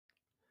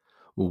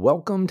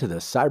Welcome to the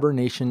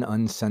Cybernation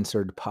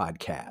Uncensored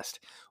podcast.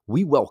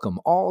 We welcome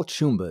all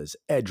Choombas,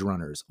 Edge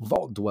Runners,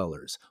 Vault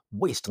Dwellers,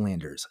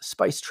 Wastelanders,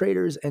 Spice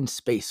Traders, and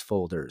Space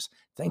Folders.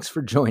 Thanks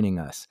for joining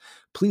us.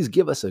 Please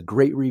give us a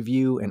great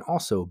review and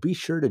also be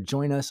sure to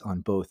join us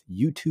on both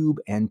YouTube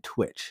and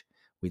Twitch.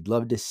 We'd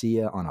love to see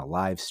you on a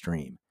live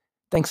stream.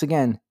 Thanks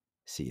again.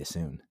 See you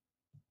soon.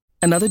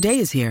 Another day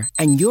is here,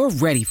 and you're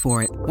ready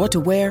for it. What to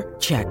wear?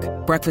 Check.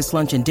 Breakfast,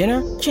 lunch, and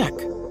dinner? Check.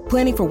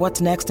 Planning for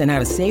what's next and how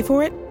to save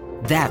for it?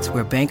 That's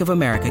where Bank of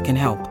America can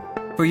help.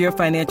 For your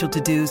financial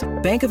to-dos,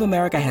 Bank of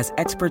America has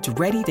experts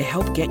ready to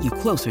help get you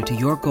closer to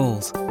your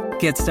goals.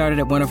 Get started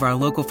at one of our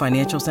local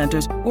financial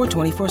centers or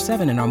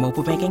 24/7 in our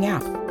mobile banking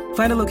app.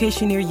 Find a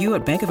location near you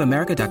at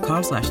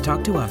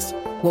bankofamerica.com/talktous.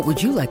 What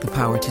would you like the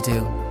power to do?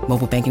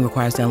 Mobile banking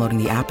requires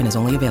downloading the app and is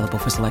only available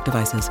for select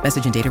devices.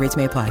 Message and data rates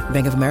may apply.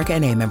 Bank of America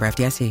N.A., member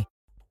FDIC.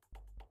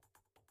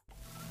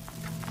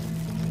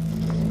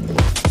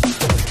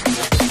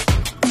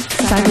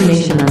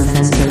 Cybernation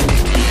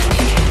Uncensored.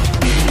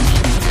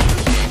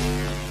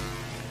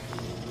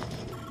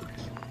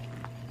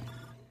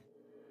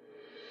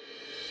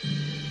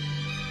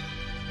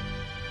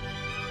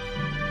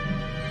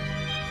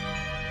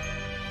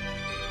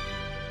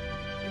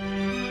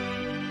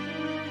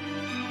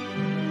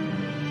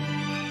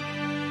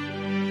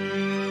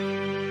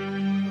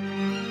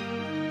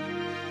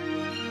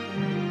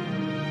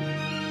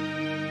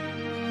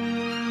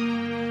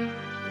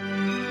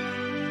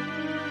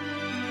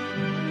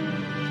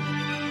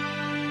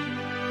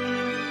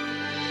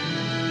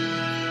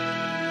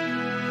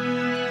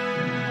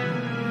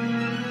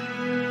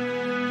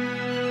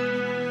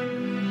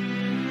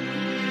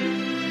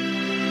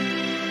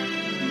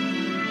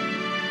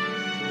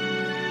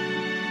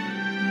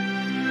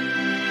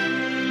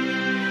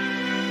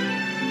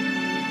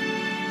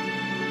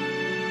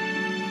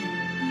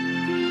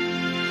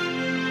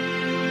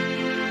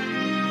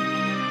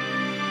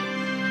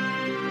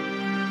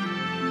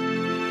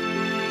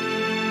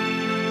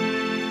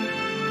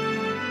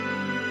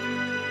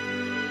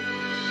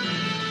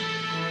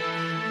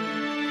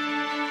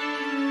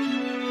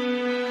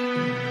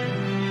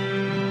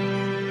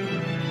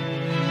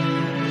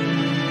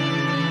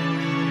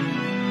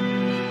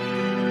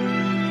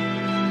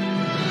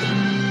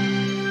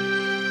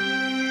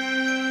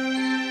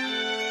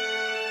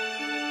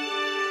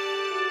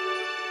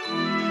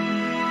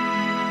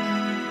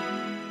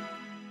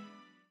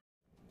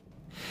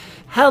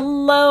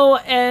 Hello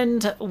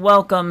and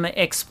welcome,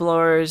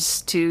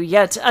 explorers, to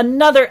yet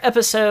another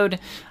episode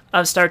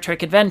of Star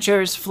Trek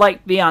Adventures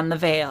Flight Beyond the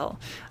Veil.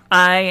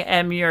 I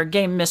am your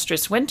Game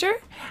Mistress Winter,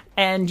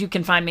 and you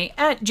can find me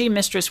at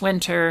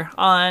gmistresswinter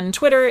on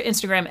Twitter,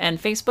 Instagram,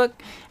 and Facebook,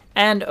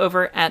 and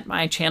over at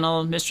my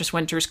channel, Mistress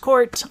Winter's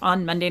Court,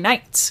 on Monday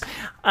nights.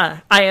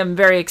 I am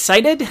very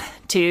excited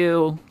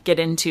to get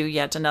into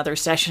yet another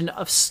session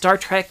of Star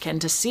Trek and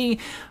to see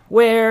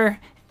where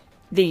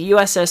the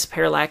USS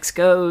Parallax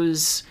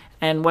goes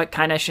and what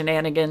kind of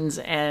shenanigans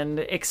and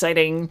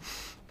exciting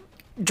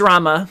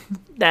drama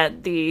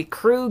that the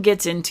crew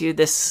gets into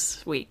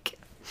this week.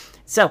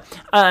 So,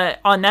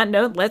 on that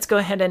note, let's go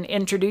ahead and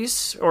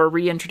introduce or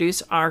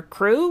reintroduce our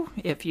crew.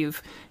 If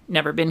you've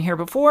never been here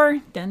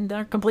before, then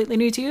they're completely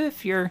new to you.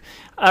 If you're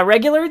a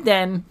regular,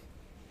 then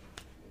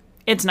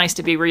it's nice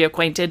to be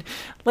reacquainted.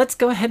 Let's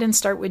go ahead and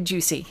start with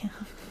Juicy.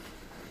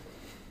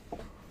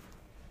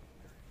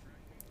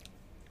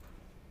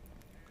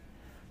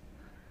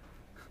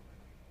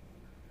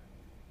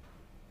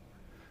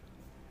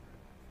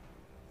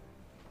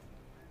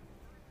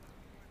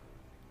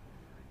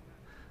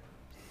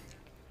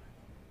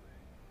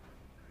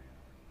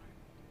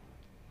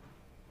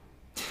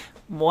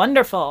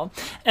 Wonderful.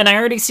 And I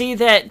already see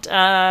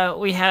that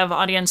we have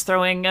audience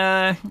throwing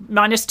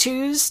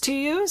 -2s to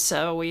you.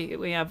 So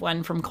we have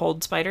one from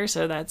Cold Spider,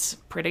 so that's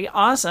pretty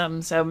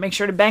awesome. So make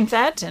sure to bank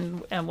that,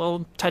 and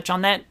we'll touch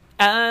on that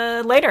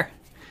later.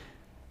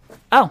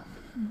 Oh.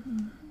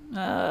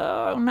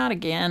 Not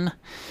again.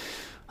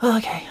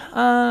 Okay.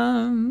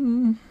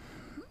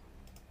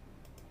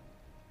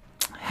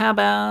 How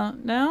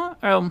about now?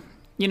 Oh,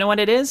 you know what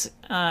it is?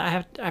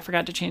 I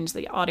forgot to change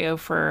the audio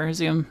for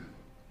Zoom.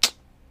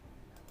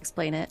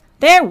 Explain it.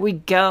 There we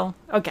go.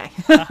 Okay.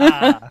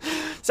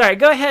 Sorry,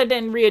 go ahead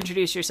and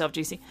reintroduce yourself,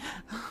 Juicy.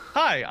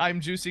 Hi,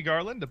 I'm Juicy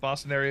Garland, a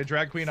Boston area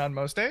drag queen on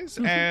most days,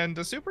 and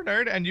a super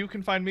nerd, and you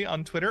can find me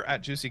on Twitter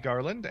at Juicy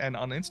Garland and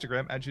on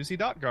Instagram at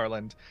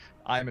juicy.garland.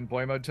 I'm in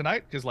boy mode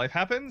tonight because life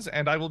happens,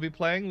 and I will be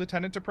playing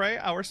Lieutenant Dupre,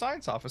 our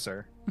science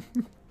officer.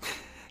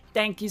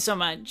 Thank you so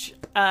much.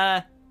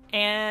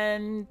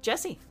 And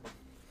Jesse.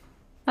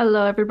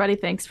 Hello, everybody.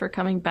 Thanks for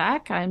coming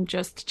back. I'm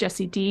just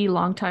Jessie D,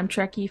 longtime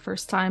Trekkie,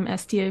 first-time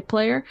STA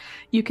player.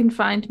 You can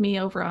find me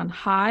over on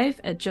Hive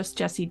at just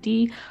Jessie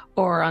D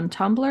or on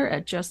Tumblr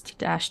at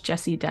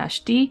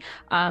just-Jessie-D.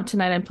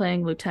 Tonight I'm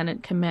playing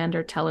Lieutenant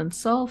Commander Tellen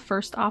Sull,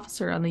 first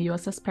officer on the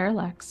USS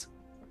Parallax.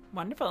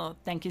 Wonderful.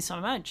 Thank you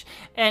so much.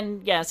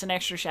 And yes, an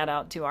extra shout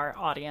out to our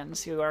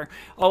audience who are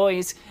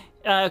always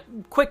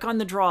quick on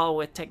the draw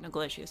with technical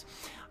issues.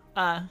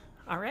 All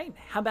right.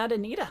 How about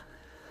Anita?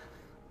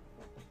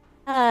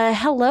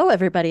 Hello,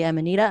 everybody. I'm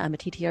Anita. I'm a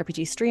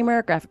TTRPG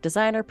streamer, graphic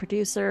designer,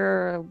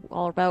 producer,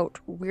 all about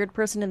weird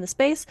person in the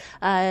space.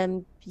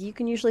 You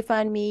can usually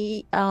find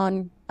me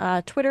on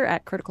Twitter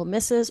at Critical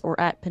Misses or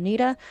at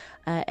Panita.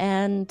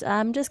 And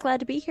I'm just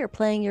glad to be here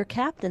playing your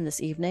captain this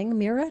evening,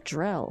 Mira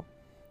Drell.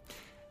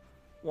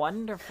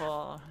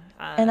 Wonderful.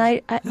 And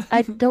I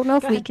don't know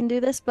if we ahead. can do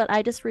this, but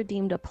I just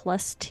redeemed a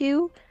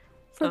 +2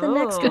 for the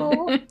next Oh.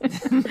 roll. The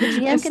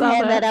GM can saw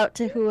hand that that. out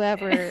to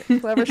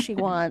whoever she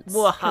wants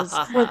 'cause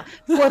Wahahaha.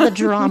 for the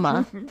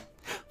drama.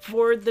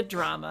 For the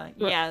drama,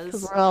 yes.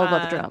 Because we're all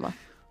about the drama.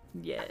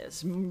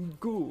 Yes,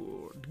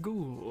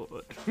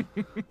 good.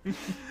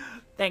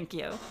 Thank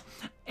you.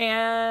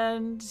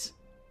 And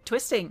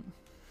Twisting.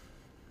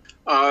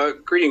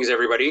 Greetings,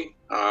 everybody.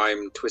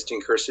 I'm Twisting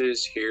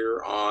Curses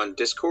here on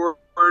Discord,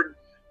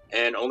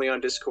 and only on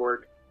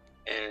Discord.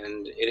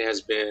 And it has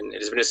been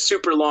a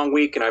super long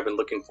week, and I've been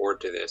looking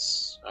forward to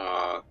this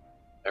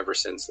ever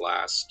since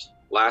last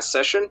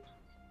session.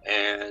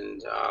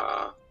 And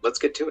let's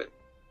get to it.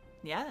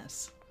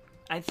 Yes,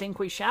 I think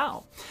we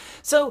shall.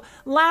 So,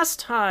 last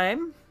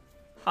time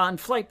on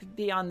Flight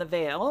Beyond the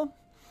Veil,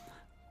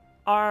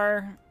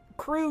 our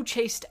crew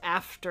chased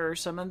after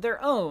some of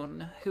their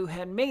own who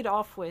had made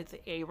off with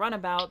a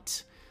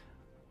runabout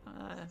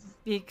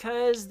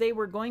because they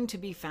were going to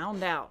be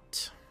found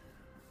out.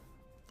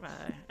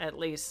 At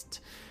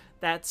least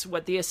that's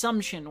what the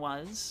assumption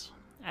was,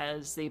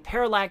 as the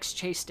Parallax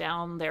chased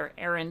down their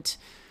errant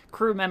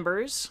crew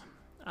members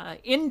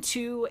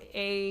into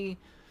a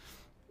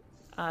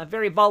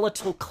very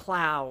volatile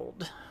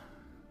cloud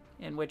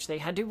in which they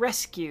had to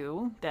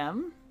rescue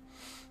them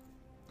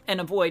and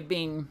avoid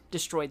being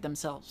destroyed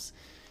themselves.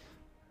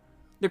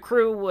 The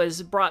crew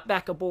was brought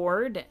back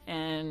aboard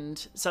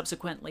and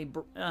subsequently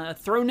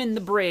thrown in the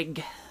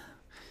brig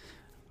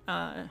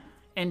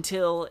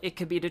until it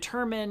could be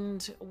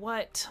determined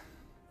what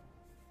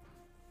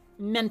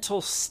mental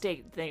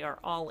state they are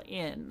all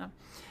in.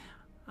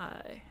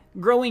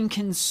 Growing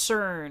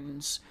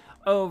concerns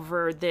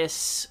over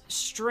this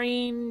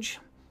strange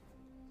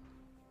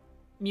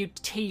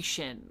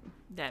mutation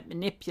that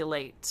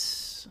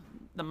manipulates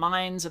the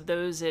minds of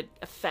those it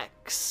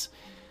affects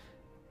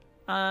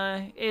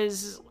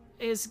is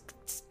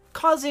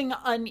causing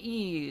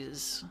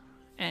unease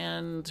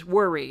and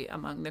worry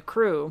among the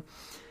crew.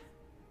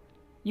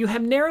 You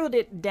have narrowed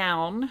it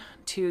down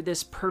to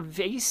this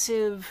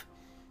pervasive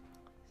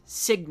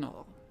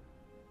signal,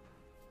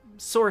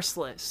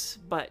 sourceless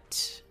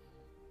but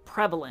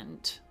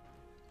prevalent,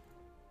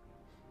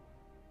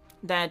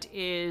 that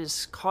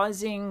is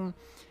causing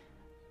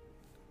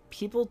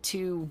people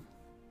to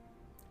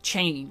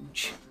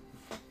change.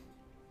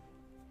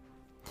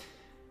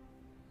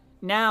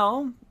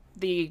 Now,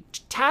 the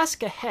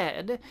task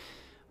ahead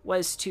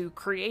was to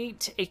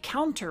create a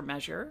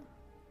countermeasure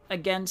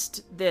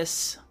against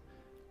this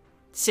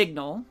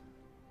signal,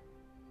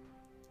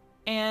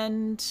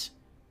 and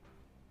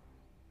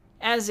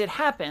as it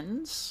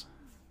happens,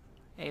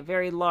 a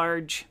very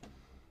large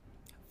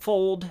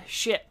fold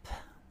ship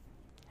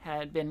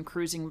had been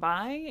cruising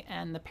by,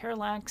 and the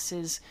Parallax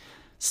is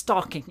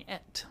stalking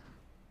it.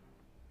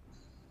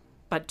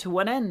 But to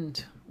what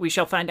end? We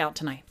shall find out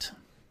tonight.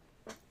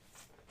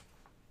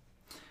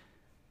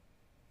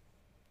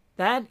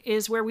 That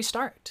is where we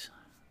start.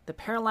 The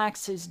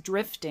Parallax is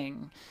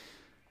drifting,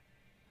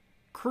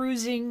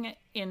 cruising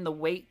in the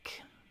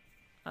wake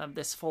of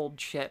this fold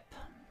ship.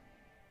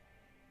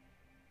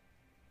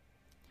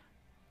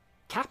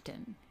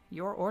 Captain,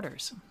 your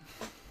orders.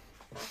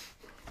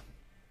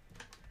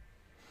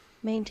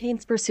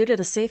 Maintains pursuit at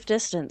a safe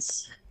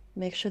distance.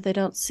 Make sure they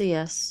don't see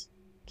us.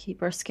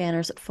 Keep our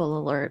scanners at full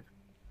alert.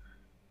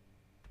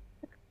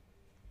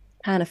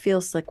 Kind of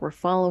feels like we're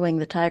following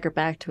the tiger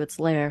back to its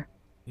lair.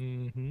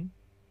 Mm-hmm.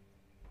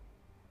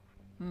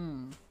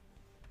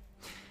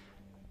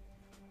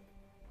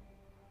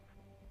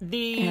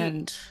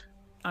 And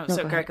Oh, No,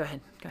 so go go ahead.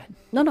 ahead. Go ahead.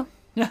 no.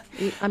 Yeah.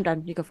 I'm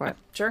done. You go for it.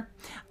 Sure.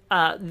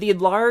 The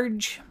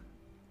large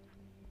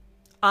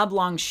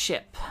oblong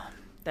ship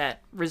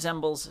that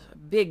resembles a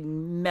big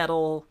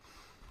metal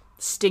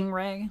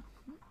stingray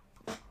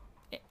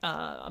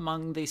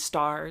among the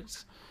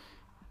stars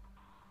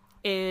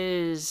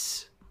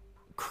is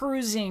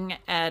cruising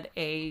at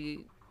a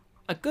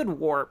good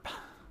warp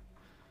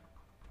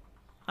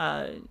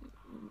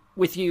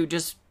with you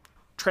just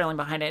trailing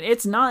behind it.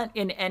 It's not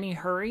in any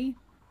hurry.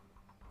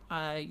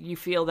 You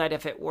feel that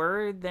if it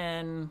were,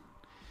 then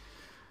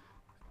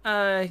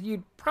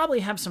you'd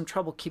probably have some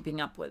trouble keeping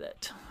up with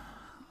it,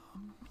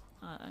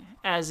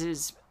 as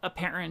is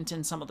apparent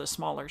in some of the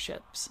smaller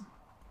ships.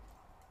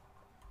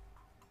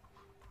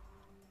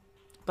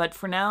 But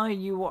for now,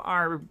 you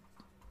are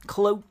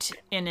cloaked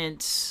in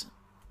its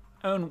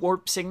own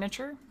warp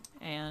signature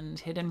and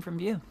hidden from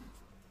view.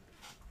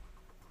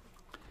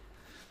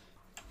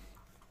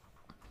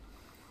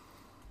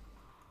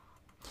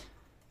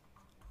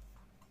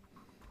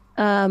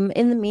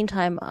 In the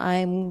meantime,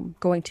 I'm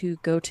going to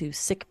go to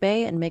sick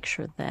bay and make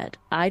sure that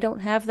I don't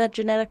have that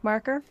genetic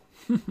marker.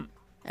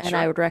 And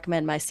I would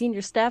recommend my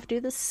senior staff do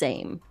the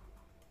same.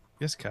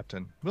 Yes,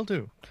 Captain. Will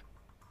do.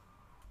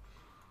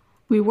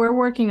 We were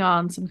working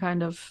on some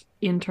kind of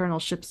internal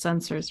ship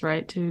sensors,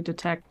 right, to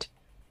detect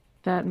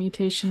that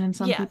mutation in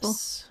some people.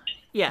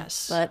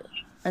 Yes. But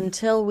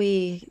until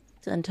we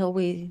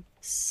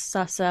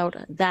suss out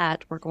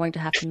that, we're going to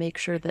have to make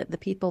sure that the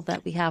people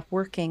that we have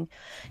working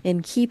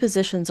in key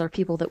positions are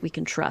people that we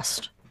can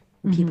trust,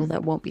 people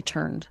that won't be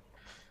turned.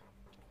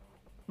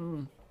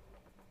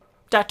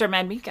 Dr.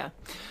 Madmika,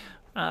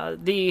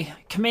 the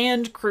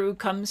command crew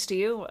comes to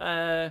you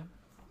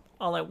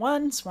all at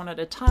once, one at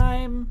a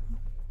time.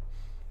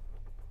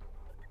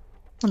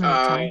 One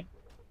at a time.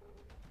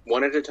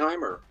 One at a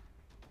time, or?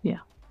 Yeah.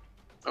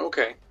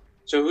 Okay.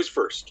 So who's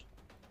first?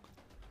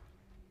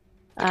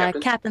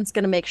 Captain's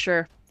going to make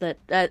sure that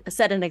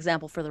set an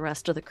example for the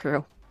rest of the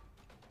crew.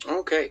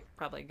 Okay.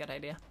 Probably a good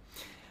idea.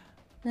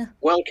 Yeah.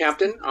 Well,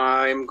 Captain,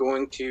 I'm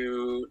going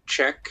to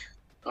check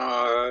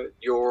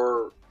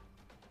your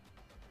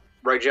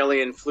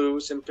Rigelian flu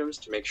symptoms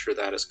to make sure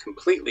that is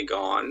completely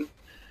gone.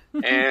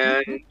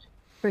 And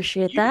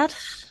Appreciate that.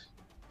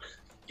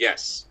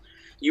 yes,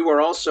 you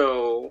are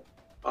also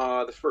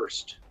the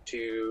first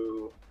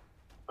to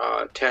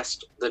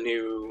test the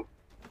new,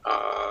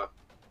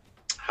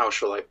 how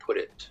shall I put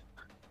it,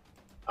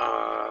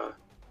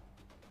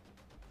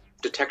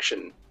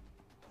 detection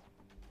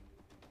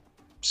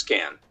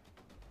scan.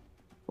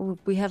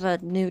 We have a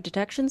new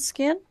detection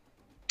scan?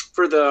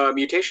 For the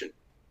mutation,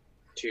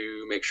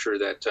 to make sure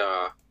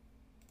that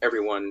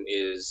everyone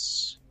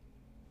is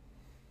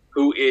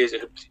who is.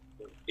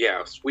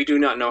 Yes, we do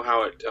not know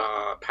how it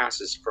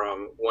passes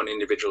from one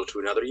individual to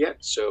another yet,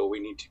 so we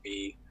need to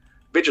be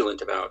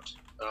vigilant about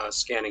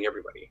scanning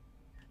everybody.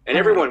 And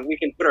everyone, we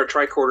can put our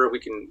tricorder.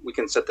 We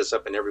can set this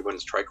up in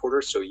everyone's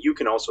tricorder, so you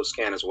can also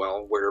scan as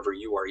well wherever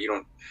you are.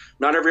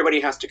 Not everybody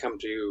has to come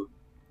to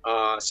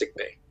sick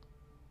bay.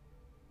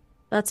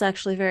 That's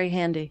actually very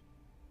handy.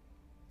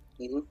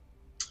 Mm-hmm.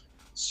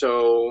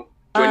 So,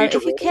 do I need to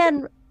if you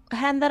can,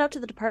 hand that out to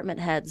the department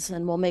heads,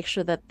 and we'll make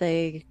sure that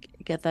they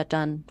get that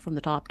done from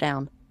the top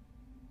down.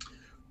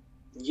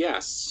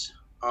 Yes.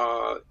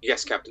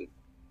 Yes, Captain.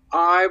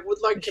 I would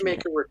like to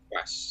make a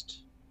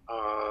request.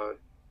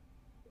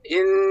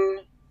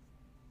 In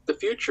the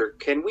future,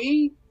 can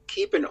we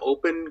keep an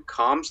open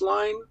comms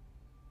line?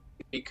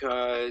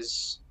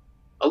 Because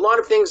a lot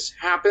of things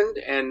happened,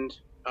 and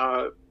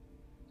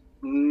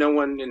no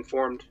one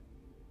informed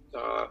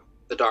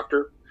the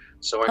doctor,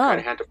 so I kind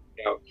of had to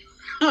find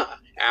out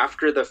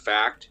after the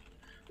fact.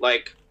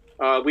 Like,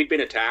 we'd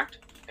been attacked,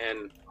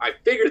 and I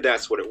figured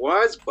that's what it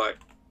was, but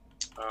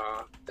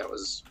that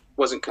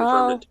wasn't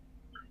confirmed.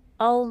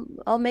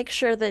 I'll make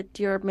sure that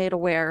you're made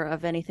aware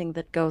of anything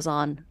that goes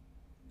on.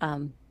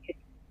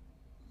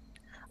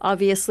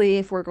 Obviously,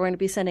 if we're going to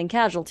be sending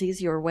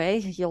casualties your way,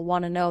 you'll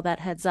want to know that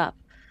heads up.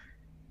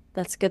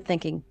 That's good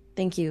thinking.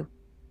 Thank you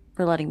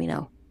for letting me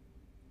know.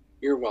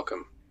 You're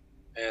welcome.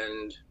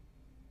 And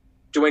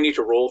do I need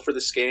to roll for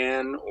the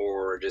scan,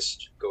 or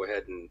just go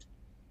ahead and...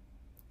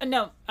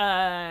 No,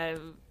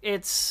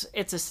 it's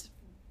a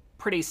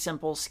pretty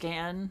simple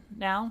scan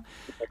now.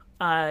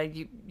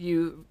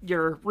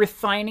 You're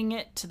refining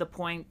it to the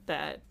point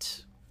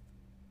that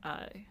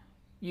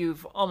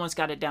you've almost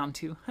got it down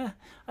to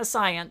a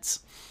science.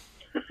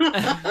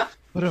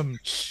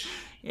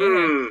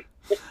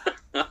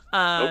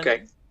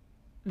 Okay.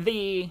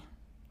 The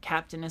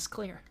captain is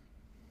clear.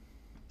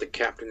 The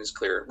captain is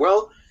clear.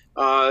 Well,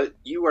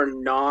 you are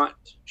not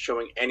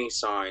showing any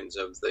signs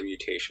of the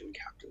mutation,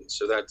 Captain.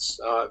 So that's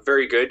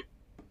very good.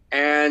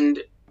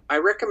 And I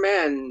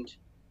recommend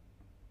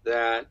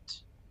that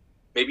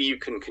maybe you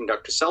can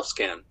conduct a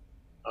self-scan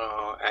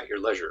at your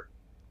leisure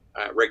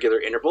at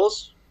regular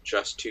intervals,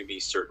 just to be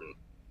certain.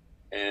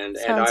 And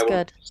I will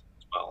good. As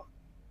well.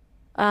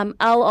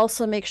 I'll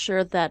also make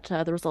sure that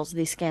the results of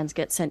these scans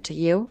get sent to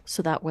you,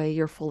 so that way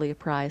you're fully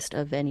apprised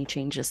of any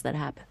changes that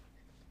happen.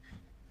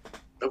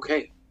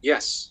 Okay.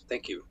 Yes.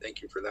 Thank you.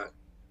 Thank you for that.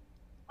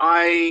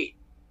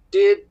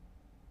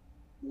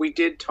 We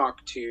did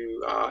talk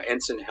to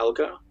Ensign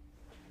Helga,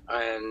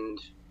 and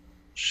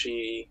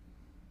she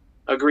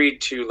agreed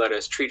to let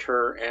us treat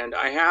her. And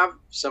I have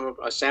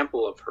a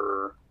sample of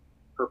her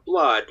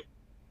blood,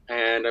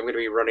 and I'm going to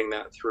be running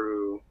that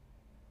through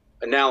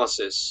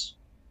analysis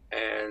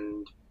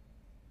and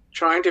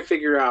trying to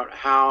figure out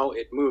how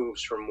it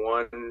moves from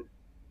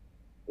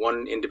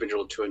one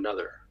individual to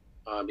another.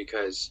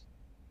 Because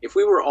if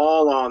we were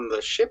all on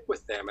the ship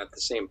with them at the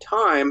same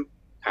time,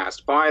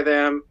 passed by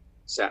them,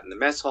 sat in the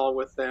mess hall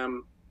with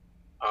them,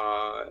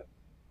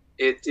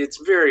 it's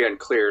very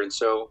unclear. And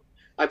so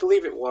I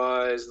believe it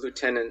was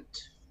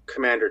Lieutenant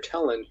Commander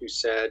Tellen who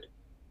said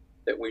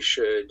that we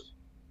should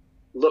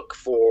look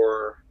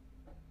for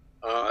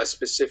a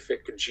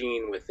specific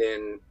gene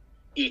within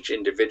each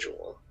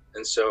individual.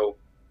 And so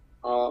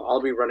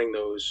I'll be running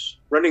those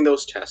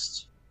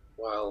tests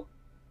while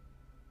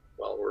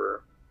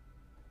we're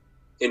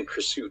in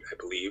pursuit, I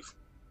believe.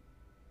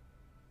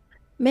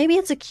 Maybe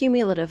it's a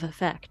cumulative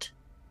effect.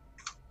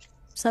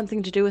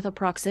 Something to do with a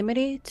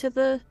proximity to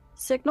the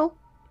signal?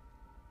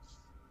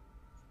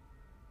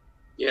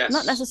 Yes.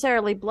 Not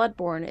necessarily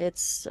bloodborne.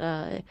 It's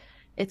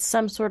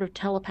some sort of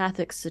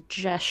telepathic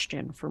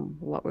suggestion from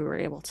what we were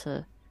able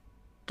to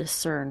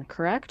discern,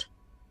 correct?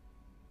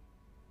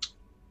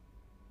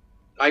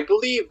 I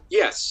believe,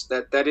 yes,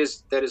 that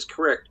is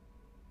correct.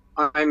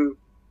 I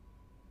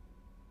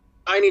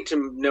need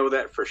to know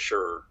that for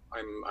sure.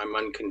 I'm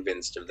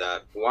unconvinced of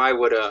that.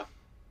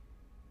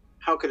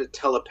 How could a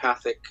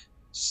telepathic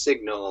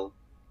signal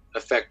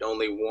affect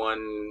only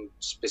one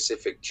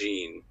specific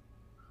gene?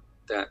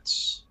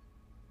 That's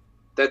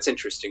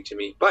interesting to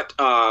me. But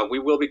we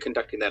will be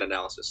conducting that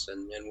analysis,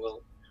 and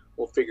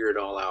we'll figure it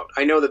all out.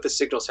 I know that the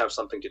signals have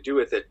something to do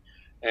with it,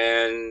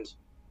 and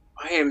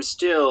I am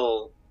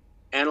still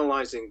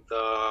analyzing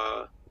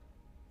the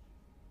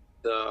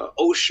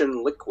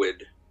ocean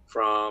liquid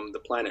from the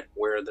planet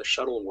where the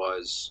shuttle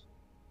was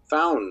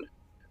found,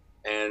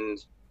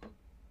 and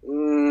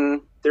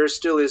there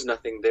still is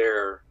nothing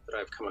there that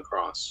I've come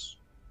across.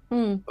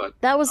 But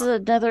that was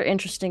another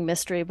interesting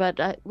mystery,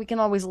 but we can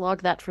always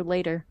log that for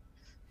later,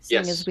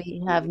 seeing as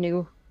we have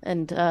new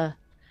and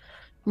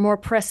more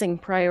pressing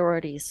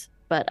priorities.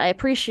 But I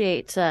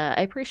appreciate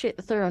the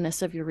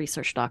thoroughness of your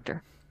research,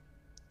 Doctor.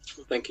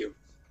 Thank you.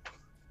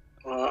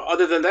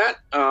 Other than that,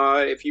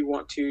 if you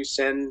want to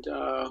send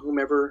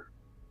whomever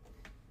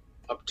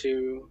up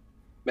to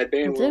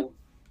Medbay, and we'll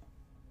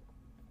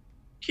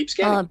keep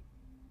scanning.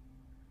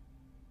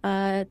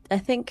 I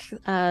think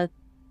the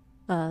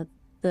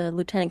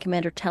Lieutenant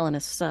Commander Tellen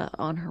is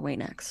on her way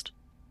next.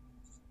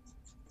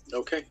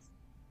 Okay.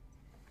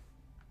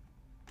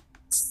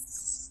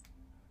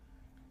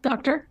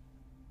 Doctor?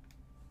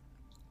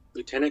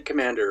 Lieutenant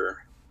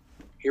Commander.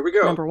 Here we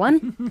go. Number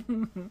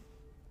 1.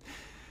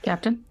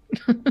 Captain?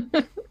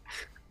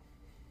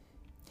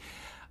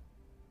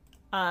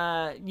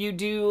 You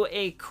do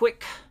a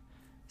quick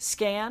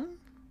scan,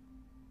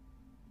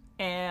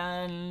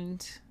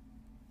 and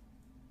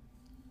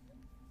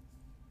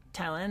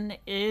Talon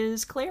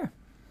is clear.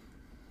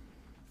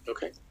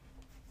 Okay.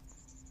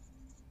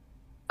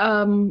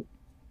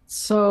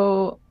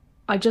 So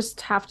I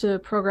just have to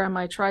program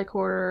my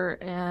tricorder,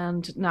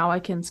 and now I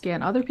can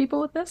scan other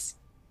people with this?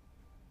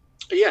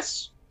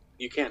 Yes,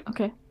 you can.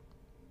 Okay.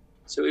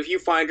 So if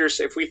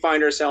we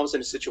find ourselves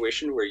in a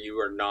situation where you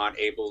are not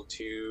able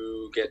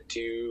to get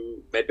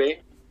to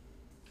Medbay,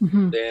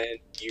 then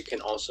you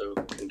can also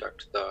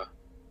conduct the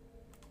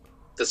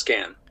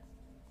scan.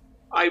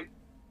 I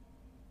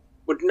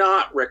would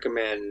not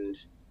recommend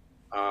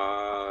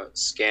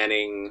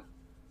scanning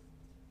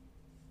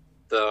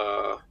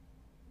the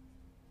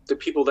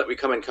people that we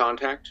come in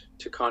contact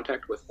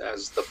with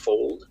as the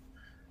Fold,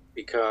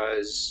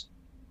 because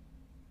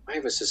I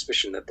have a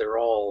suspicion that they're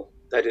all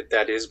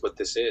that is what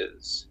this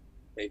is.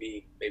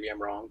 Maybe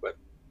I'm wrong, but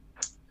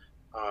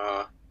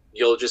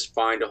you'll just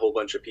find a whole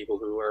bunch of people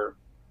who are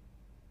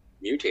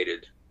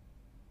mutated.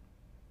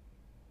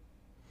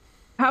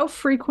 How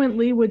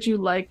frequently would you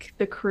like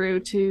the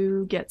crew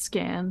to get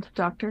scanned,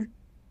 Doctor?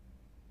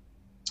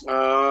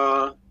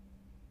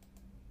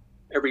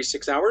 Every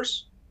 6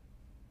 hours.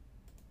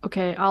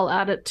 Okay, I'll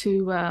add it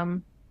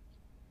to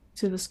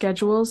the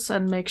schedules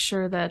and make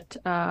sure that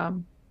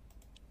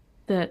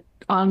that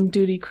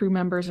on-duty crew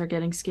members are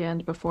getting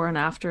scanned before and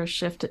after a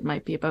shift. It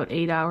might be about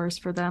 8 hours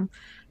for them,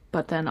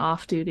 but then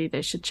off-duty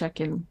they should check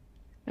in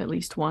at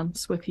least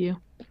once with you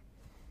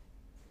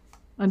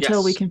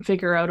until we can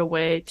figure out a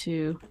way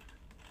to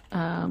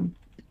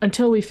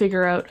until we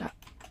figure out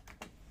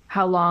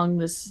how long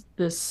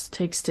this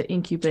takes to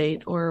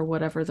incubate, or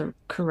whatever the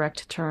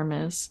correct term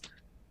is,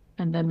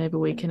 and then maybe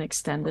we can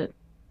extend it.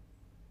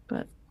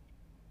 But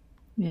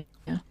yeah.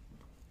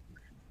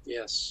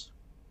 Yes,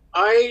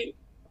 I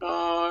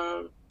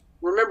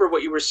remember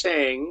what you were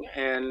saying,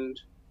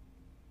 and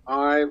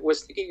I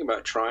was thinking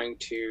about trying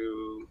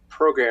to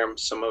program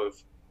some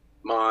of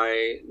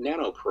my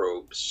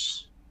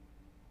nanoprobes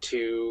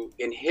to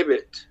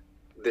inhibit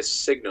this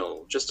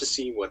signal, just to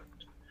see what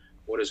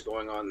is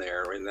going on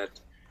there, and that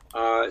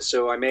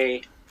so I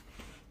may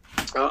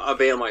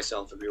avail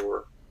myself of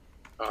your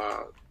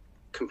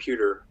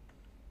computer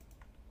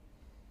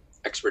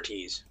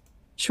expertise.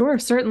 Sure,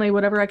 certainly,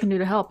 whatever I can do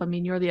to help. I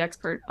mean, you're the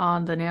expert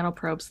on the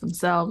nanoprobes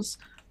themselves,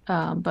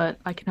 but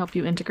I can help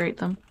you integrate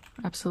them.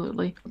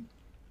 Absolutely.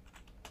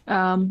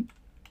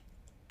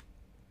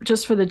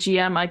 Just for the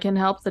GM, I can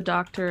help the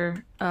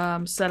Doctor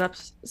set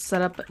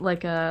up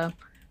like a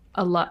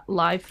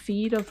live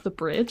feed of the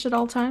bridge at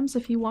all times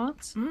if he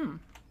wants.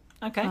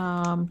 Okay.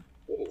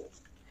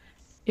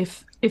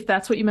 If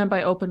that's what you meant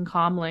by open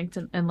comm linked,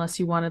 unless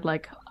you wanted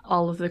like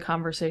all of the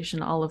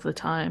conversation all of the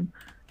time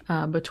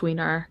between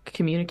our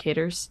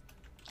communicators.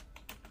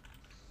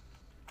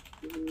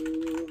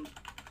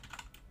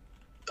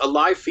 A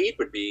live feed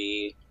would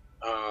be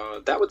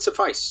that would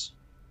suffice.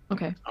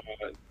 Okay.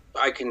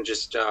 I can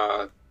just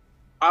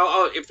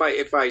I'll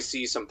if I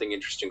see something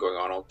interesting going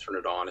on, I'll turn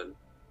it on and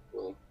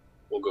we'll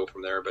go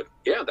from there. But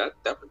yeah,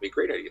 that would be a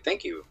great idea.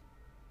 Thank you.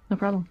 No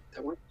problem.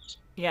 That works.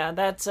 Yeah,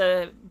 that's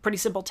a pretty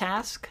simple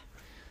task.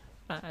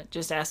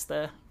 Just ask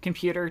the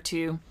computer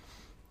to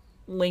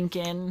link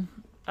in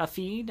a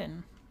feed,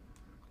 and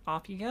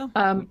off you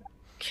go.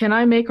 Can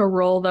I make a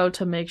roll though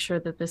to make sure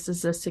that this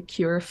is a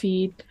secure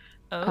feed?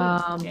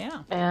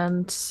 Yeah.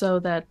 And so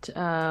that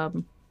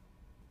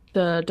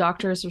the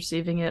doctor is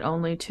receiving it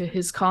only to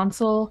his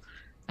console,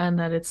 and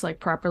that it's like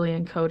properly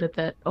encoded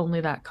that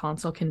only that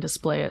console can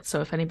display it.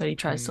 So if anybody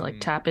tries to like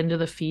tap into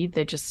the feed,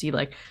 they just see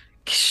like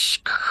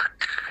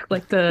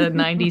like the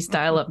 90s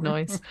dial-up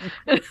noise.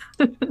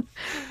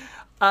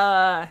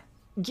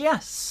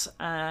 Yes.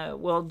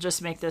 We'll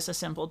just make this a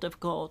simple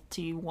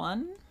difficulty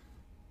 1.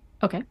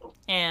 Okay.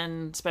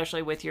 And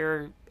especially with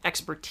your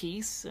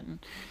expertise and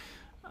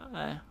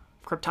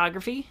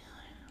cryptography.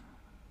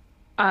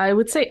 I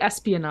would say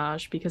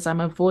espionage because I'm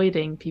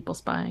avoiding people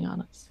spying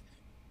on us.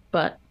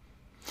 But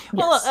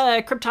well,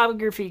 yes.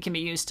 Cryptography can be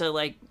used to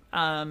like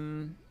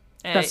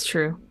That's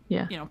true.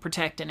 Yeah.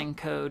 Protect and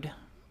encode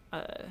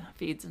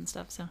feeds and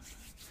stuff. So,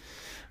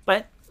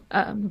 but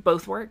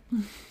both work.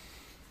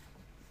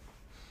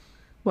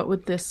 What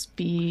would this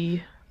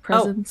be?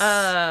 Presence?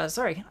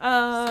 Sorry.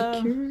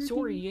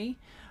 Security?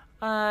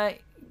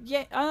 Sorry.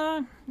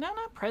 No,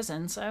 not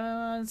presence.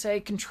 I would say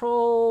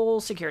control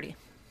security.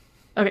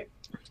 Okay.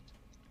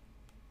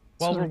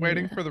 While we're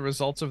waiting for the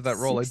results of that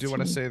roll, 16. I do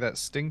want to say that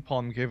Sting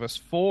Palm gave us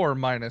 4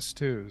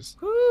 -2s.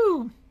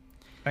 Woo!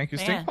 Thank you,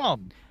 Sting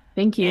Palm.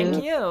 Thank you.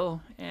 Thank you.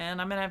 And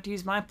I'm going to have to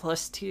use my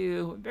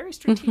 +2 very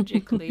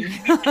strategically.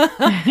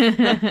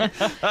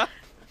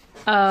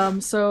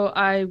 So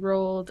I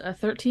rolled a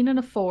 13 and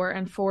a 4,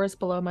 and 4 is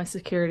below my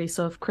security.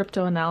 So if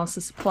crypto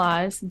analysis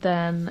applies,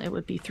 then it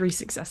would be 3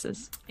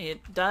 successes.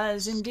 It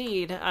does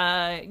indeed.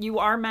 You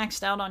are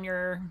maxed out on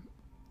your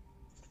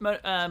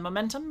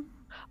momentum.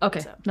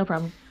 Okay, no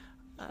problem.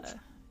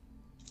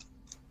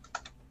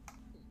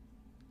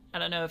 I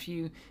don't know if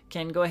you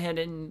can go ahead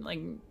and like.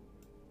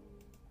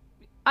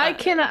 I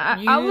can.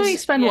 I'll only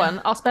spend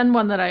one. I'll spend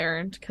one that I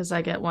earned because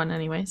I get one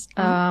anyways.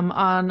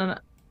 On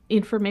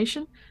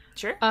information.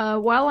 Sure.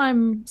 While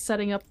I'm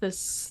setting up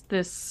this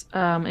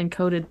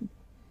encoded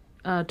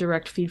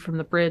direct feed from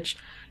the bridge,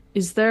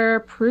 is there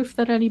proof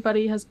that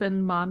anybody has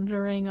been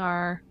monitoring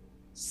our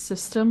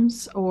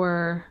systems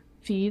or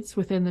feeds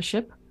within the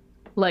ship?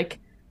 Like,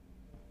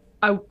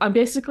 I'm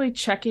basically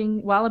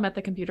checking while I'm at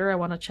the computer. I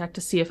want to check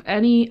to see if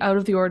any out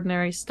of the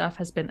ordinary stuff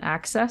has been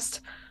accessed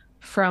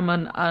from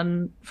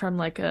from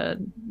like a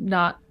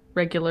not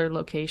regular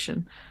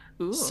location.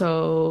 Ooh.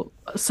 So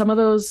some of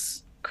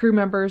those crew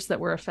members that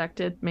were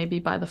affected maybe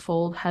by the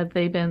fold, had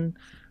they been,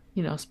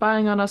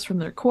 spying on us from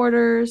their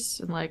quarters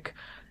and like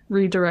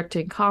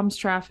redirecting comms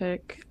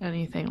traffic,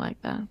 anything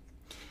like that?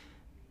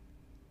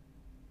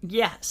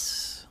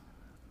 Yes.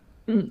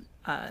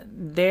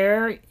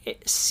 There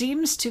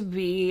seems to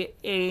be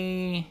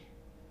a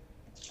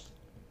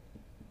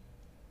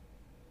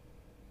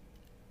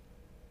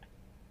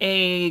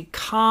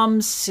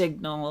comm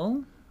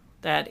signal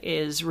that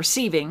is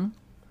receiving,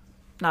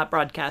 not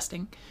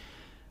broadcasting,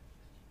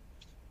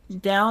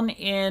 down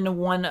in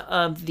one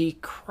of the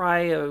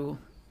cryo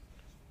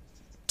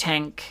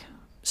tank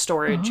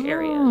storage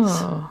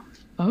areas.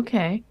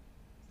 Okay.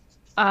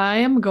 I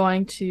am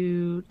going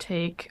to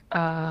take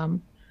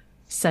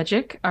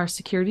Cedric, our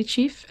security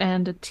chief,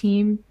 and a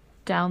team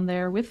down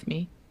there with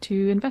me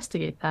to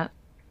investigate that.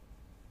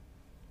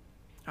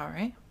 All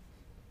right.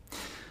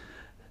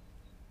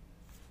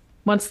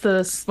 Once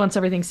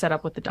everything's set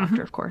up with the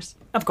doctor, of course.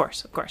 Of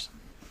course.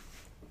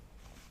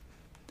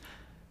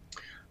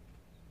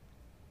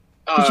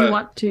 Did you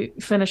want to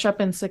finish up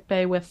in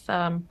sickbay with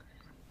the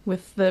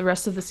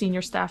rest of the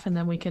senior staff, and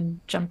then we can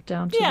jump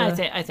down to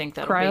I think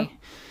that'll cryo? Be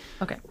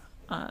okay.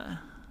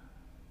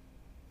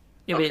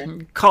 We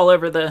can call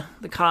over the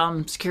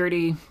comm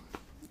security.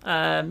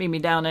 Meet me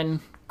down in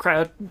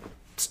cryo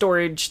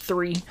storage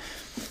 3.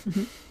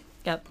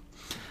 Yep.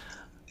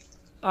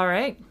 All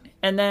right,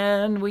 and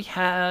then we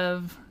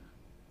have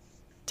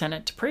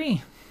Lieutenant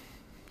Dupree.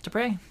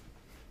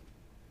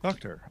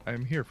 Doctor, I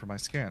am here for my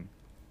scan.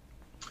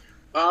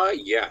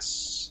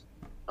 Yes.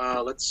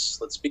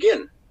 Let's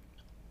begin.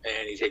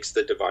 And he takes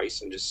the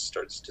device and just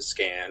starts to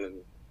scan.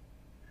 And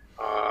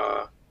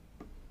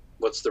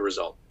what's the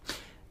result?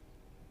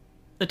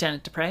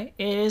 Lieutenant Dupree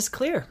is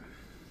clear.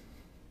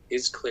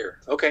 Is clear.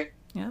 Okay.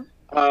 Yeah.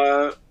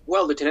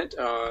 Well, Lieutenant,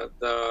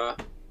 the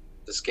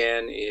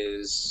scan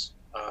is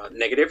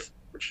negative,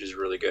 which is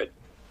really good,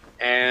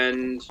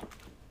 and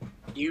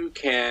you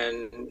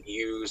can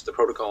use the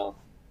protocol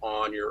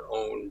on your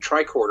own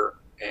tricorder.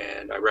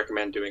 And I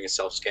recommend doing a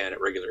self-scan at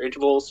regular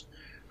intervals.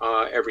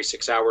 Every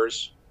 6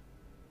 hours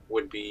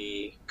would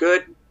be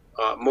good,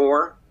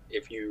 more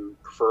if you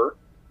prefer.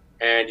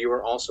 And you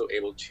are also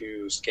able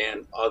to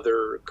scan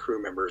other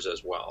crew members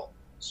as well.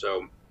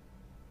 So,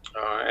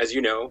 as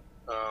you know,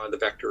 the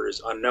vector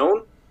is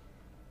unknown,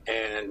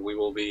 and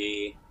I'll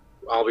be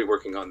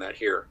working on that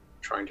here,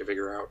 trying to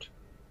figure out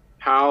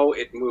how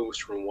it moves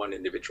from one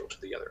individual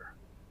to the other.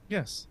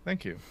 Yes,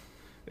 thank you.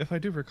 If I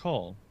do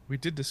recall, we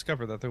did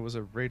discover that there was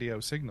a radio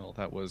signal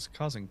that was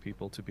causing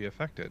people to be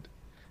affected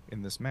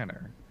in this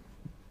manner.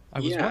 I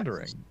was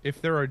wondering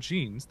if there are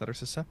genes that are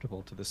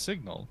susceptible to the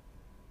signal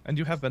And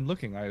you have been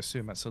looking, I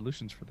assume, at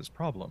solutions for this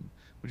problem.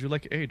 Would you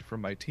like aid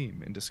from my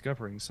team in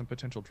discovering some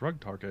potential drug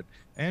target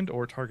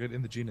and/or target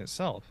in the gene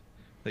itself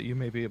that you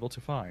may be able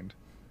to find?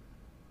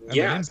 And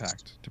an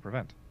impact to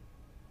prevent?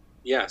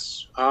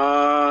 Yes.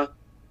 I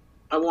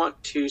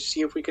want to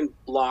see if we can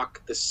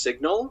block the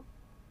signal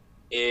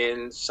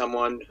in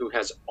someone who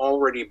has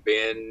already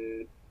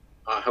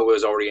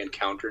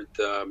encountered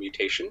the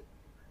mutation,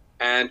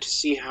 and to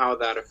see how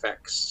that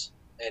affects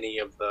any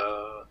of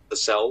the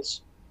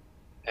cells.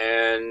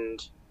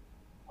 And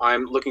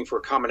I'm looking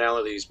for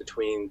commonalities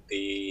between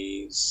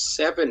the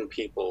 7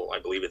 people, I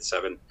believe it's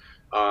 7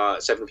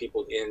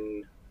 people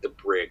in the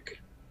brig.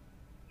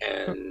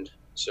 And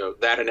so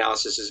that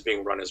analysis is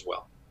being run as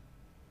well.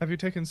 Have you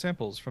taken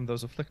samples from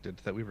those afflicted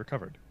that we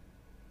recovered?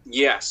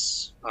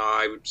 Yes.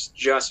 I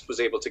just was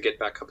able to get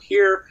back up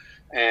here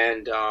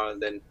and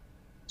then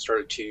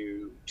started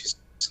to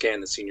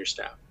scan the senior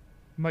staff.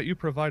 Might you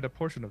provide a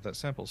portion of that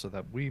sample so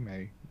that we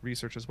may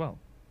research as well?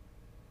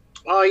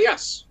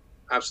 Yes,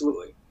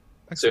 absolutely.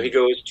 Excellent. So he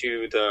goes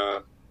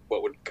to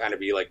what would kind of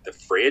be like the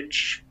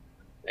fridge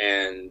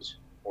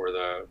or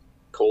the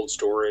cold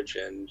storage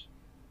and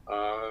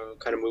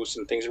kind of moves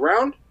some things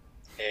around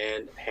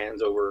and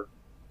hands over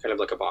kind of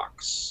like a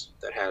box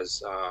that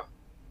has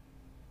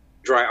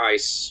dry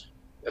ice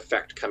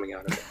effect coming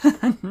out of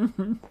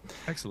it.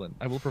 Excellent.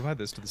 I will provide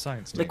this to the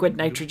science team. Liquid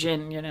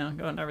nitrogen,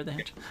 going over the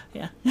hedge.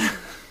 Yeah.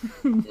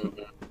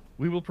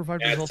 We will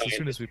provide results as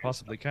soon as we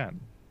possibly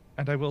can.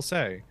 And I will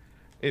say,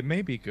 it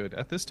may be good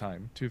at this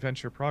time to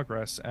venture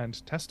progress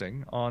and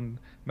testing on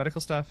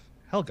medical staff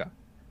Helga.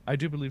 I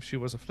do believe she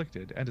was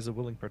afflicted and is a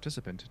willing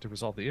participant to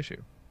resolve the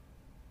issue.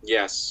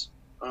 Yes,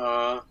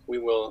 we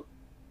will.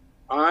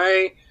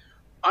 I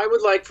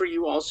would like for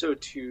you also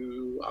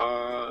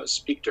to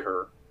speak to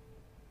her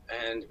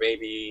and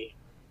maybe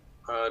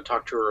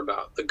talk to her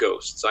about the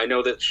ghosts. I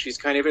know that she's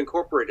kind of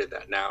incorporated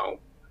that now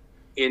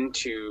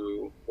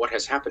into what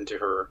has happened to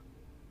her,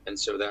 and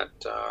so that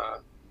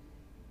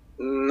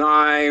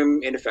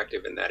I'm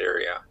ineffective in that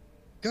area.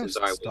 Ghosts,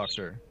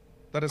 Doctor.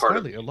 That is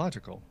highly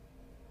illogical.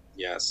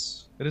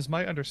 Yes. It is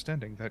my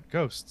understanding that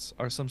ghosts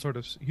are some sort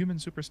of human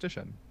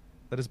superstition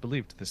that is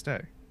believed to this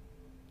day.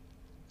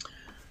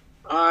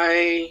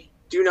 I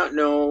do not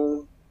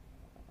know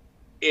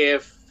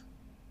if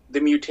the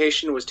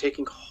mutation was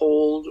taking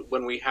hold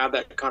when we had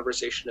that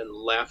conversation and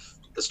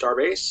left the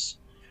starbase,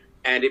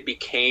 and it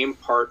became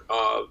part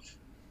of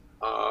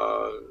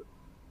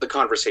the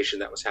conversation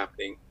that was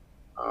happening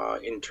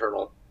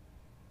internal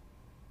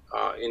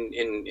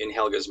in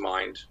Helga's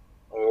mind,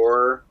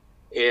 or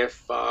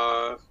if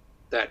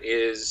that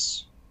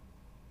is...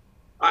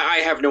 I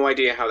have no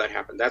idea how that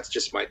happened. That's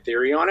just my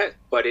theory on it,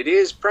 but it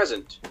is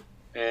present,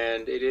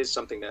 and it is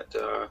something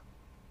that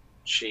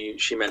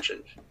she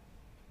mentioned.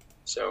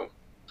 So,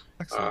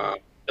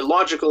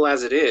 illogical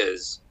as it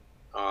is,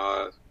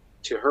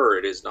 to her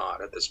it is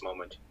not at this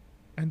moment.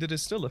 And it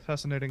is still a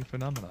fascinating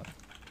phenomenon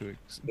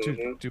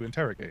to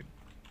interrogate.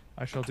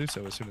 I shall do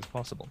so as soon as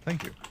possible.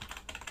 Thank you.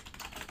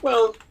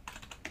 Well,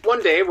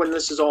 one day when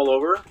this is all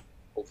over,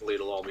 hopefully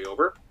it'll all be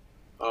over,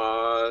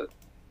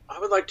 I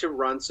would like to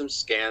run some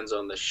scans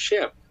on the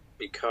ship,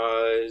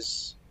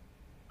 because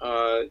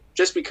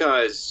just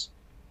because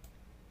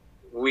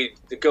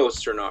the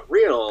ghosts are not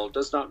real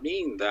does not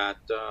mean that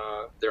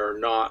there are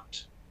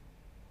not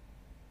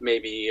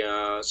maybe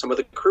some of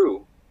the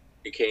crew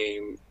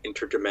became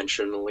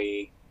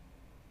interdimensionally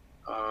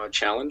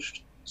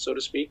challenged, so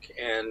to speak,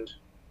 and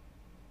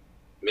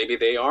maybe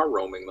they are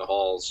roaming the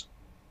halls.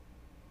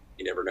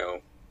 You never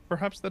know.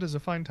 Perhaps that is a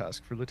fine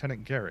task for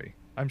Lieutenant Gary.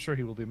 I'm sure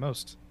he will be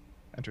most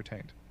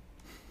entertained.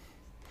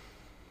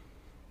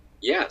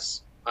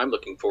 Yes, I'm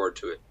looking forward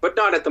to it. But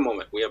not at the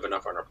moment. We have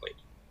enough on our plate.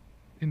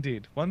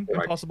 Indeed. One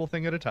impossible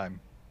thing at a time.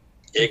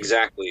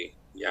 Exactly.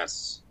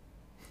 Yes.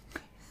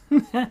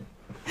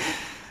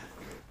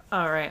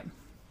 All right.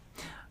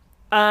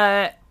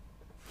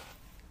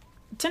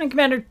 Lieutenant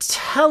Commander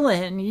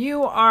Tellin,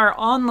 you are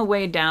on the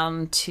way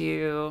down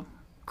to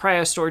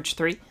Cryostorage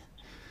 3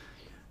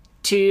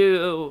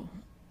 to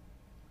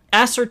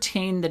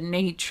ascertain the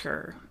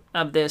nature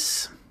of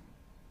this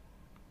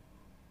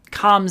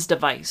comms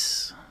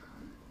device.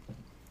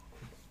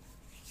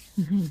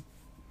 Mm-hmm.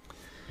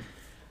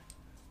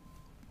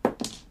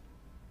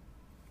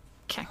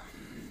 Okay.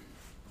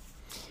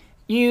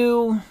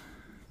 You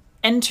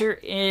enter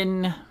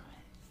in,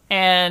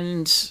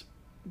 and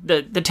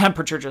the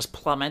temperature just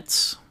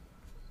plummets.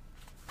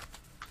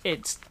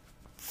 It's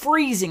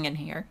freezing in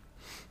here,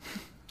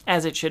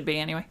 as it should be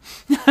anyway.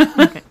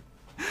 Okay.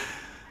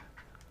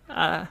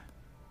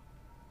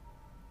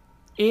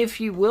 If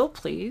you will,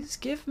 please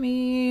give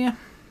me...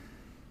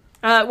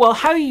 well,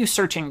 how are you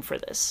searching for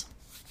this?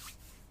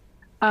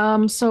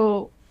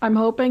 So I'm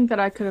hoping that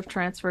I could have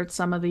transferred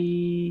some of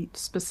the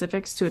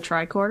specifics to a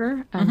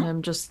tricorder, and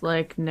I'm just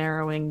like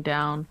narrowing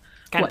down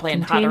kind what of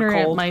playing hot or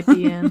container cold. it might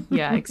be in.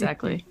 Yeah,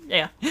 exactly.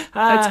 Yeah.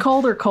 It's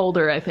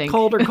colder, I think.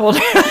 Colder.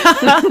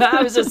 I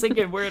was just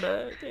thinking where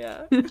to...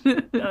 Yeah.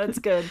 No, that's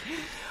good.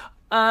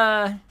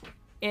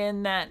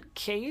 in that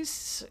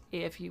case,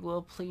 if you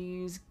will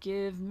please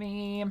give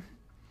me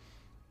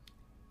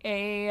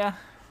a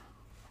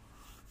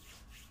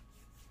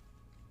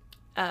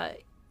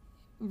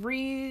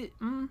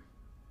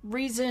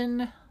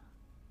reason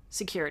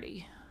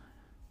security.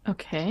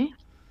 Okay.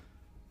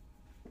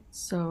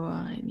 So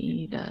I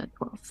need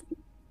 12.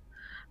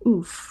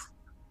 Oof.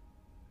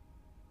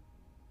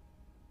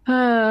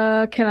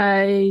 Can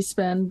I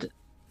spend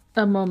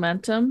a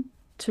momentum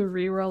to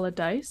reroll a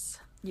dice?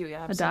 You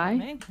a die?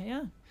 may,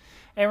 yeah.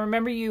 And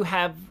remember, you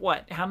have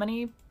what? How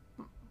many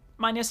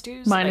minus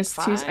twos? Minus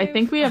like twos. I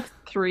think we have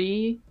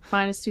 3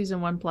 minus twos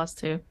and 1 plus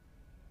 2.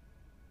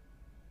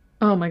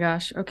 Oh my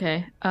gosh.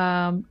 Okay.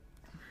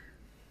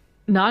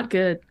 Not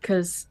good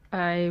because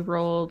I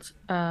rolled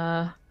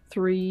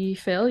 3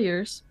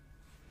 failures,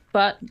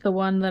 but the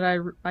one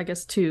that I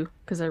guess 2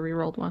 because I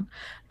rerolled 1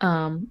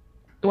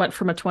 went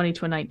from a 20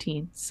 to a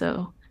 19.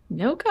 So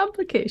no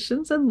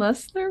complications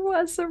unless there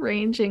was a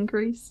range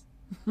increase.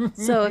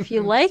 So if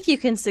you like, you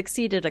can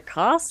succeed at a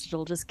cost.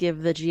 It'll just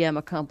give the GM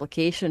a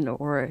complication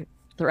or a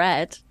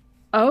threat.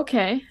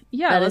 Okay.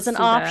 Yeah, that is an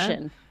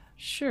option. That.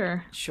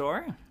 Sure.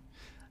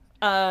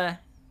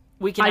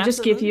 We can. I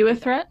just give you a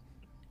threat.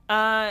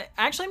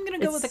 Actually, I'm going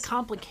to go with a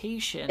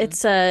complication.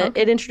 It's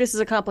It introduces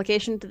a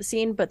complication to the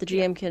scene, but the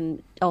GM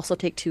can also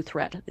take 2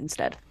 threat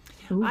instead.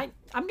 I'm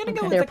going to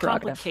go with a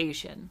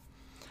complication.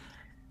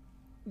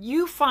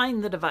 You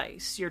find the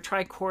device. Your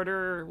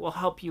tricorder will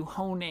help you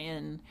hone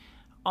in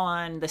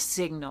on the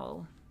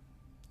signal,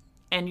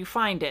 and you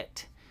find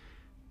it.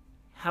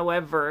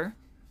 However,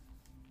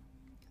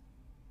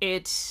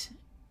 it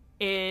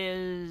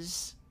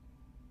is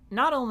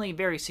not only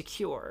very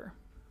secure,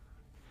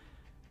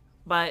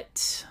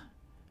 but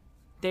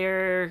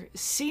there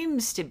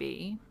seems to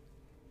be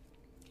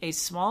a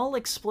small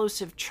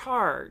explosive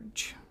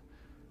charge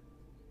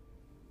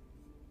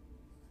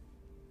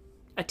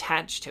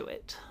attached to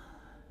it.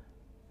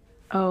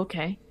 Oh,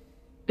 okay.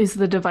 Is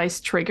the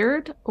device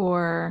triggered,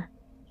 or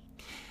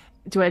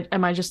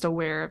am I just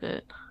aware of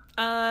it?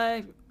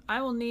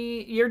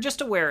 You're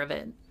just aware of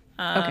it.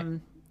 Okay.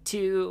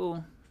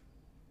 To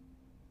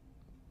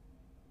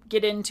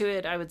get into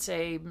it, I would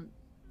say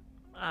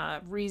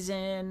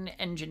reason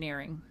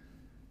engineering.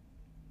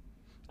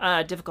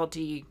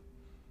 Difficulty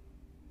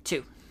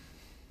 2.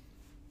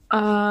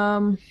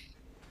 I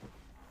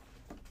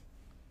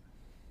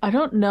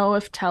don't know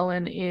if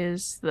Talon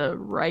is the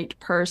right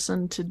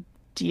person to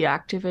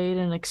deactivate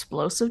an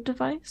explosive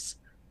device.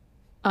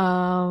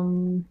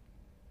 I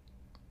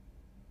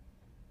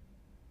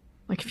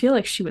feel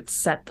like she would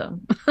set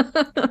them. So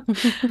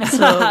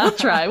we'll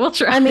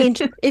try. I mean,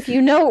 if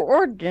you know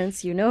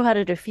ordnance, you know how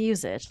to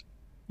defuse it.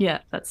 Yeah,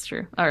 that's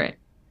true. All right.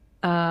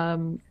 I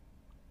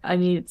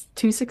need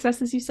 2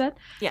 successes, you said?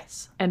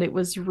 Yes. And it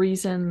was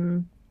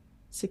reason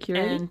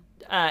security?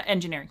 And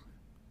engineering.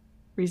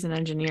 Reason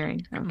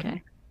engineering.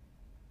 Okay.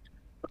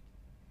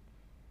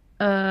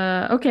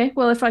 Okay,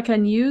 well, if I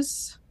can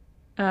use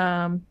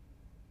some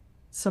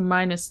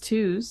minus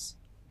 2s.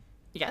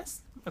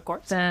 Yes, of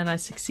course. Then I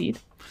succeed.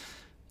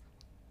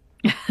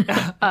 2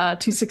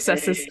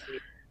 successes.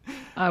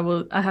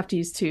 I have to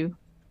use 2.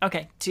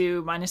 Okay,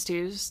 2 minus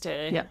 2s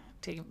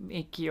to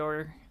make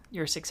your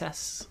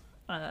success,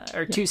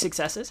 or 2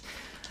 successes.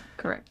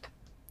 Correct.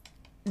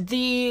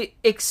 The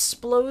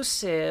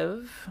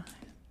explosive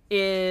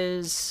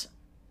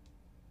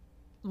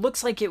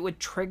looks like it would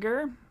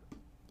trigger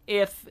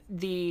if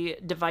the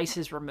device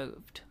is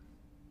removed.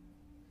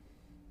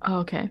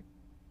 Okay.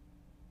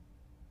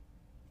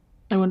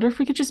 I wonder if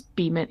we could just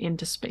beam it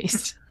into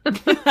space.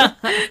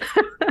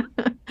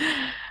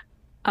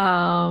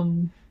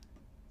 I'm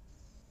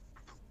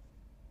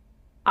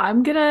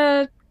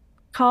gonna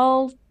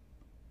call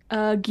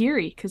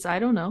Geary, because I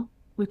don't know.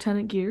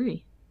 Lieutenant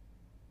Geary.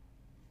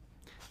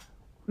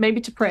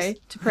 Maybe to pray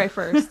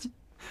first.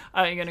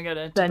 Oh, you're gonna go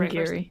to then pray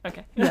Geary. First?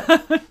 Okay.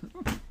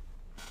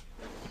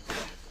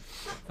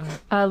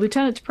 Yeah.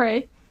 Lieutenant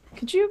Dupre,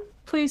 could you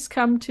please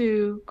come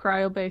to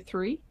Cryo Bay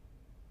 3?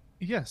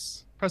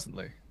 Yes,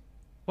 presently.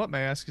 What, may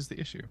I ask, is the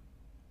issue?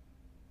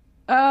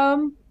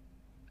 I'd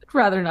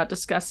rather not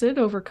discuss it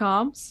over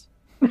comms.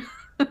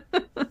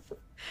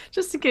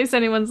 Just in case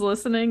anyone's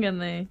listening and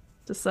they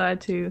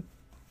decide to...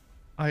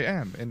 I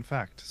am, in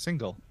fact,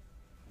 single.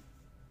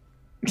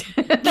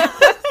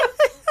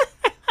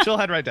 She'll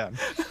head right down.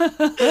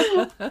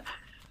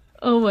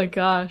 Oh my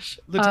gosh.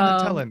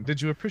 Lieutenant Talon,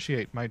 did you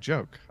appreciate my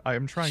joke? I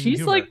am trying She's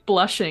humor. like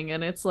blushing,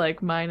 and it's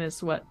like minus,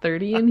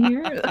 30 in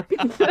here?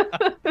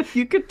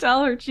 You could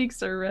tell her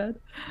cheeks are red.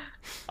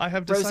 I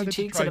have Rosy decided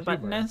cheeks to and try a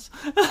button humor.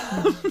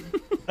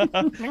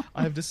 nose.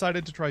 I have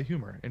decided to try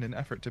humor in an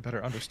effort to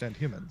better understand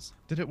humans.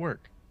 Did it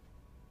work?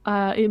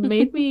 It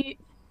made me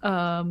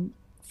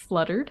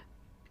fluttered.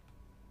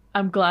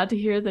 I'm glad to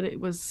hear that it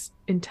was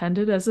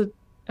intended as a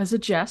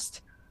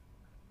jest.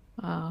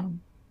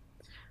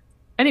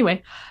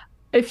 Anyway,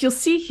 if you'll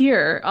see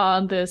here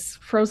on this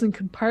frozen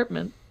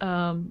compartment,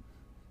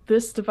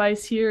 this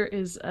device here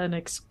is an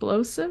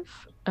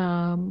explosive,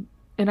 and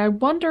I'm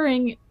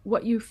wondering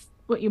what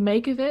what you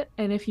make of it,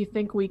 and if you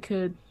think we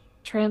could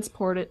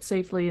transport it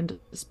safely into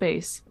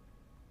space.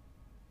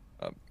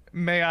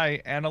 May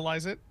I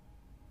analyze it?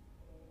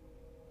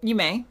 You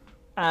may.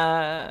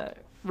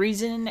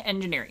 Reason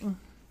engineering.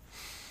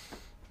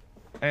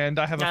 And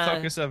I have a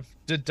focus of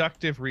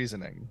deductive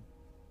reasoning.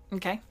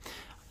 Okay.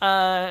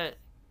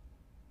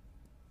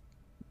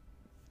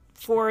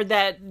 For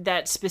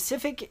that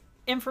specific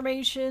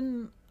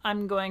information,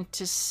 I'm going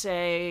to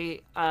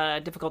say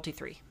difficulty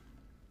 3.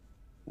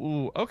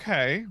 Ooh,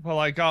 okay. Well,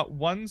 I got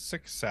 1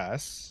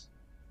 success.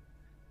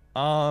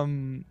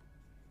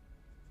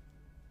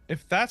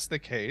 If that's the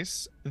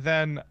case,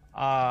 then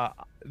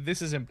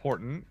this is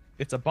important.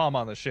 It's a bomb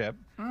on the ship.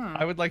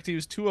 I would like to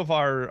use 2 of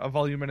our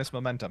voluminous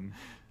momentum.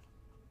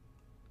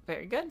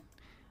 Very good.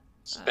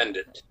 Spend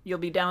it. You'll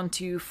be down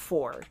to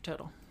 4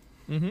 total.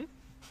 Mm-hmm.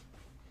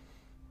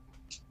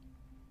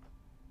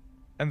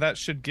 And that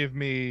gives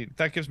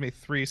me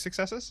 3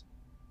 successes?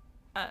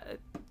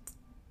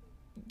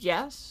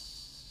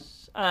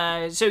 Yes.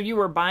 So you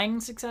were buying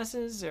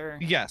successes, or?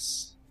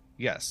 Yes.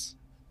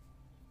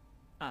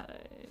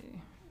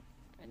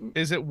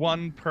 Is it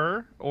 1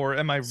 per, or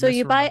am I? So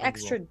you buy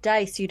extra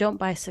dice. You don't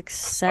buy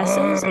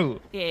successes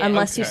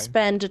unless you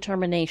spend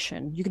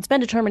determination. You can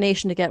spend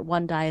determination to get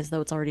 1 die as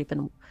though it's already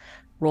been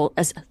rolled,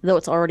 as though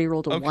it's already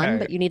rolled a 1,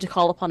 but you need to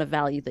call upon a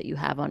value that you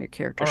have on your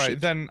character sheet. All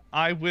right, then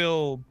I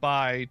will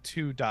buy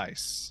 2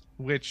 dice,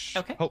 which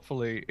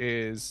hopefully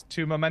is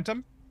 2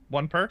 momentum,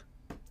 1 per.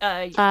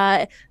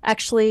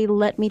 Actually,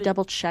 let me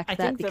double check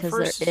that, because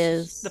there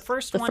is the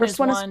first one is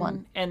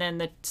 1, and then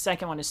the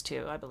second one is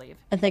 2, I believe.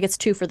 I think it's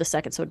 2 for the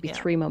second, so it'd be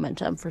 3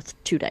 momentum for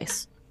 2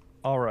 dice.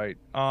 All right.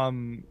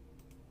 I'm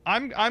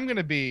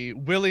gonna be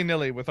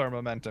willy-nilly with our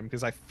momentum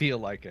because I feel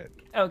like it.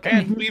 Okay.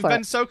 And we've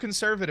been so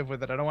conservative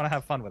with it. I don't want to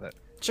have fun with it.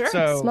 Sure.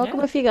 So Smoke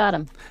them if you got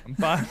them. I'm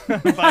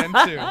buying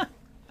 2.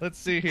 Let's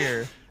see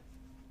here.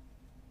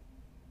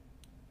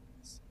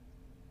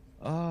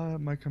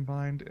 My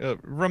combined...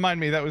 remind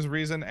me, that was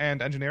reason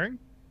and engineering?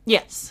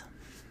 Yes.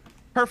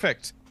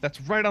 Perfect.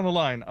 That's right on the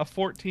line. A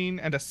 14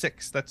 and a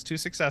 6. That's 2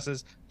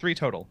 successes, 3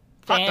 total.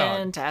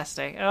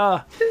 Fantastic.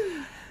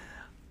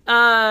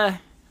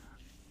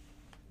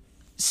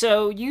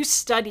 So you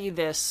study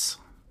this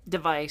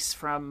device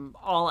from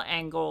all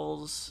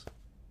angles,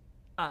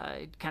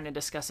 kind of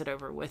discuss it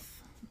over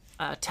with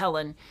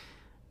Talon.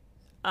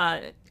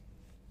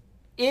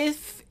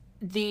 If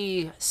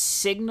the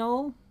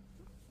signal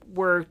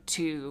were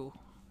to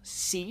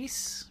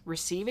cease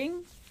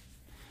receiving,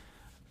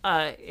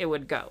 it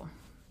would go.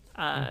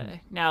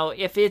 Now,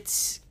 if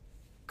it's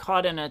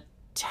caught in a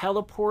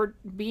teleport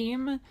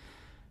beam,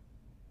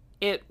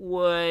 it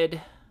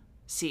would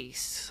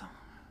cease.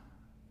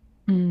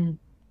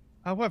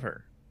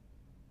 However,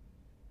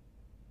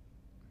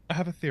 I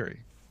have a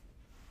theory.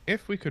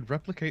 If we could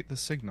replicate the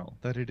signal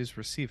that it is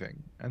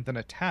receiving and then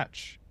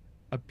attach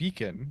a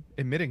beacon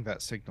emitting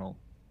that signal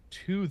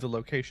to the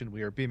location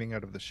we are beaming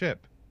out of the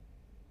ship,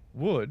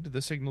 would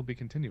the signal be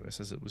continuous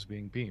as it was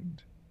being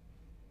beamed?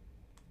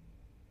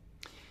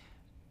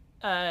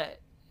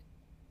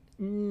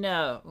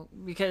 No,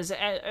 because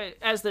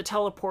as the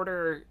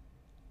teleporter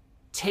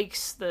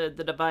takes the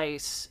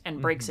device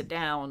and breaks it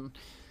down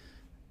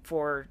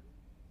for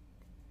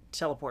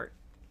teleport,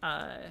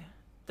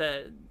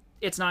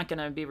 it's not going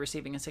to be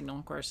receiving a signal.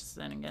 Of course,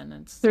 then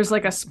again, there's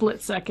like a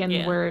split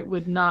second where it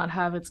would not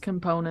have its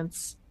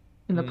components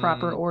in the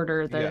proper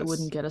order, that it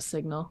wouldn't get a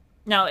signal.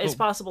 Now, it's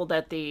possible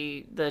that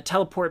the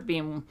teleport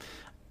beam,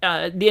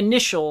 the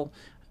initial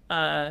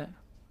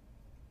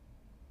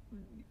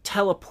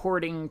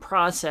teleporting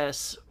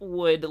process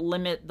would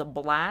limit the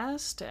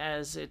blast,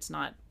 as it's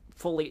not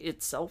fully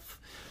itself,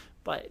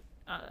 but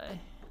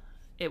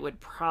it would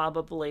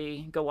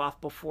probably go off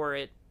before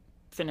it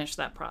finished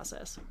that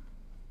process.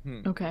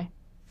 Okay.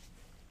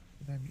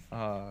 Then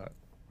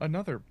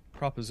another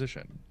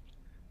proposition.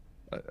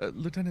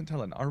 Lieutenant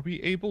Talon, are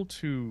we able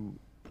to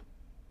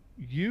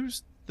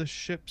use the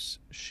ship's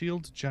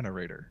shield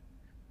generator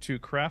to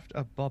craft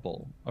a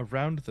bubble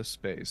around the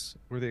space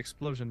where the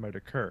explosion might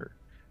occur,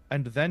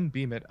 and then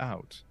beam it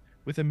out?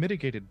 With a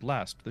mitigated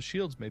blast, the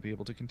shields may be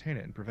able to contain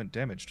it and prevent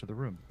damage to the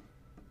room.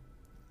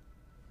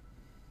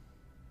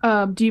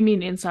 Do you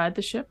mean inside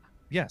the ship?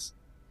 Yes.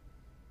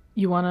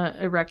 You want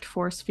to erect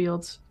force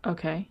fields?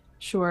 Okay,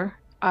 sure.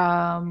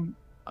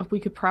 We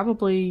could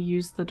probably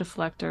use the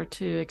deflector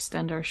to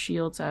extend our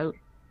shields out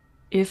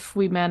if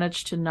we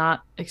manage to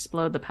not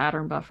explode the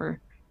pattern buffer.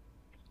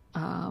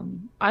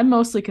 I'm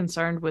mostly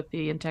concerned with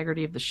the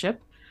integrity of the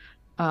ship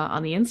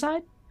on the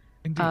inside,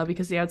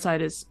 because the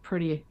outside is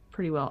pretty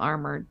well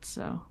armored.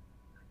 So,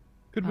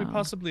 could we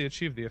possibly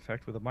achieve the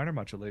effect with a minor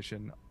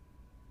modulation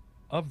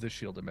of the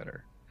shield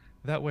emitter?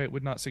 That way, it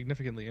would not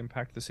significantly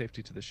impact the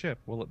safety to the ship,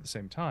 while at the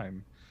same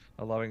time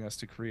allowing us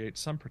to create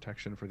some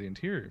protection for the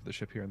interior of the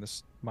ship here in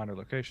this minor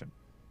location.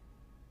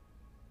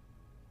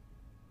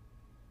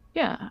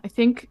 Yeah, I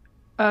think.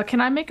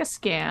 Can I make a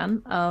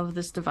scan of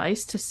this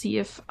device to see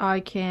if I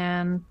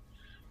can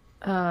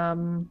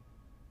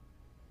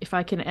if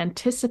I can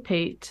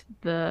anticipate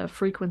the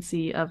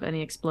frequency of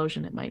any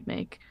explosion it might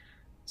make,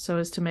 so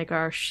as to make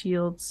our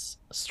shields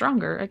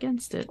stronger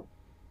against it.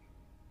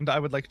 And I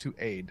would like to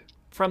aid.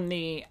 From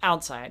the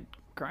outside,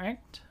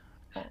 correct?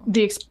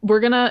 We're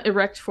gonna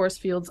erect force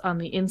fields on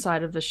the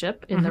inside of the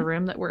ship in the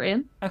room that we're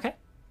in. Okay.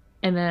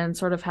 And then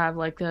sort of have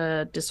like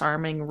a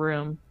disarming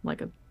room,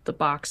 like the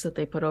box that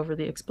they put over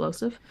the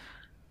explosive.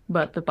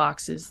 But the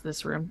box is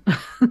this room.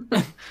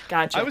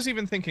 Gotcha. I was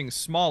even thinking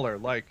smaller,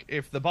 like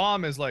if the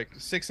bomb is like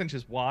 6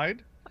 inches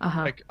wide,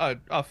 like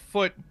a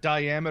foot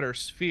diameter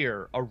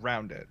sphere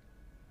around it.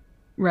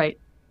 Right.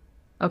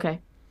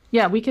 Okay.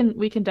 Yeah, we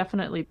can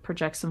definitely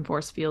project some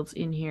force fields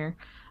in here.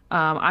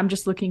 I'm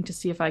just looking to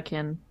see if I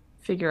can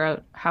figure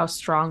out how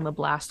strong the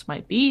blast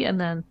might be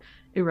and then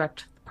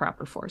erect the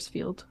proper force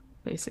field,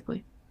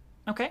 basically.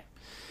 Okay.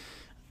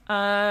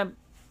 I'm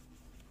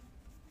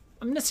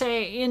going to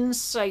say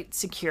insight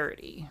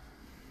security.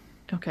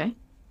 Okay.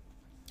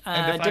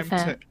 And if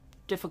I'm to,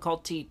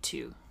 difficulty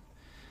 2.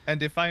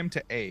 and if I'm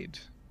to aid,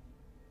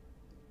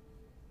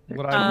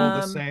 would I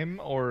roll the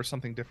same or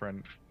something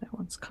different? That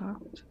one's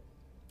cocked.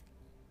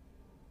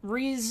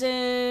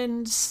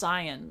 Reason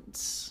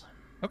science.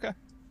 Okay.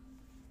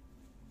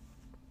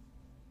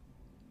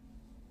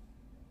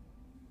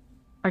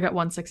 I got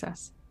 1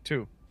 success.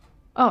 2.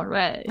 All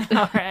right.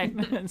 All right.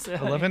 So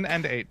 11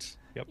 and 8.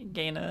 Yep.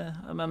 gain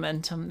a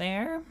momentum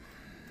there.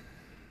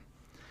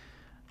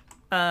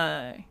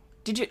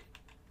 Did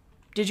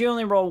you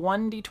only roll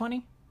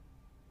 1d20?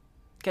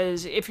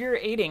 Because if you're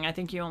aiding, I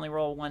think you only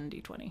roll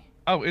 1d20.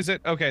 Oh, is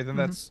it? Okay, then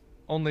that's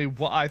only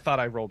what I thought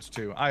I rolled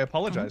 2. I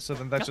apologize. So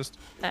then that's just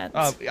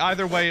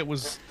either way,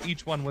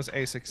 each one was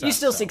a success. You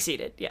still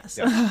succeeded, yes.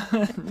 Yep.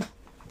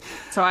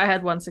 So I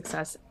had 1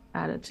 success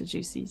added to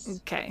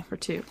Juicy's. Okay. For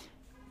 2.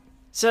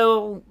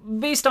 So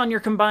based on your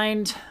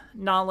combined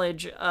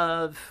knowledge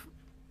of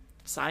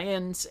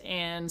science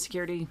and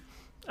security,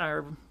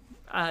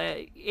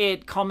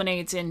 it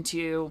culminates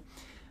into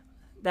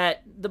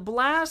that the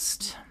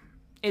blast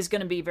is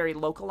going to be very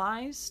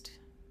localized.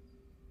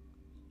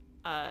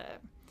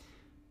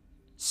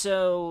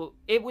 So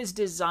it was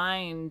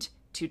designed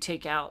to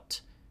take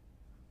out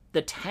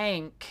the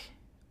tank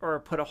or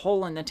put a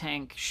hole in the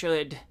tank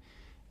should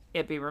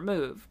it be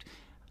removed.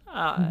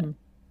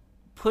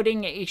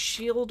 Putting a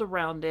shield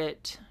around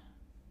it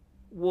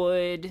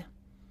would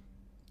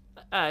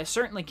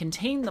certainly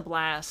contain the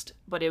blast,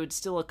 but it would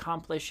still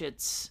accomplish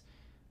its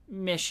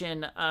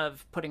mission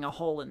of putting a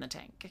hole in the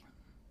tank.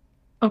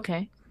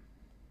 Okay.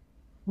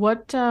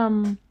 What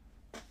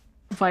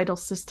vital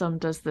system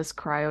does this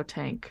cryo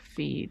tank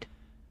feed?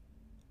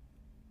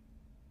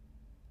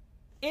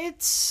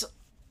 It's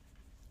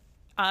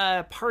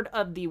part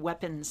of the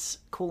weapons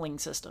cooling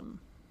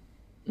system.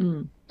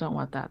 Don't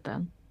want that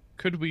then.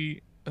 Could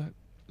we,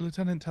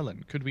 Lieutenant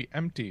Tellen, could we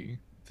empty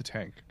the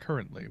tank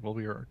currently while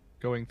we are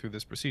going through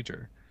this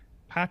procedure,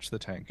 patch the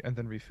tank, and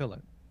then refill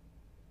it?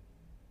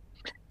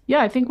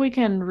 Yeah, I think we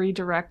can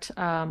redirect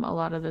a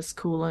lot of this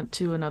coolant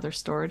to another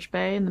storage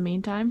bay in the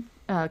meantime,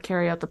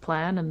 carry out the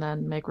plan, and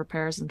then make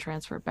repairs and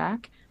transfer it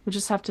back. We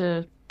just have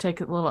to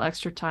take a little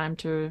extra time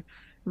to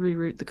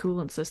reroute the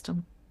coolant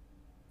system.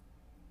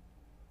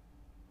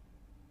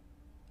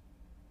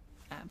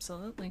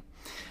 Absolutely.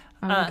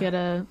 I'll get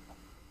an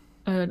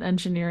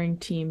engineering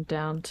team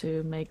down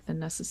to make the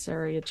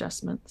necessary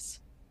adjustments.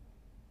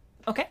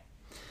 Okay.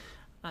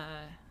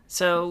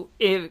 So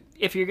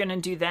if you're going to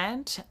do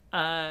that,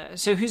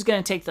 so who's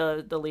going to take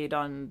the lead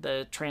on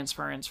the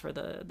transference for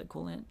the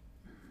coolant?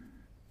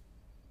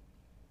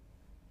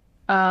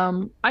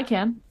 I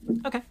can.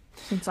 Okay.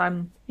 Since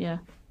I'm the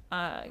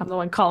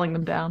one calling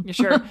them down.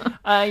 Sure.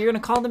 You're going to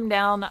call them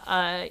down.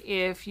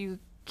 If you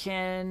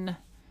can,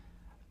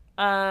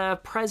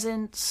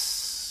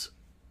 presence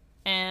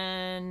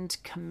and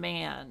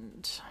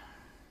command.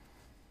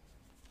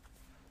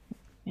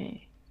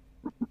 Okay.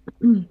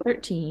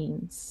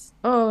 13s.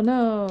 Oh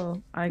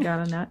no, I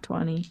got a nat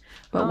 20,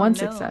 but one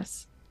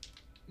success.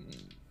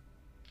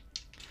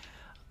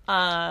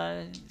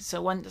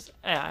 So one.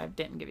 I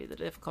didn't give you the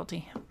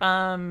difficulty.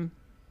 I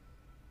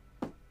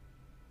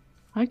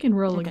can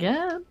roll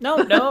again. No.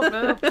 We're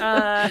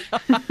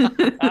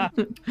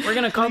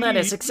gonna call that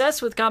a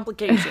success with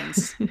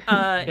complications.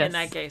 Yes. In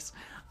that case,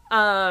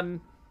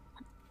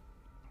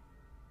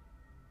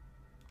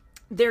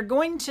 they're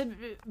going to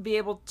be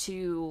able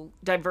to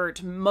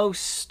divert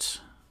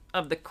most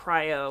of the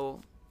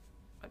cryo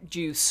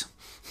juice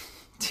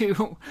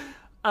to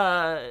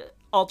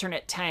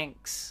alternate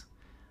tanks,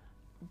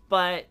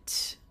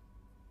 but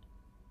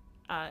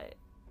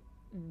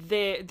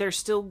there's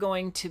still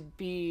going to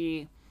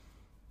be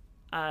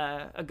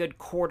a good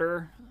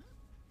quarter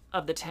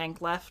of the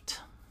tank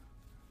left.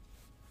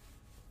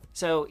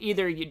 So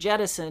either you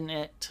jettison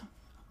it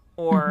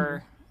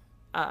or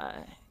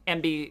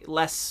and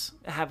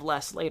have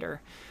less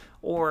later,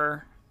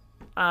 or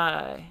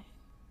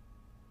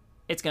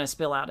it's going to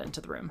spill out into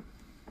the room.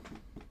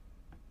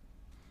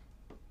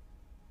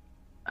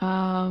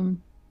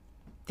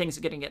 Things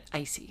are going to get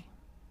icy.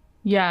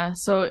 Yeah,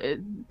 so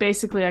it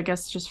basically, I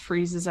guess, just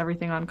freezes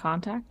everything on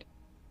contact.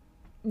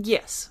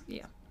 Yes.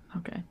 Yeah.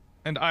 Okay.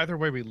 And either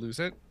way, we lose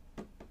it.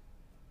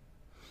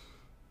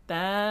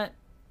 That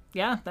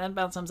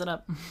about sums it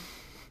up.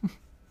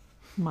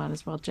 Might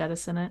as well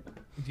jettison it.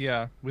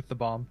 Yeah, with the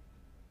bomb.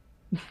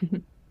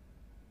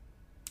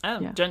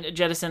 Yeah.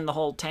 Jettison the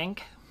whole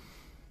tank.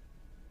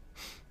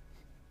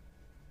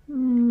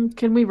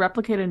 Can we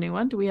replicate a new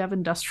one? Do we have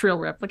industrial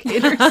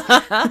replicators?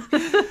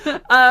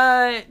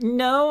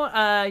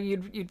 No.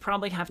 You'd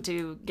probably have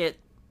to get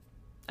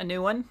a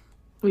new one.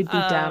 We'd be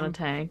down a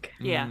tank.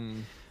 Yeah,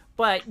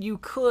 but you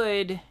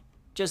could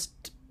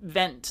just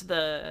vent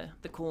the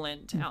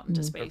coolant out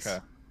into space. Okay.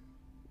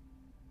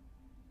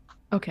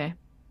 Okay.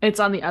 It's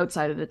on the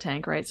outside of the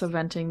tank, right? So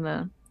venting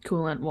the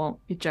coolant won't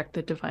eject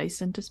the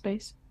device into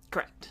space.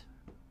 Correct.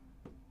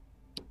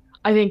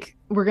 I think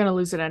we're going to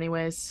lose it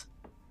anyways.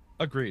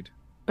 Agreed.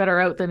 Better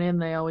out than in,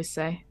 they always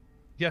say.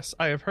 Yes,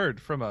 I have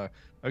heard from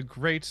a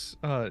great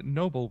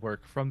noble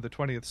work from the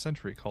 20th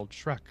century called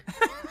Shrek.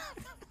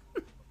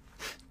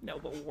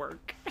 Noble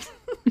work.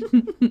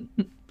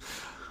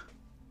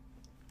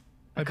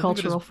 A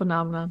cultural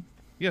phenomenon.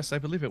 Yes, I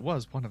believe it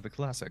was one of the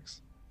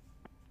classics.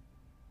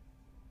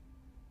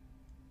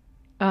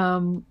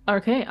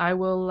 Okay, I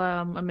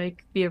will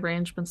make the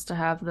arrangements to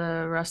have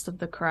the rest of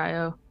the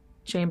cryo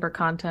chamber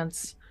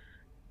contents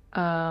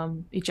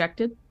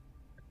ejected.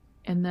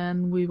 And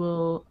then we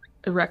will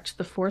erect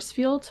the force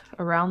field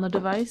around the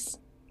device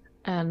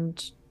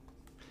and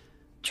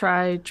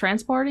try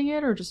transporting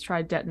it or just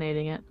try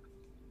detonating it.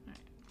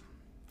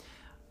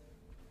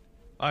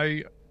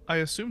 I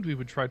assumed we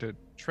would try to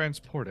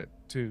transport it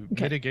to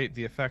mitigate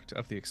the effect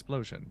of the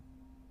explosion.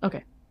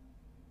 Okay.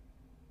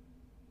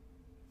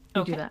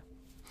 Okay. Do that.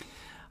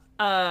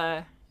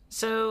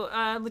 So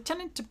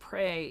Lieutenant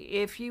Dupre,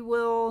 if you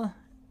will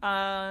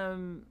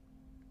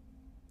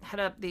head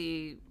up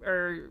the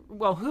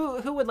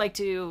who would like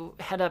to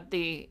head up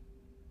the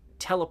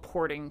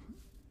teleporting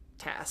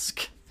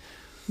task?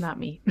 Not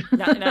me.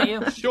 Not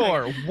you?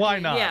 Sure, Okay. why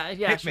not? Yeah,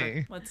 Hit sure.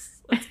 me.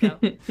 Let's go.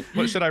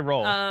 What should I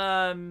roll?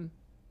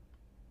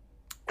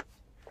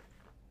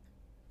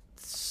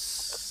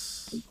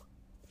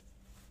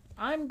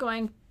 I'm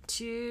going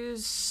to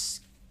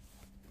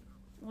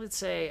let's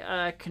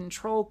say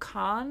control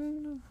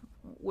con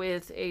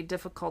with a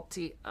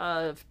difficulty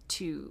of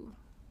 2.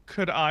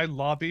 Could I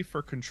lobby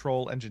for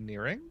control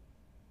engineering?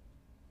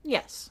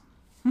 Yes.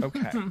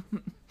 Okay.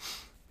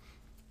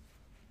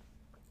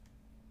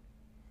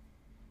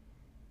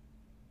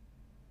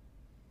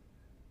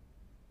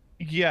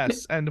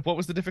 Yes, and what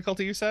was the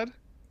difficulty you said?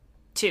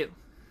 2.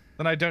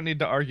 Then I don't need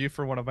to argue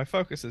for one of my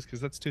focuses,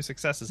 because that's 2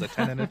 successes, a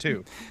 10 and a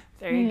 2.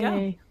 There you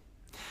Yay.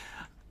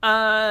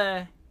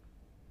 go.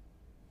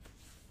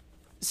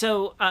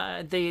 So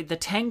the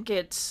tank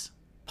gets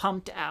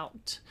pumped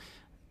out.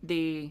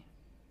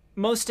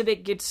 Most of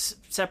it gets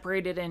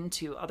separated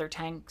into other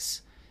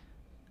tanks.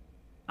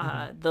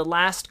 The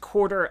last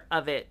quarter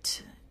of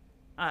it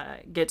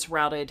gets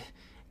routed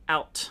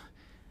out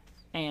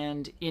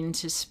and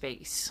into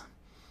space.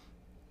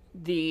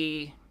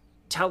 The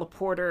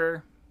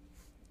teleporter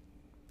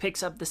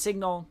picks up the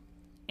signal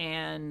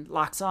and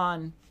locks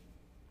on,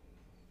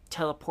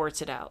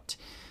 teleports it out.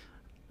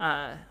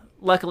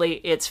 Luckily,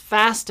 it's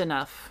fast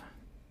enough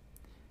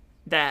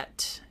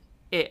that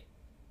it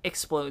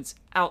explodes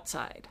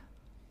outside.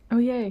 Oh,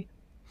 yay.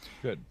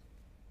 Good.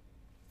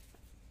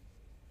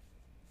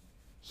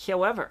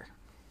 However,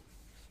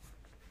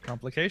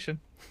 Complication.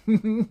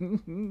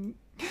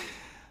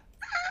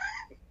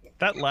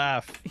 That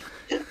laugh.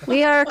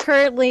 We are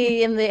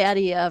currently in the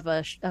eddy of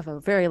a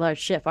very large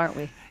ship, aren't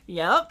we?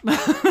 yep.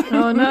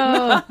 Oh,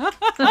 no.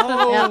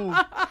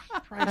 Oh,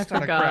 Christ I on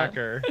a forgot.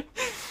 cracker.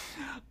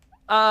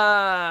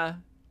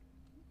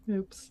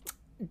 Oops.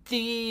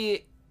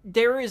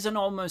 There is an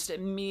almost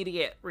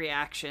immediate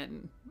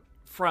reaction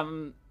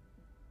from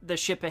the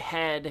ship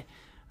ahead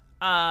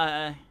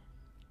as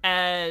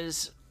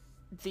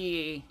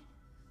the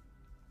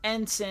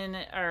ensign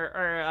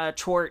or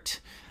Chort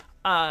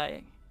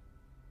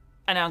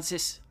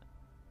announces,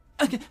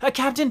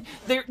 Captain,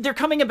 they're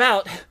coming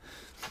about.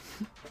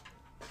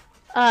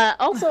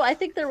 Also, I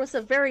think there was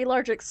a very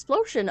large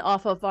explosion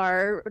off of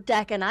our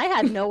deck, and I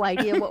had no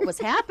idea what was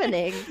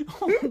happening.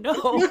 Oh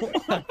no.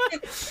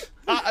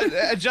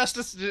 Just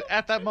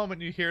at that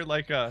moment, you hear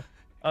like a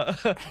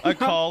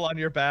call on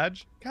your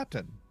badge,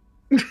 Captain.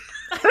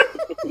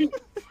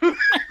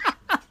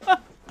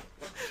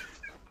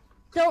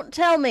 Don't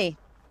tell me.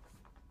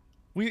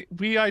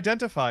 We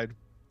identified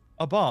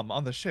a bomb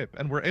on the ship,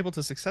 and were able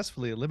to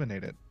successfully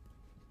eliminate it.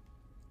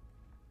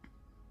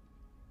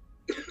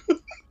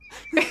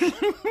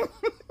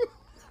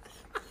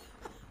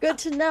 Good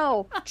to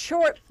know.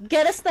 Short,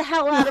 get us the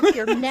hell out of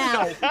here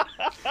now.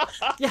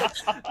 Yeah.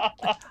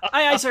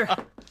 Aye, sir.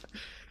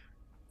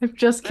 They've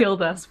just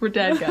killed us. We're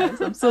dead, guys.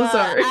 I'm so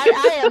sorry.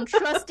 I am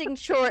trusting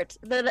Short.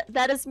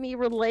 That is me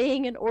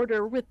relaying an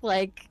order with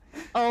like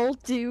all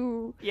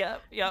due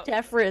Yep.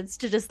 deference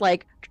to just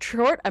like,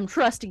 Short, I'm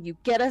trusting you.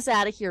 Get us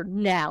out of here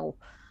now.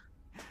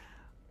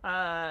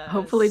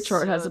 Hopefully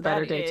Chort has a so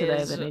better that day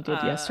today is, than he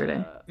did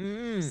yesterday.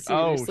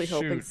 Seriously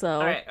hoping shoot. so.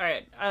 All right.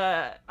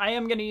 I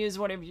am going to use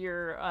one of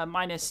your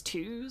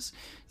 -2s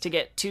to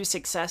get 2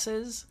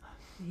 successes.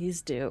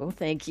 Please do.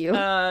 Thank you.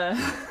 I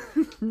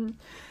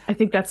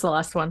think that's the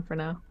last one for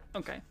now.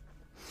 Okay.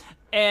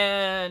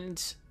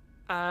 And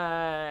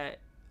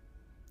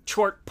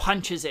Chort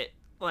punches it,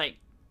 like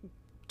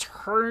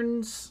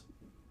turns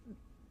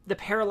the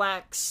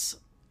parallax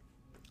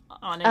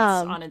on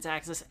its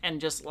axis and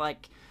just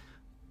like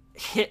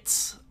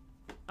hits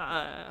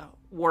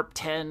warp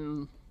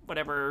 10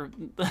 whatever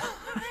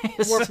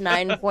Warp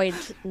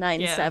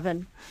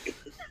 9.97.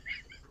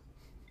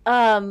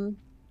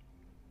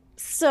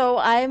 So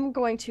I'm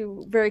going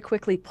to very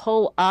quickly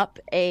pull up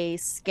a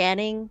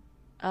scanning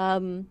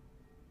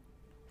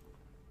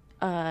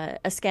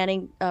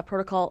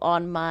protocol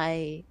on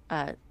my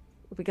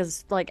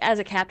because like as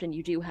a captain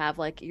you do have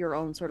like your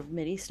own sort of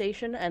mini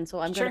station, and so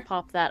I'm going to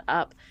pop that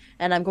up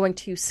and I'm going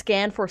to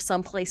scan for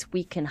someplace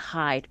we can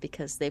hide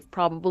because they've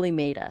probably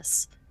made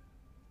us.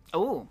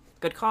 Oh,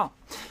 good call.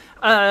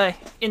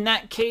 In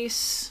that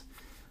case,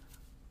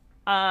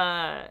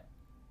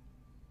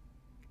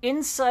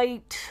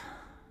 Insight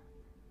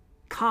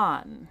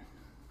Con,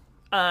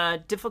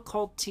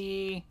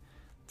 difficulty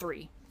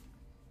 3.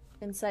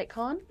 Insight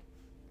Con.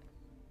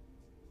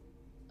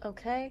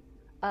 Okay.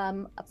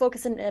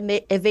 Focus on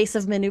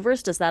evasive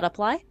maneuvers. Does that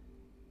apply?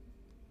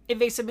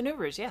 Evasive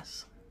maneuvers,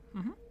 yes.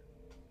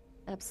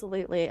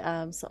 Absolutely.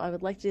 So I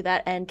would like to do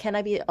that. And can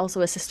I be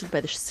also assisted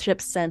by the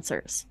ship's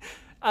sensors?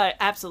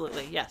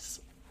 Absolutely, yes.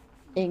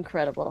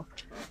 Incredible.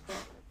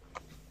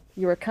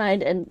 You are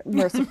kind and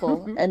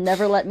merciful, and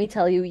never let me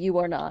tell you you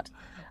are not.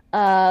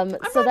 I'm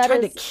so not that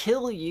trying is to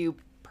kill you,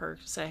 per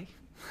se.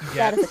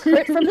 that is a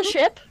crit from the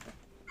ship.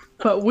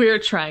 But we're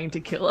trying to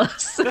kill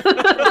us.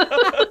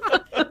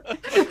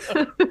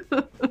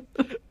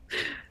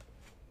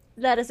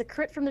 That is a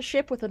crit from the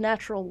ship with a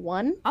natural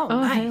 1. Oh, Oh,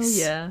 nice.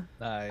 hell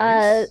yeah.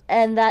 Nice.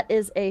 And that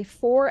is a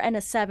 4 and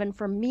a 7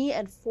 from me,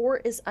 and 4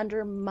 is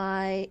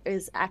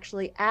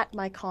actually at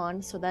my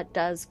con, so that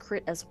does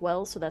crit as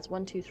well. So that's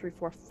 1, 2, 3,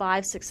 4,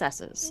 5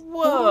 successes.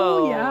 Whoa.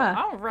 Oh, yeah.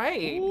 All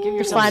right. Give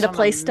yourself Find a some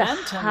place to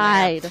momentum there.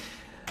 hide.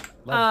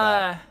 Love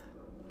that.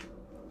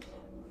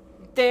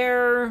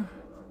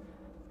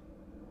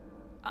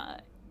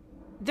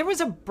 There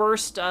was a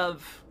burst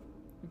of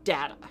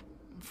data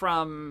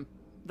from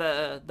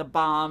the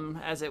bomb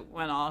as it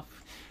went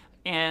off,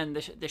 and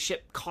the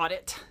ship caught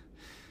it,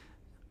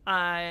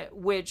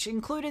 which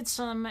included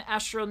some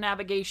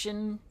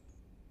astronavigation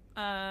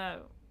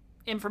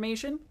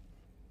information.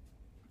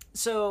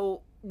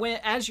 So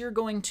as you're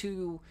going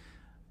to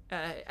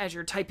as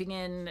you're typing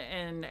in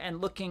and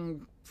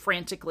looking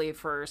frantically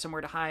for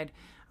somewhere to hide,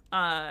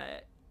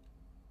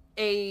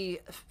 a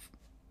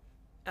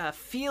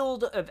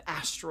field of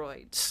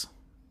asteroids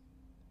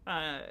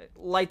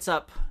lights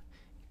up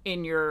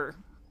on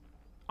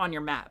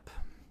your map,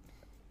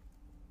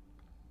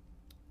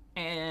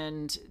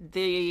 and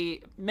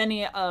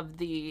many of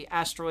the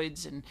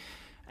asteroids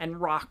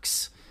and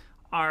rocks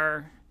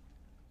are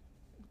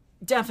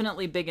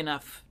definitely big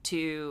enough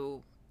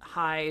to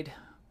hide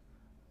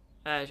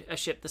a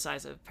ship the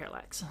size of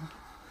Parallax.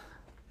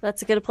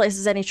 That's as good a place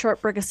as any.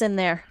 Short, bring us in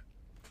there.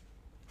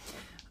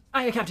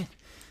 Aye, Captain.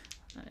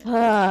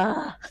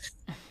 I'll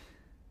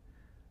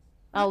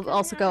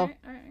also go. All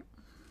right.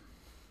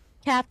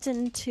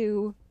 Captain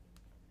to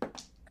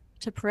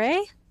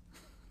pray.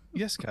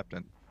 Yes,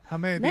 Captain. How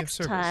may I be of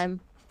service?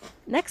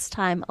 Next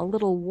time, a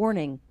little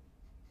warning.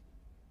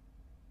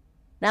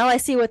 Now I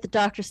see what the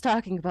doctor's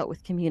talking about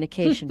with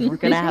communication. We're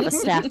going to have a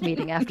staff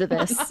meeting after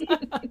this.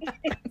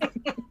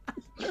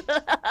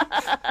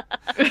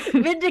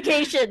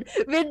 Vindication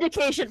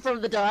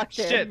from the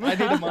doctor. Shit, I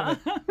need a moment.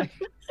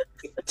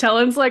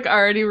 Talon's like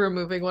already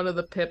removing one of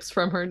the pips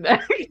from her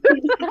neck.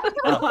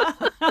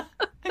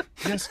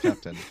 Yes,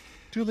 Captain.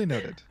 Duly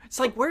noted. It's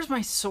like, where's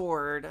my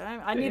sword?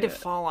 I need to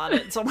fall on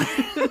it somewhere.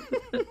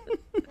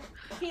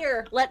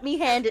 Here, let me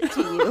hand it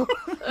to you.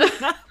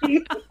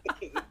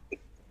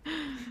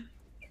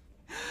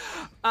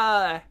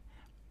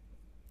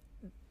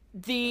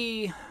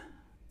 The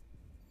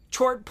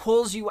Chort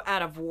pulls you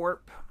out of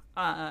warp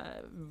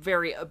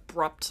very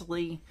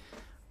abruptly,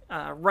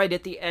 right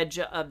at the edge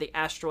of the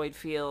asteroid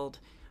field,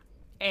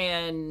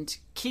 and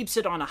keeps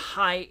it on a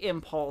high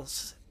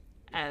impulse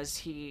as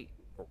he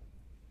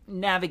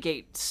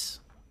navigates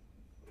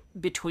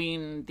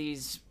between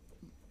these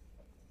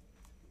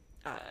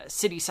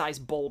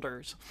city-sized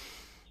boulders.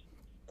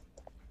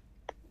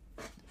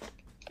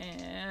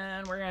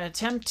 And we're going to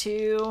attempt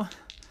to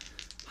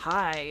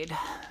hide.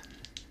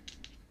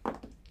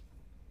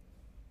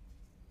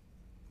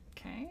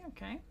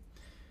 Okay.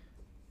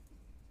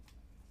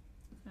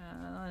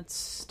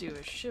 Let's do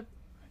a ship.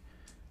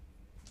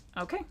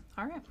 Okay,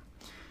 all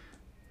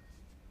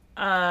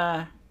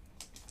right.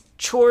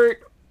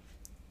 Chort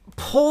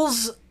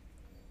pulls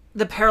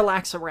the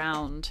parallax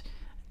around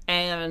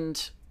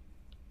and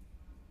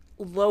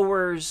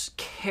lowers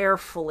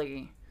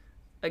carefully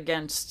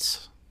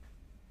against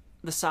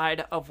the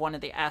side of one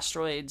of the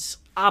asteroids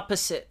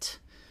opposite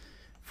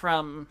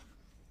from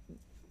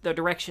the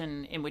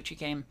direction in which you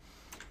came.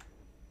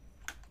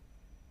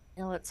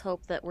 Now let's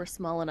hope that we're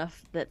small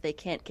enough that they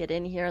can't get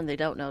in here and they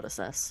don't notice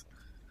us.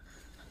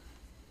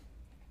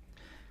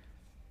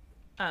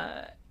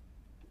 Actually,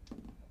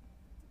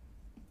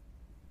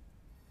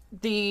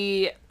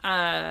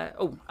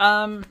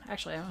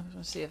 I want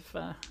to see if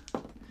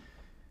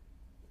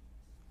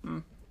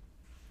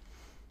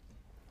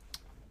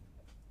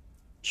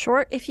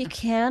Short, if you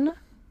can.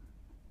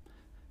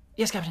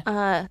 Yes,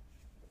 Captain.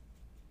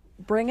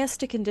 Bring us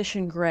to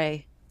condition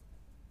gray.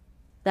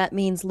 That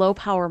means low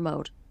power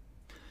mode.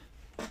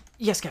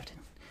 Yes, Captain.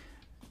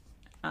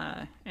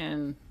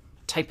 And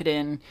type it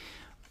in.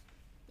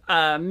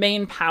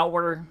 Main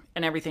power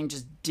and everything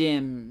just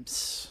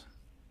dims,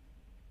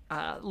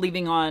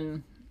 leaving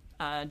on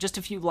just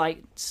a few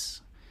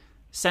lights.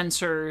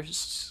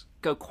 Sensors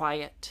go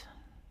quiet.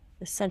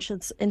 Essential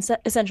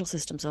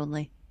systems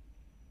only.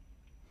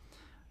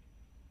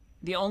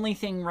 The only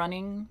thing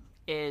running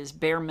is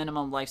bare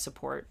minimum life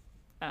support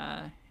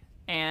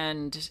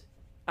and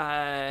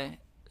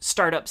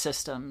startup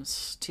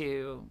systems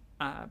to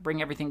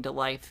bring everything to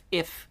life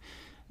if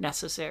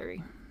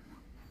necessary.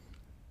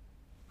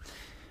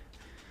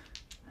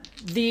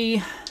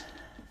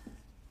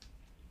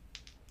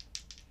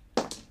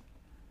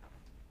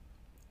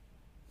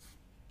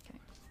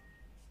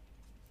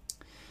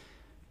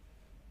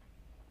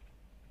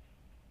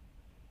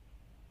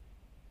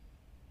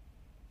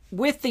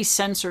 With these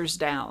sensors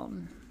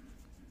down,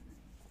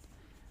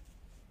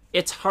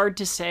 it's hard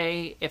to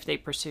say if they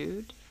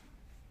pursued,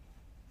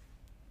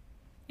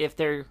 if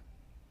they're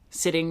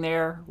sitting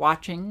there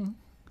watching,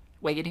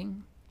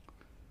 waiting.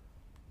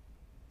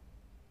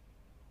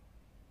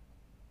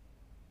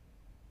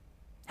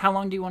 How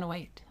long do you want to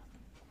wait?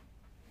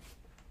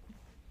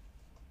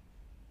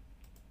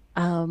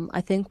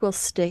 I think we'll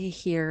stay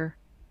here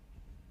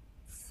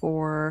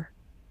for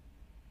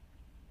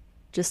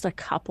just a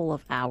couple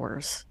of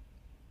hours.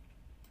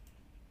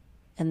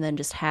 And then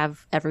just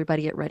have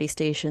everybody at ready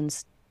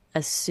stations.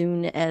 As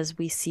soon as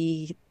we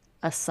see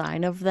a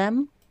sign of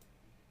them,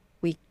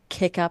 we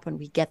kick up and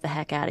we get the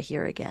heck out of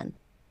here again.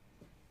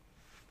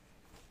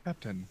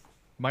 Captain,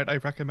 might I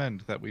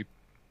recommend that we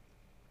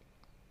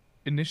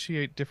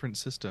initiate different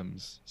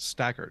systems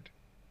staggered,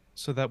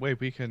 so that way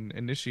we can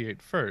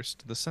initiate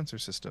first the sensor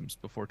systems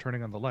before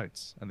turning on the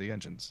lights and the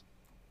engines.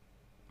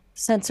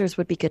 Sensors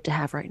would be good to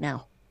have right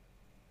now.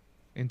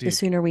 Indeed. The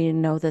sooner we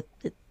know that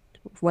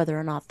whether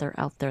or not they're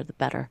out there, the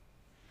better.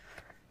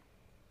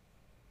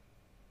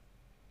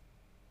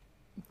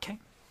 Okay.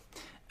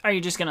 Are you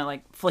just gonna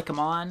like flick them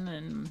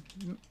on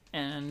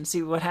and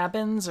see what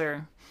happens,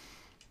 or?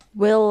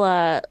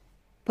 We'll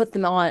put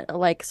them on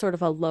like sort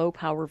of a low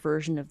power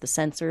version of the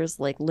sensors,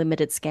 like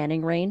limited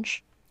scanning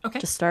range. Okay.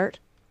 To start.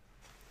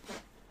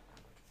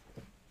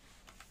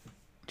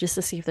 Just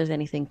to see if there's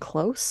anything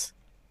close.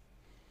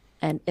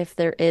 And if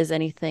there is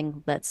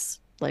anything that's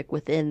like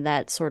within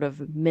that sort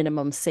of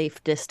minimum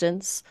safe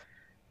distance,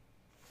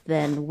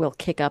 then we'll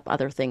kick up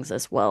other things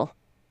as well.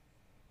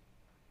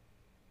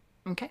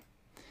 Okay.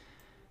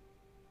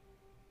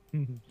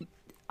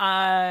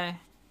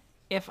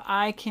 If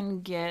I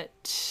can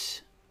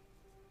get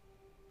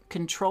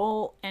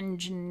control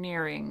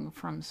engineering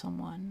from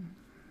someone,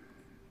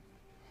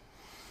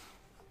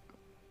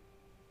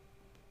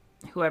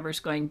 whoever's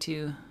going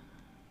to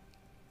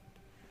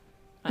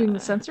doing the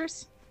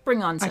sensors.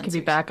 Bring on sensors. I could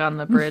be back on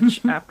the bridge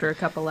after a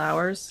couple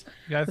hours.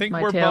 Yeah, I think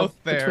my we're tail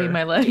both there. between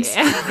my legs.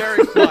 Yeah. We're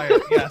very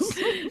quiet, yes.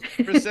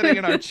 We're sitting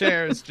in our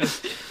chairs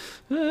just...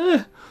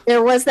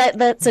 There was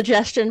that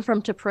suggestion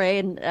from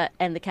T'Pray,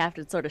 and the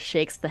captain sort of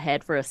shakes the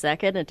head for a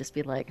second and just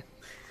be like,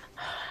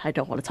 I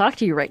don't want to talk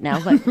to you right now,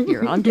 but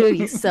you're on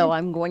duty, so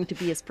I'm going to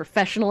be as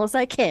professional as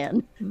I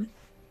can.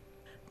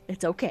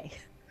 It's okay.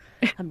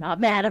 I'm not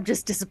mad, I'm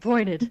just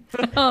disappointed.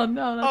 Oh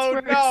no,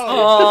 that's worse.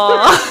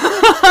 Oh.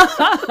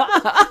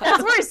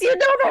 That's worse, you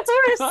know that's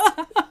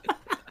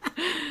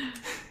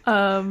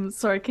worse.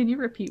 Sorry, can you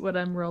repeat what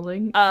I'm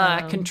rolling?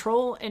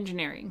 Control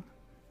engineering.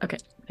 Okay,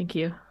 thank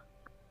you.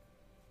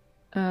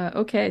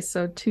 Okay,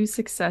 so 2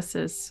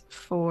 successes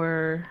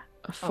for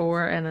a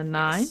 4 and a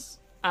 9. Yes.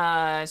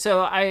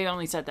 So I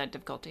only set that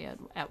difficulty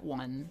at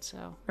 1,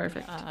 so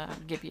Perfect.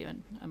 Give you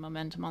a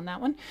momentum on that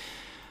one.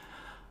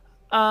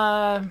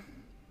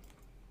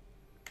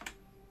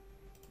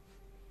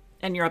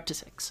 And you're up to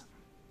 6.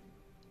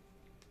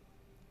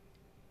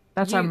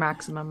 That's our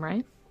maximum,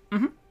 right?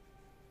 Mm-hmm.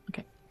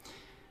 Okay.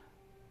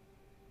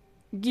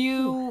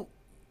 You,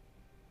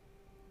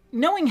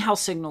 knowing how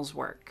signals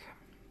work,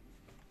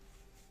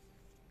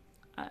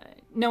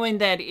 knowing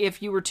that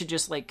if you were to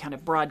just like kind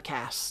of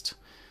broadcast,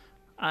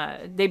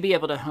 they'd be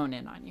able to hone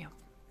in on you.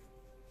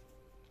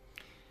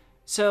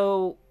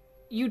 So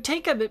you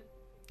take a bit,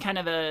 kind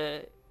of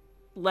a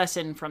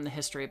lesson from the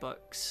history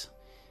books,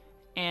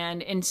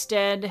 and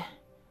instead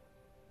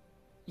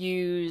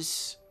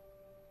use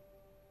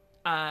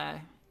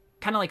kind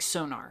of like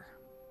sonar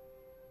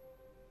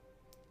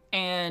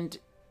and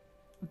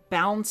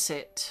bounce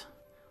it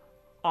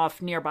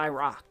off nearby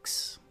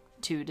rocks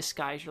to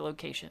disguise your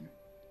location.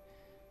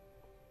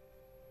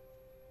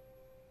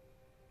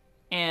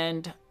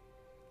 And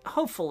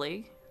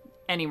hopefully,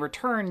 any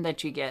return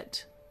that you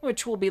get,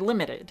 which will be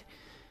limited,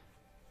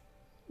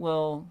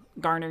 will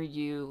garner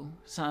you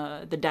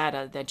the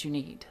data that you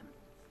need.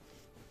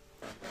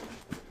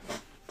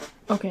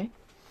 Okay.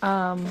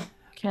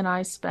 Can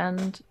I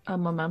spend a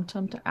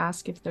momentum to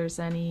ask if there's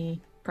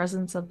any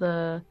presence of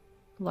the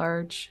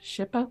large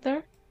ship out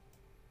there?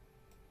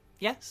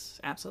 Yes,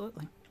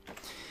 absolutely.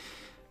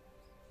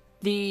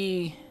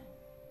 The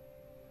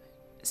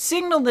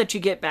signal that you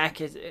get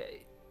back is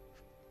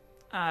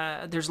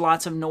there's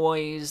lots of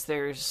noise,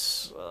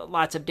 there's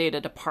lots of data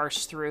to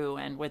parse through,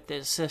 and with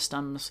these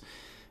systems,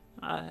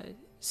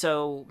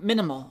 so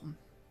minimal.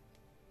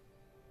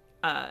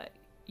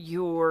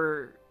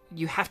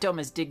 You have to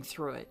almost dig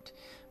through it.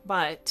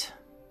 But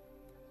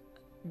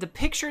the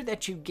picture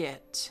that you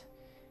get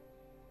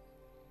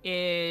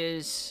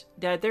is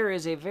that there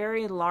is a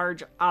very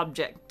large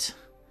object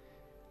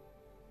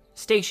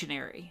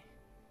stationary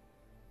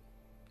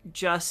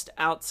just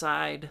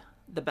outside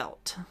the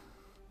belt.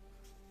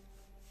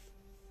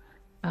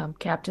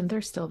 Captain,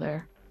 they're still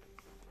there.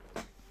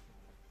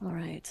 All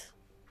right.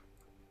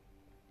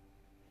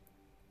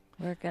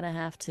 We're gonna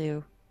have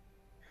to...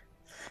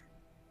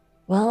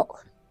 Well,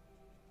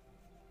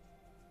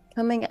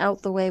 coming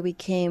out the way we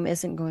came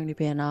isn't going to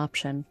be an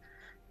option.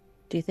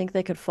 Do you think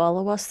they could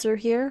follow us through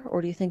here,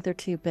 or do you think they're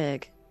too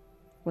big?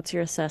 What's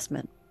your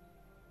assessment?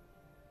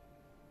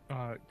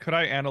 Could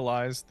I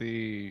analyze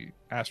the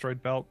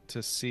asteroid belt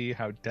to see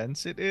how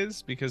dense it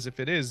is? Because if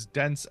it is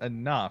dense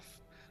enough,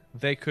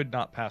 they could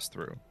not pass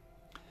through.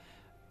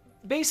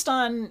 Based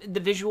on the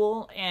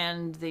visual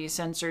and the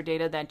sensor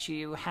data that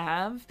you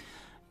have,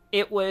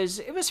 it was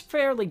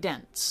fairly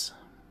dense.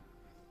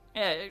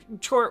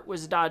 Chort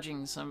was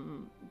dodging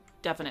some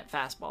definite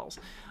fastballs.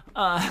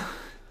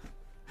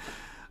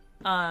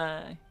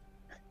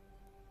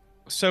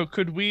 So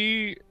could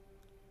we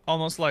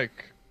almost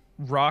like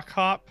rock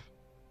hop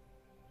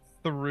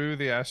through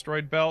the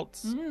asteroid belt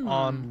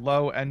on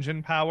low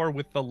engine power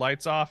with the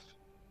lights off?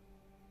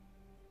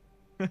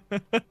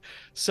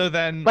 So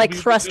then like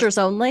thrusters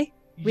only?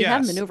 We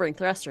have Yes. maneuvering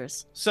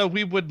thrusters. So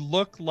we would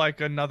look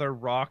like another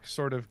rock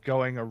sort of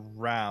going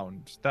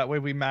around. That way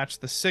we match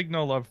the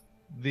signal of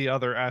the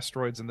other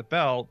asteroids in the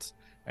belt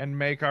and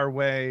make our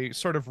way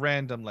sort of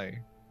randomly,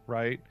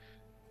 right?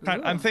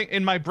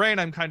 In my brain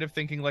I'm kind of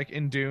thinking like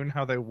in Dune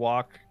how they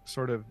walk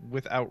sort of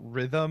without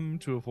rhythm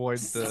to avoid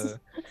the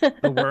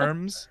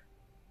worms.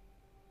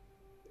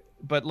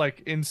 But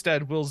like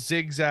instead we'll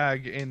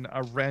zigzag in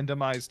a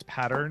randomized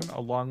pattern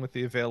along with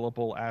the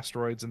available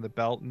asteroids in the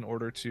belt in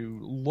order to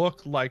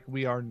look like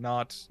we are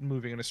not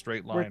moving in a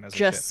straight line We're as a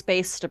just ship.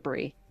 space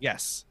debris.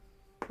 Yes.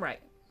 Right.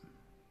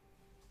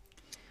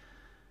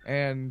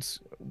 And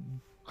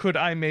could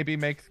I maybe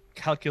make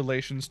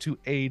calculations to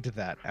aid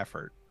that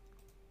effort?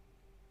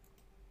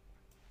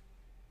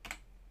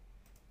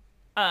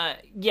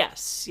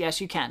 Yes,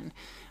 you can.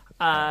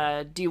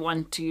 Do you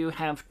want to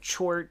have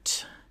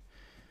Chort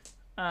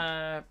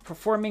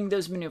performing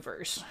those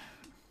maneuvers?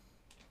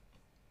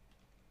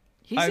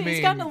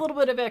 He's gotten a little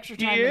bit of extra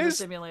time He in the is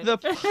simulator.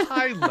 the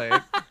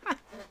pilot,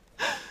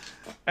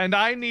 and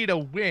I need a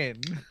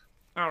win.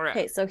 All right.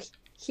 Okay, so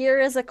here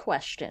is a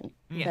question.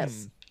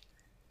 Yes.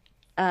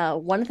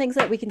 One of the things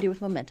that we can do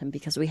with momentum,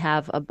 because we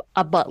have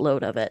a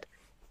buttload of it,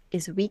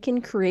 is we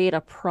can create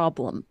a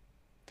problem,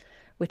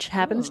 which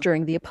happens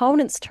during the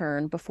opponent's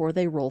turn before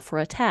they roll for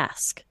a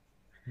task.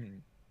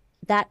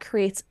 That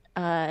creates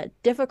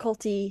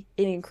difficulty.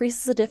 It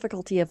increases the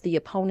difficulty of the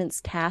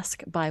opponent's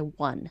task by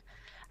 1,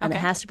 and it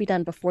has to be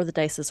done before the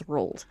dice is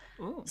rolled.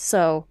 Ooh.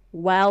 So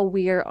while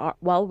we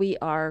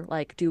are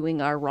like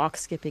doing our rock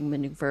skipping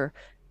maneuver,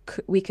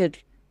 we could,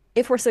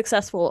 if we're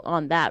successful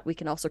on that, we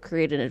can also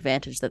create an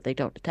advantage that they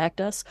don't detect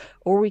us,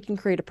 or we can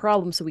create a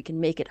problem so we can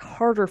make it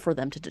harder for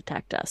them to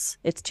detect us.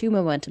 It's 2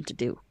 momentum to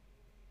do.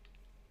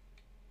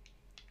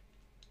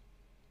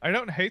 I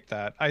don't hate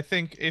that. I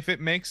think if it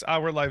makes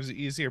our lives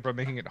easier by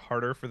making it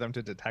harder for them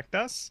to detect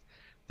us,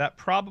 that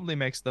probably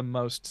makes the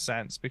most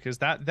sense, because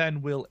that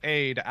then will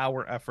aid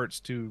our efforts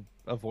to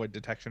avoid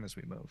detection as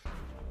we move.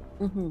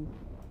 Mm-hmm.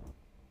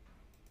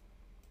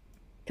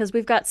 Because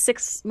we've got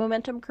 6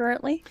 momentum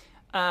currently.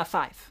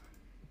 5.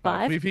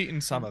 5. We've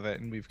eaten some of it,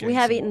 and we've We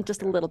have some eaten more.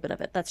 just a little bit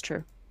of it. That's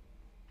true.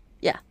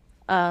 Yeah.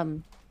 I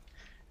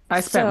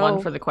spent 1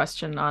 So- for the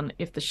question on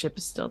if the ship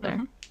is still there.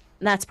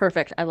 That's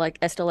perfect.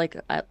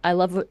 I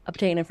love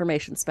obtain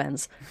information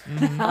spends.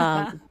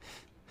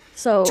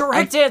 So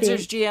Direct I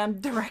answers, think-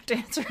 GM. Direct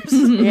answers.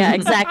 Yeah,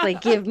 exactly.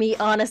 Give me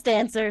honest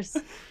answers.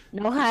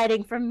 No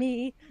hiding from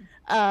me.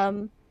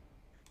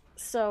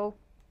 So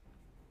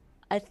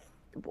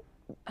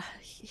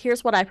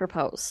here's what I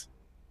propose.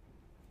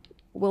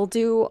 We'll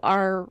do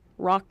our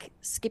rock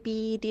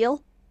skippy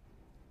deal.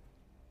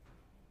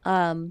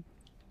 And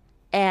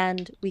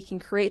we can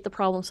create the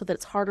problem so that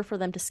it's harder for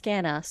them to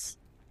scan us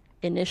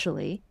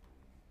initially.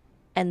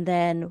 And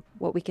then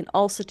what we can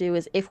also do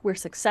is if we're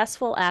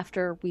successful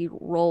after we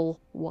roll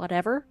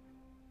whatever,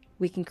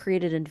 we can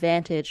create an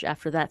advantage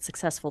after that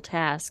successful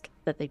task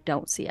that they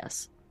don't see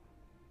us.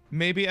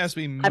 Maybe as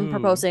we move... I'm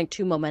proposing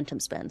 2 momentum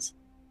spends.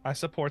 I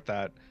support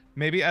that.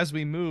 Maybe as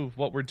we move,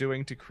 what we're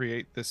doing to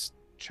create this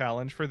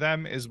challenge for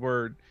them is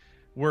we're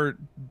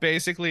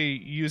basically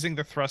using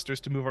the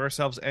thrusters to move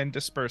ourselves and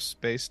disperse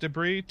space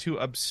debris to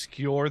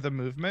obscure the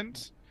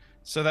movement,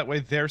 so that way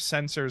their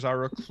sensors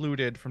are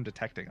occluded from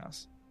detecting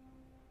us.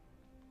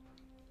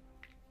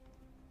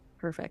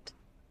 Perfect.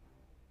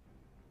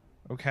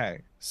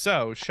 Okay,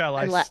 so shall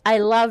I... I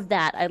love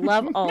that. I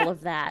love all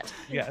of that.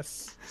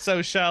 Yes.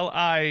 So shall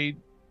I...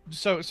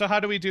 So how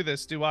do we do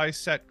this? Do I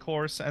set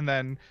course and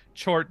then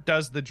Chort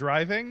does the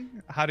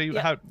driving? How do you...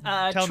 Yeah.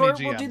 Tell Chort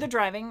me, GM. will do the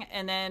driving,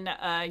 and then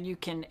you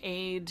can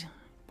aid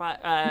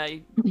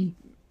by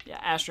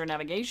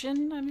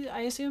astronavigation,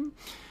 I assume?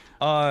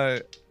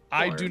 I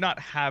do not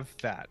have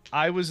that.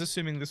 I was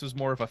assuming this was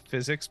more of a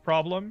physics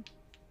problem.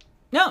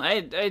 No,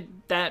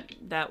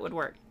 that would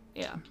work.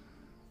 Yeah.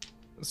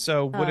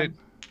 So would it...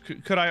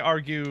 Could I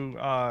argue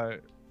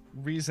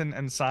reason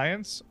and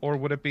science, or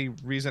would it be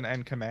reason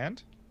and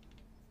command?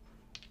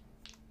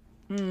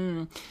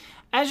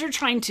 As you're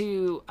trying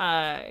to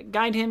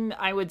guide him,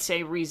 I would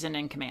say reason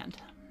and command.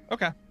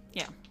 Okay.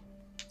 Yeah.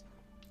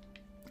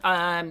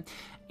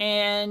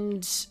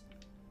 And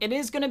it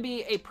is going to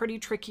be a pretty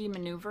tricky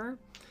maneuver.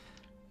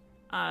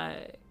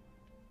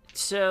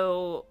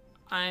 So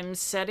I'm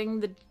setting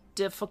the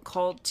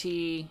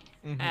difficulty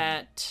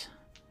at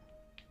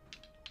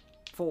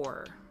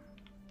 4.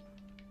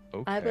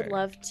 Okay. I would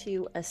love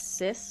to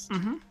assist.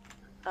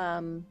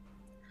 I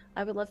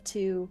would love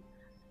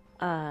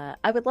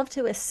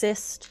to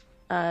assist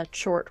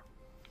Chort,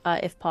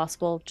 if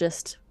possible,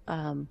 just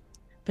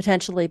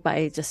potentially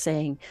by just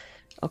saying,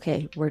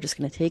 okay, we're just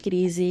going to take it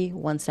easy,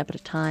 one step at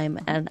a time,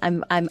 and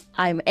I'm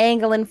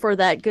angling for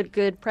that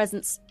good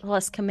presence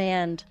plus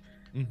command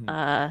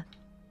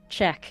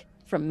check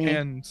from me.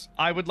 And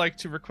I would like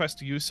to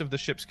request use of the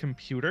ship's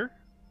computer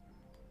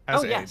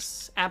as aid.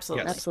 Yes,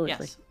 absolutely. Yes.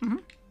 Absolutely. Yes.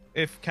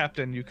 If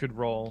Captain, you could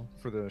roll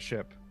for the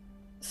ship.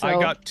 So, I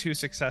got 2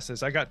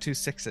 successes. I got 2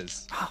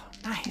 6s. Oh,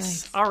 nice.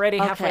 Nice. Already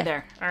halfway Okay.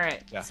 there. All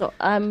right. Yeah. So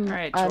I'm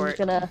Chort.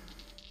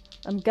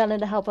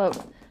 gonna help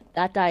out.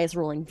 That die is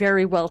rolling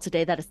very well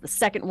today. That is the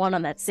second one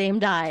on that same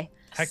die.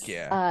 Heck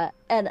yeah.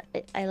 And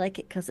I like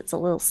it because it's a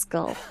little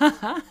skull.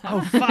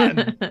 Oh,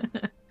 fun.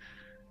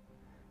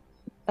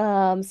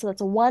 So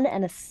that's a 1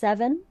 and a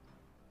 7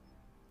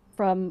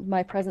 from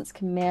my presence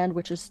command,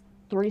 which is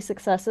 3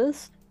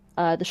 successes.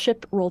 The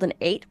ship rolled an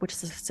 8, which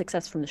is a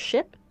success from the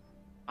ship.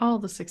 All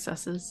the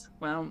successes.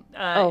 Well,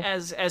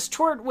 as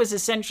Chort was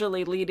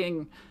essentially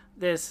leading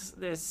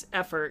this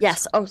effort.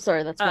 Yes. Oh,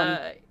 sorry. That's 1.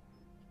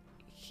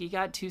 He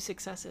got 2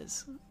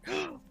 successes.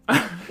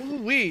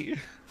 Ooh-wee.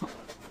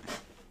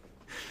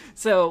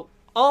 So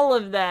all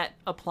of that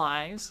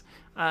applies.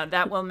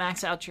 That will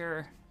max out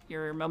your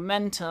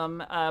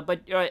momentum.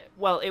 But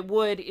it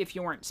would if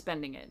you weren't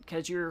spending it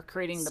because you're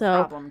creating the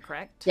problem,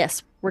 correct?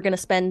 Yes, we're going to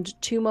spend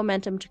 2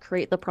 momentum to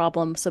create the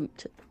problem,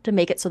 to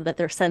make it so that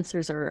their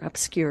sensors are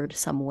obscured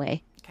some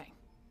way. Okay.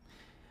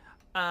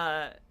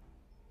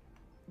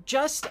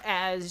 Just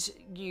as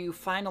you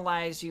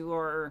finalize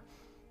your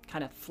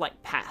kind of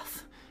flight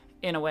path,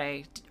 in a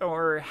way,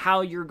 or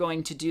how you're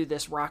going to do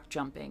this rock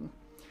jumping,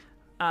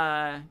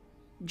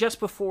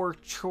 just before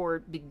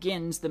Chort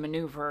begins the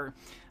maneuver,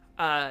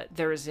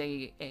 there is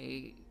an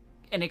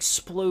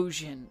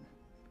explosion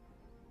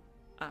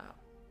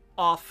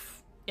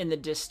off in the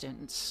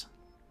distance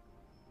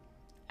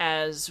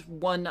as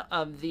one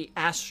of the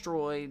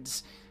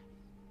asteroids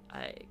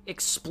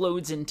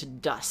explodes into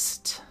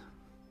dust.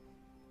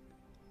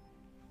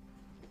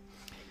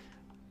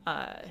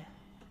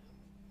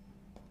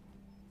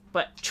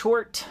 But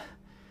Chort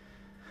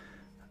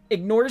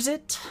ignores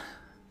it.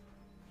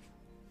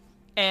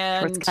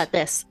 And Chort's got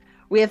this.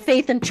 We have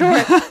faith in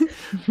Chort.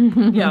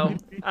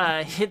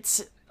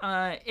 Hits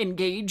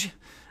engage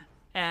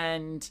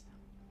and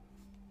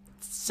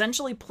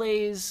essentially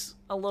plays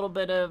a little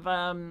bit of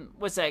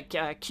what's that,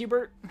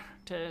 Qbert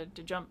to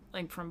jump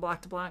like from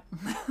block to block.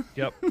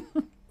 Yep.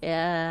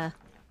 Yeah.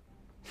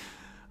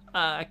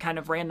 Kind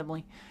of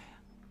randomly.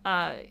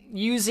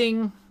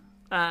 Using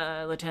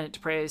Lieutenant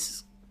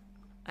Dupre's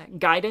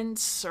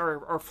guidance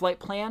or flight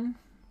plan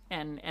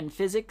and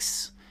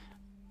physics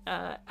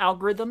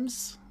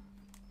algorithms,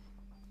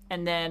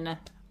 and then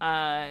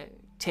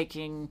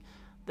taking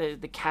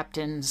the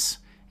captain's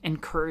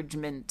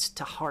encouragement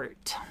to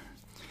heart.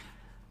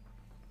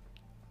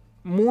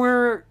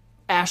 More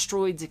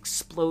asteroids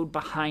explode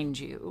behind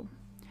you,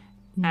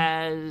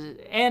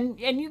 and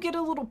you get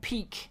a little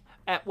peek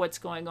at what's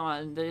going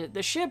on.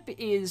 The ship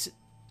is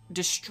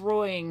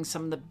destroying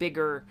some of the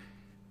bigger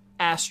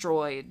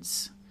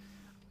asteroids,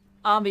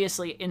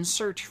 obviously in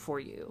search for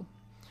you.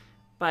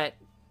 But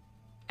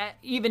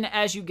even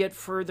as you get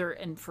further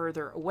and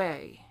further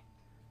away,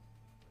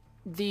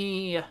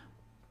 the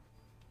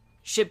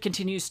ship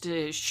continues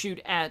to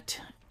shoot at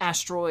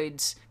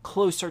asteroids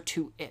closer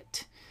to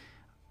it.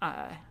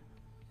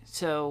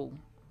 So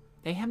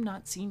they have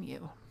not seen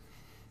you.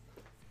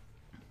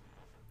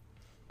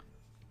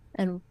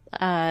 And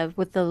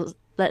with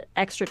that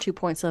extra 2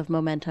 points of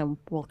momentum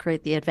will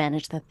create the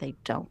advantage that they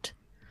don't.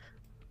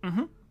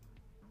 Mm-hmm.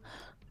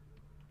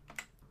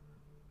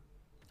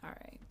 All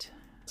right.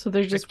 So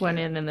they just went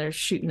in and they're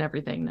shooting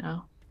everything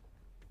now.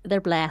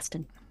 They're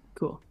blasting.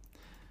 Cool.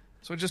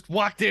 So it just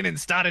walked in and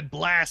started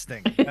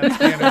blasting. That's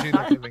the energy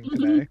they're giving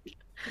today.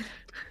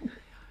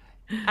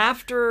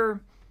 After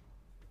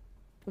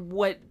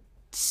what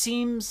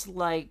seems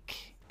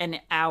like an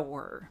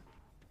hour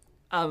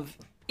of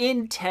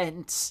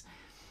intense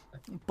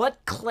but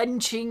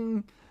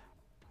clenching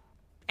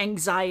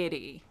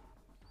anxiety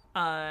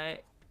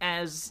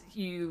as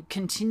you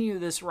continue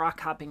this rock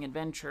hopping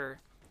adventure,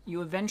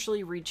 you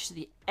eventually reach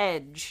the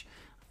edge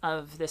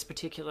of this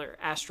particular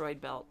asteroid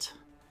belt,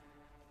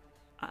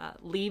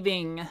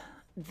 leaving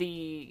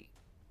the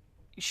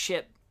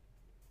ship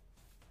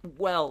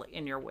well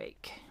in your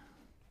wake.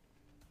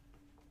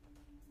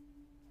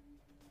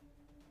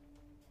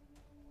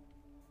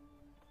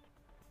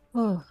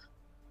 Oh.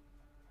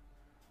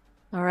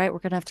 All right, we're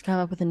going to have to come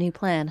up with a new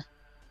plan.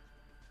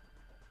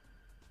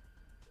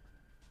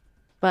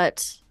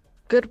 But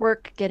good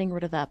work getting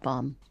rid of that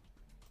bomb.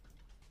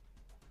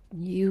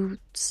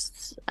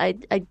 I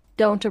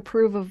don't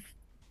approve of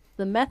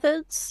the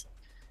methods,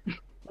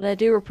 but I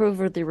do approve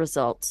of the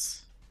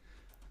results.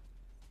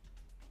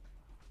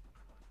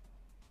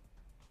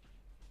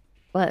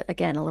 But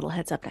again, a little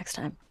heads up next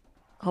time.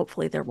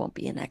 Hopefully there won't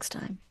be a next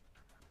time.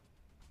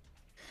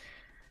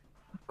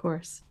 Of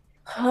course.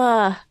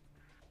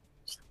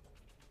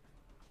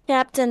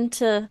 Captain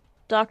to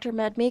Dr.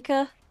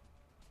 Madmika.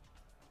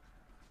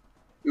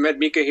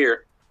 Medmika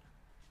here.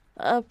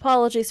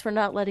 Apologies for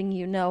not letting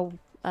you know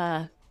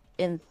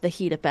in the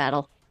heat of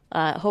battle.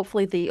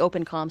 Hopefully the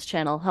open comms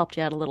channel helped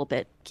you out a little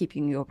bit,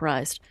 keeping you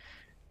apprised.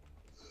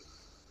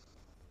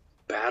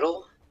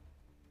 Battle?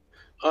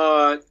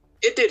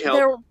 It did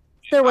help.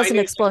 There was I an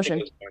knew explosion.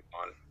 something was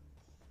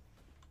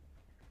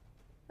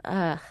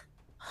going on.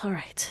 All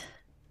right.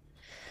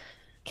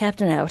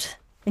 Captain out.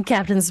 And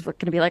Captain's going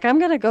to be like, I'm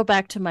going to go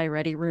back to my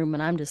ready room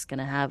and I'm just going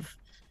to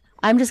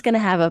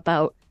have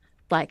about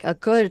like a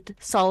good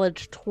solid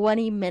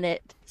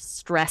 20-minute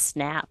stress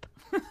nap.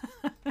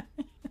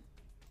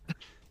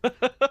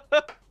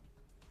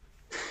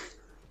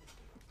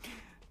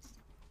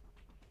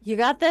 You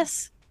got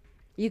this?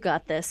 You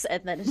got this.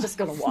 And then it's just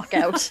going to walk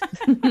out.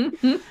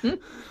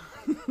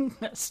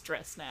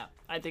 Stress nap.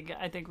 I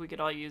think we could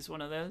all use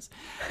one of those.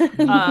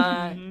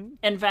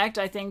 In fact,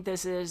 I think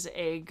this is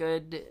a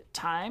good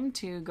time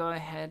to go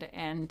ahead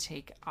and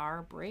take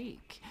our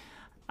break.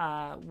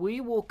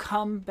 We will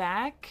come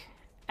back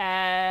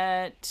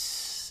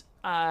at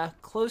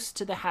close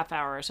to the half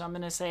hour, so I'm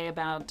going to say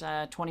about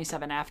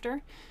 27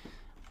 after.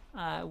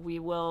 We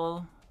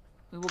will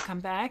come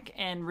back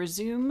and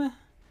resume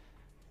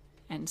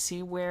and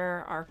see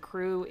where our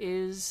crew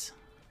is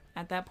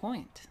at that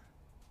point.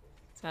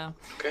 So,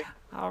 okay.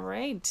 All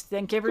right.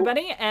 Thank you,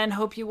 everybody, and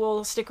hope you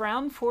will stick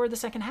around for the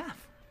second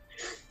half.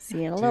 See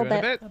you in a little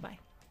bit. Bye-bye.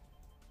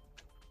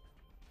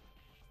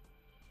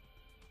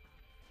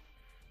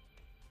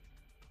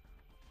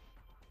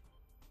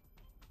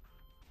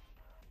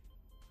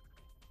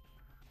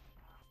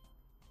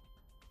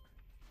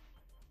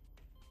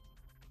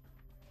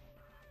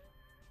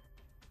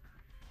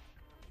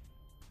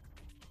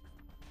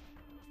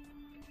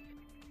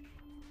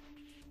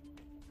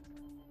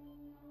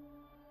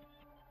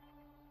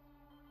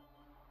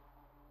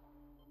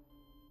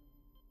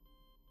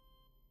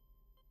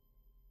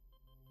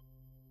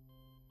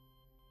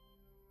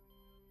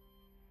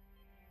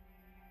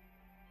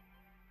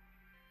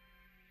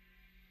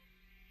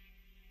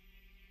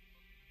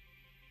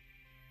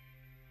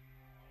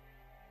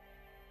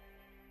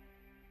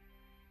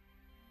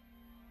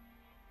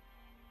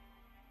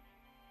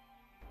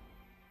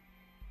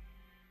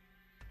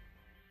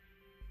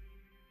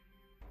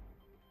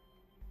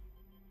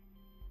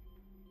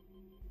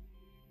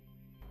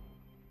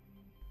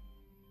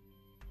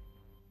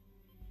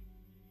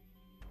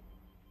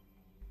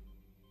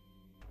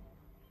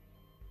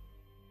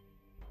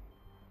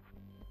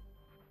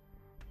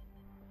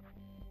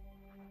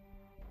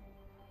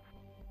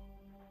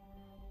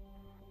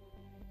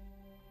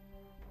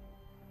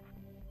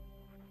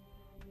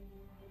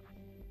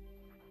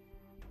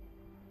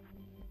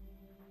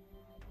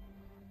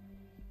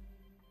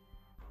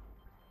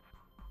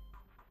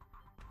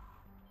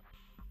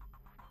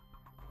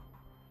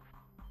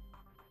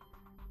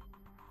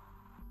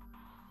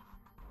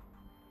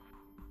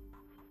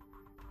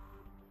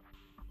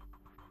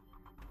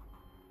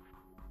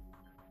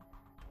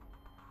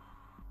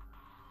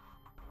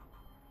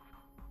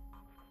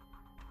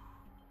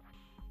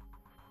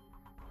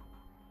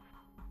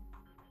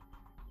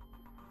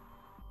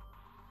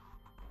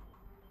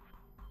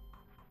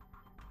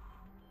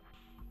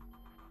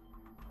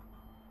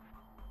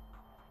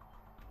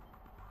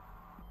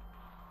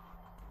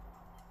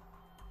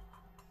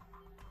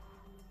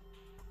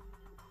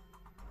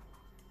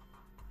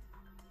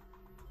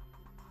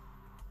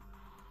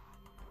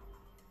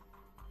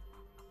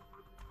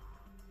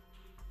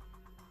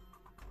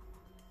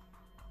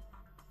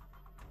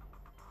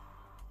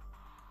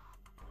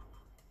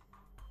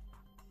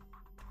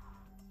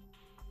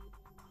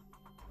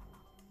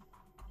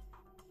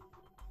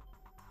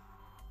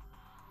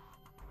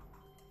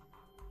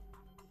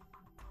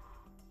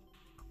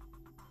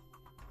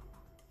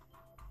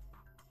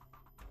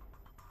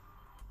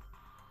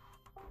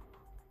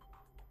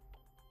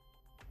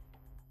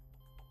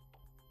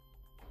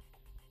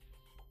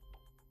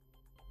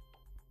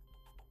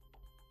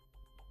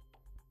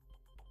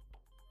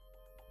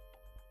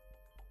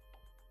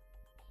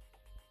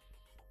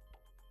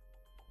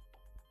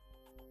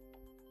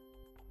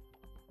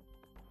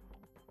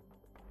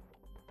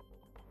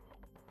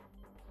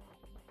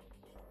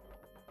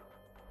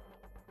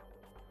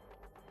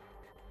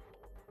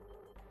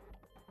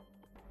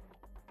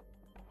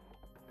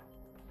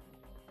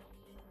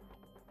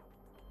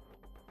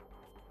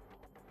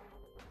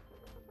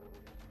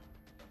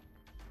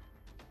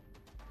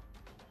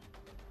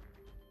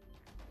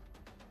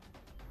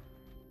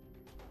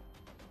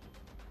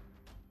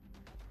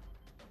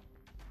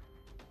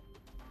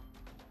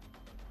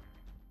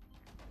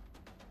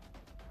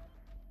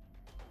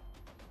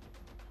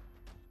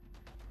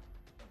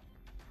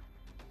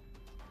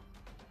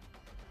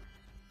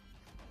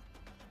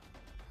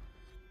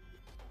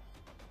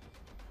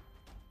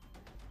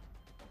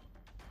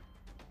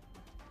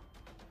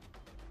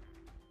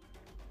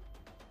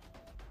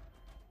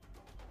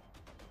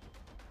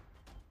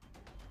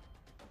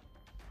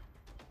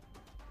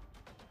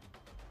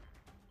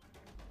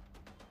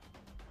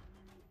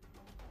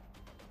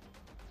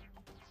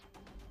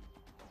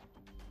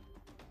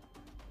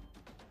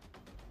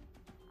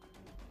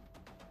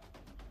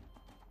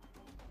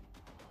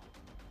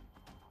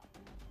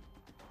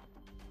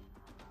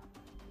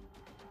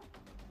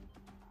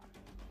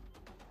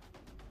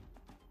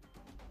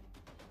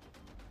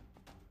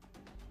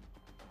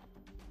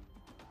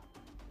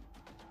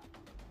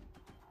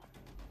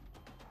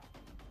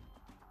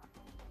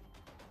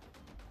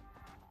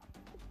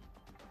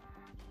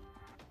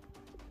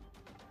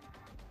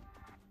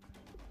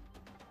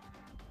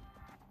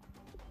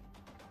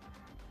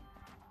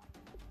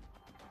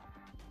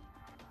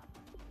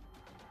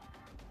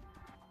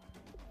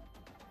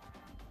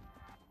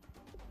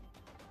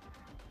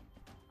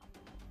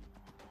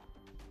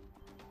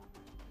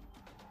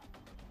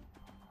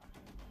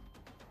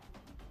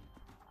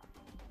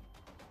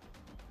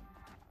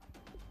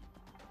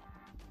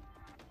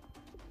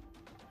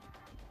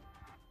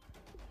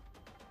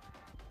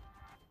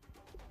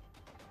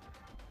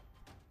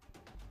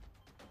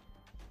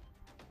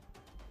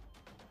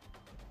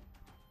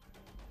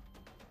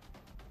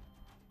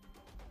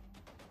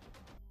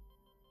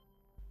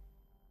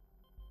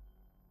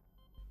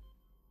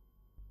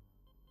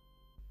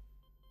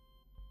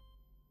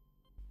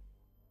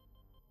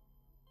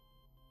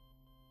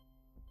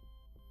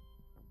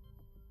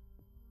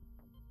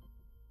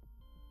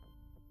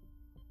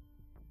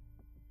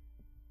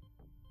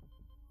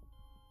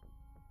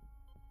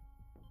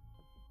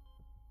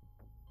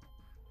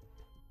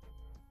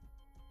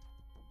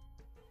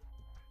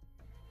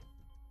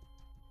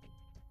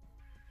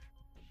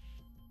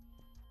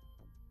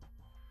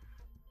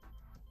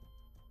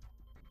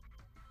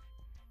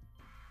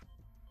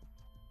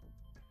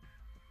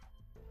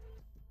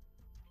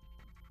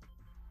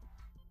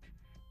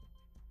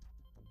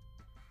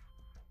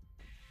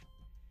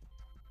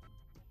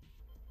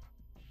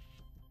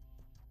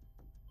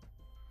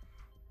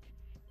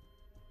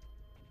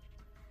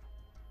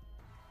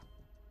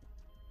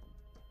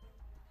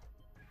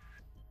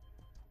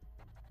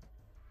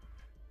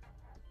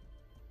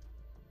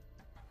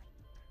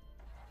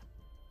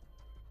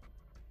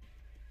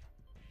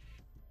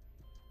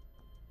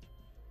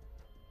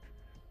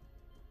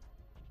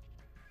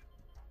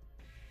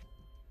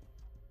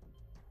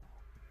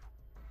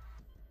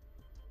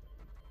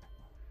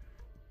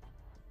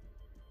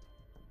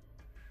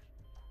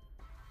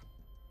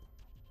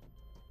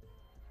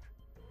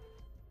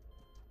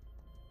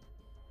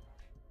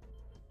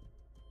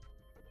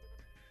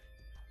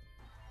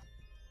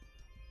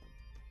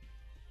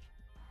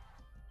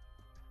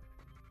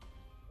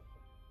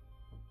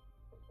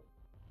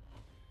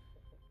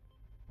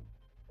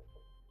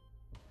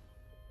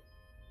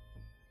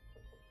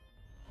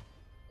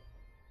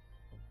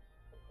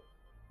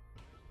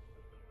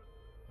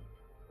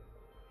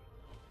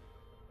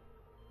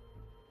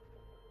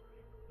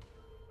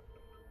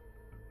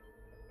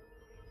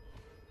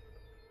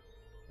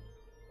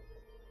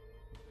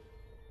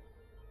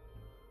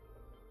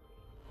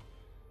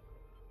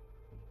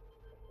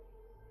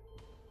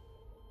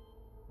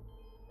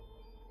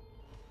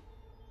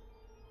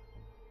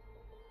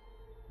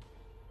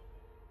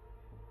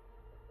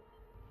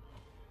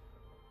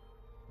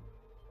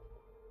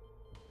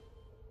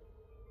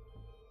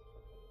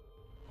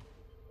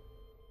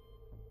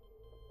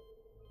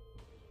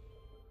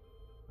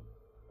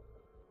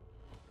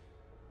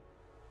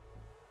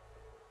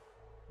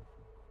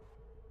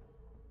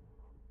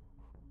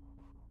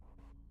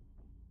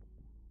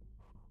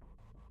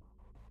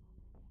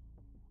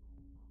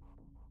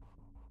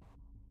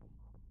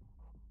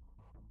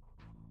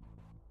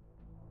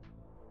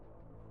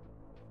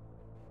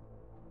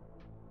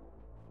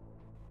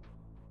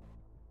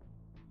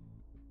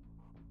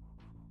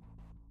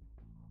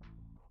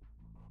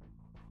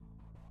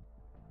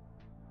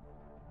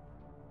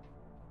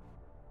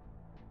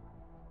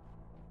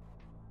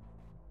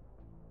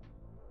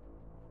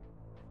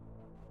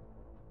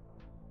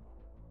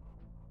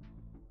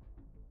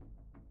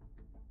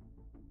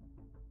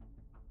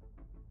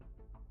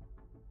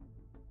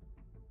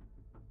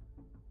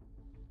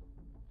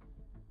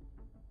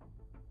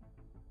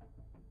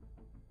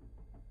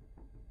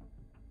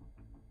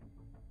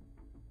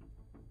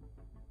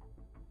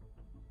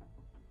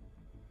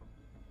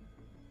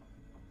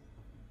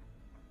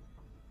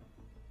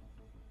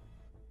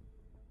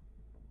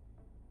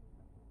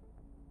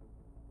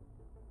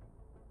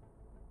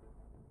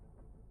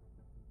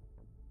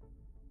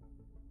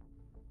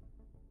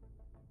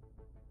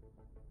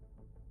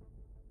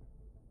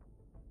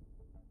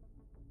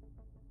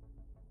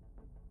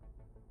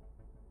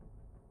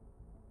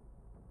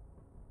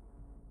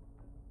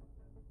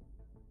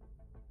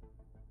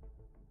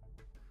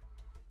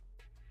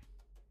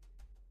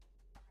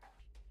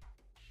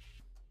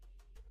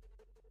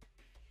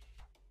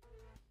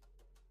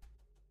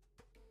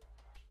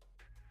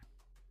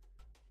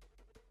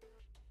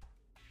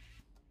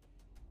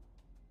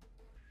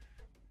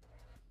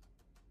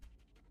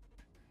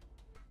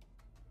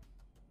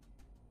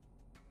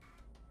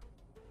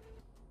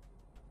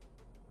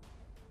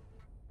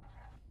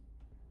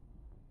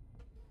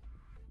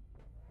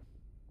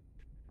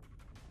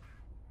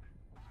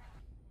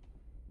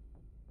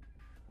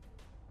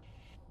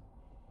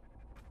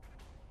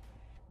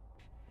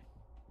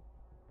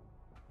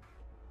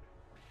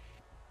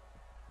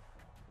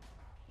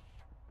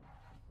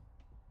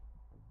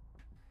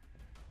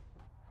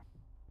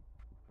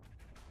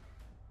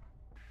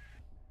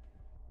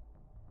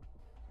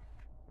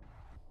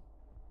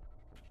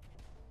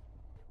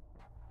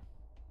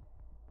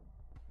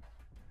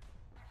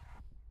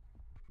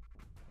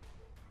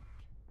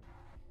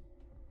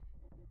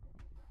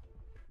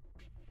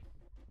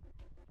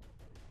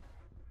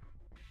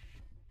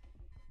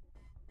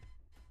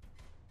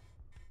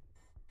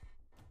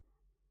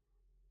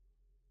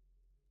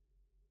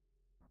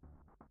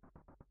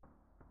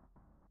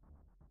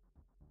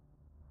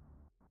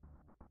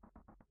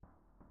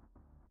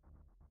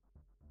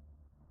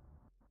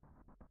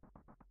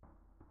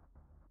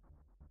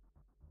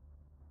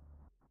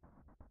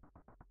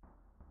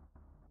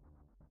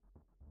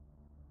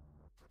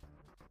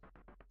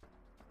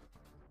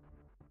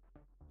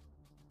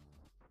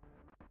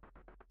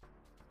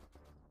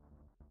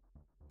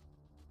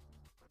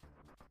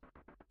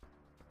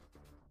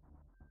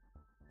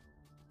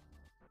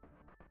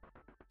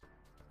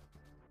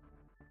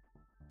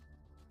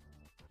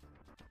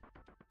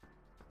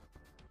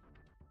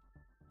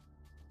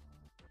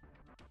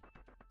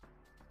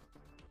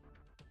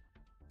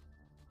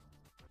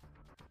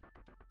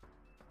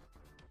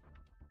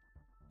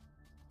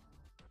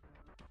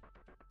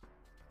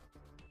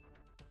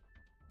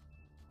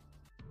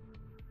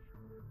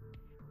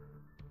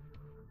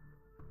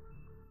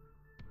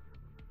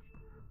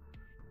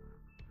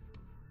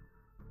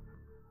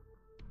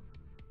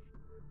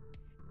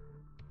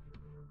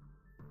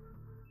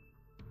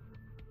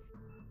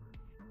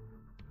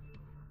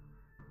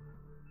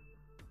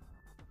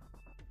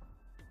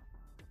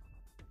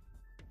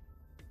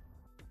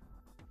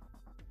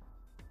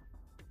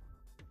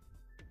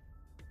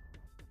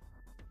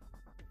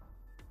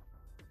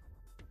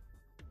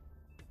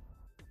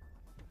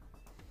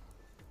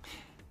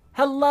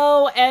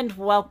 Hello and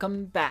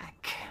welcome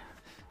back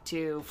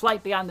to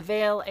Flight Beyond the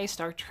Veil, a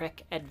Star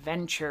Trek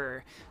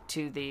adventure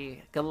to the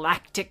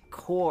galactic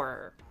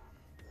core.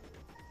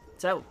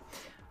 So,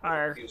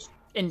 our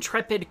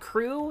intrepid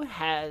crew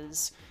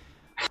has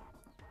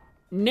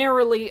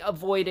narrowly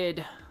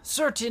avoided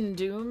certain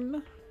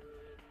doom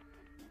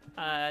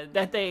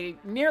that they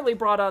nearly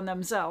brought on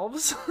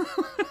themselves.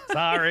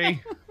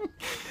 Sorry.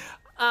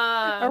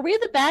 Are we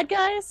the bad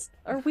guys?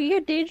 Are we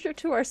a danger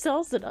to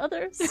ourselves and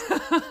others?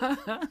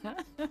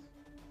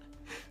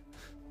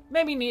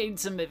 Maybe need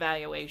some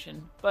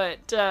evaluation,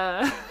 but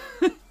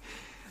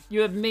you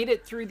have made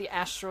it through the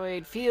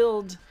asteroid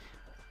field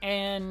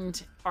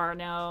and are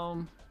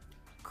now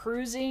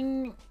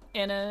cruising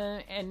in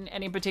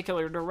any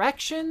particular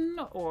direction,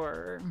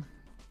 or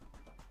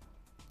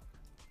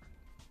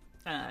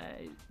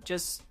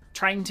just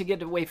trying to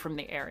get away from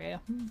the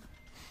area.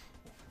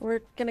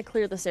 We're gonna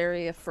clear this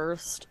area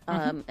first,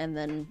 and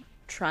then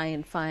try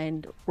and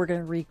find. We're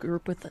gonna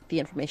regroup with the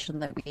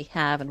information that we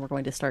have, and we're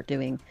going to start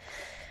doing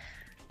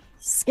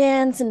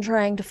scans and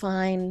trying to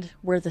find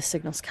where the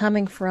signal's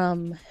coming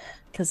from,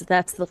 because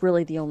that's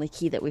really the only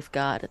key that we've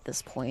got at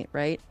this point,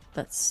 right?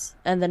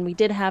 And then we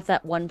did have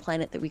that one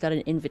planet that we got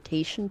an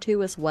invitation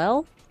to as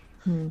well.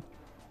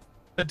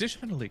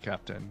 Additionally,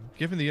 Captain,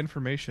 given the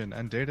information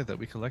and data that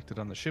we collected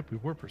on the ship we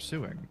were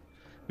pursuing,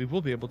 we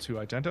will be able to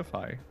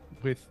identify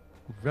with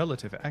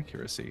relative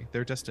accuracy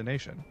their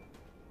destination.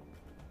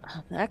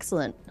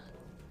 Excellent.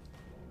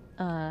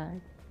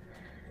 I'd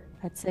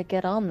say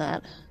get on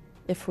that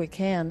if we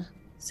can,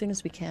 as soon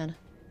as we can.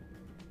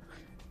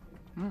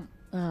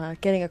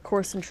 Getting a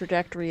course and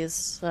trajectory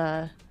is,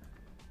 I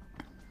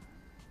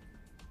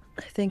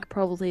think,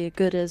 probably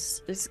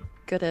as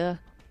good a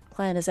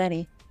plan as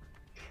any.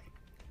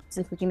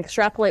 So if we can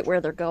extrapolate where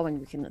they're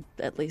going, we can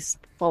at least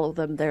follow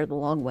them there the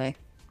long way.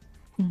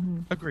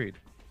 Agreed.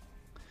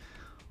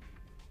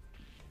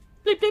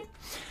 Bleep, bleep.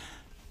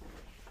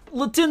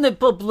 Lieutenant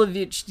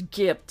Poplovich, the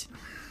captain.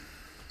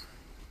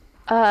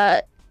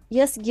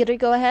 Yes, Giri,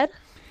 go ahead.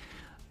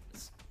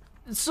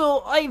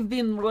 So I've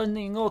been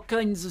running all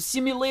kinds of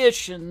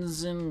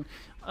simulations and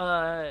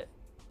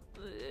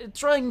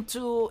trying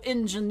to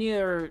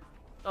engineer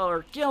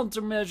our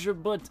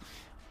countermeasure, but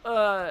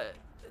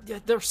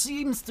there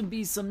seems to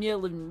be some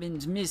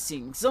element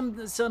missing. Some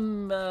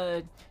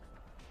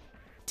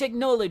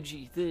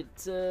technology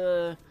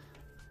that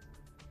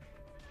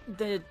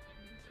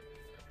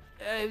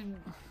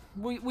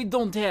we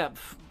don't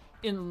have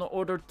in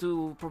order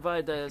to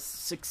provide a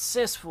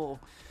successful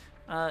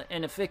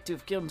and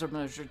effective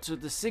countermeasure to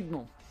the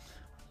signal.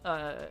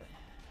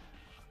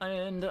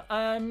 And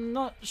I'm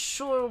not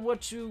sure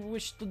what you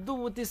wish to do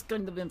with this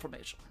kind of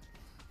information.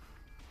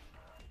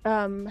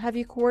 Have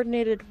you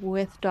coordinated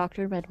with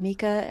Dr.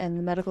 Medmika and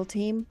the medical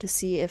team to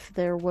see if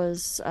there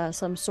was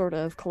some sort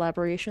of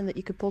collaboration that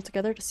you could pull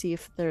together to see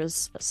if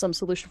there's some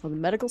solution from the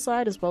medical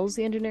side as well as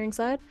the engineering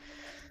side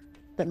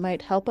that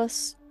might help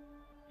us?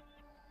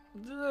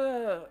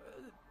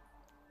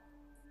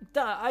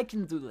 I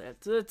can do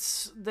that.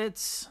 That's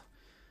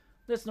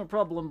no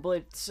problem.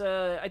 But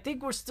I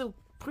think we're still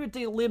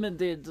pretty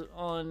limited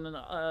on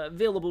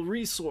available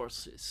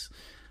resources.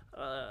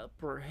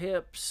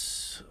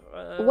 Perhaps.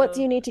 What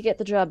do you need to get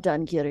the job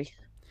done, Giri?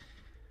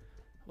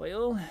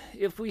 Well,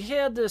 if we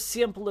had a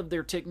sample of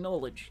their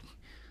technology,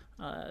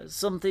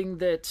 something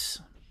that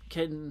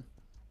can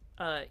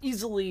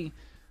easily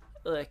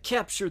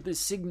capture this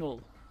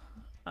signal,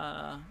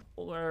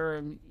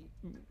 or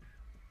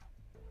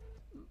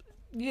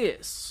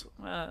yes.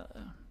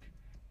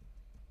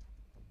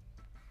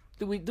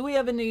 Do we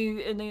have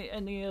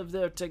any of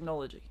their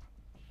technology?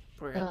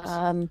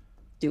 Perhaps.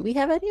 Do we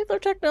have any of their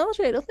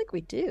technology? I don't think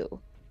we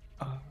do.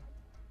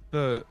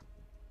 There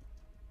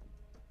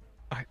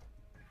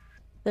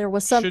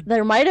was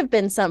There might have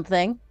been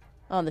something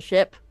on the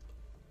ship,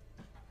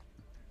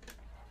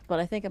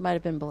 but I think it might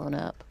have been blown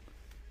up.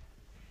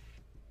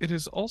 It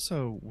is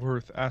also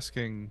worth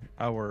asking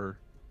our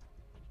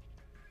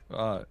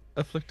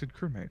afflicted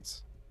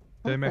crewmates.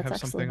 They may have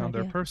something on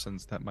their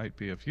persons that might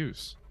be of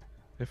use.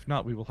 If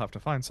not, we will have to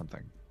find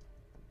something.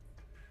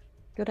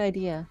 Good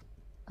idea.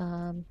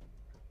 All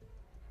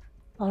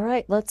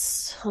right,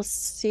 let's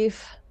see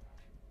if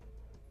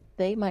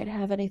they might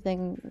have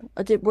anything.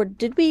 Did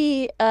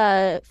we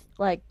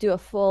do a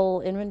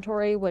full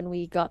inventory when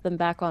we got them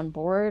back on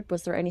board?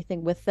 Was there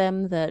anything with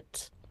them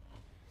that?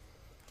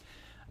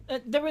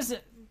 There was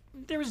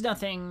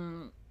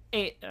nothing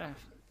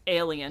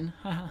alien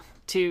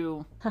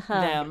to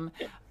them.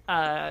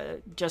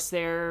 Just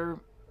their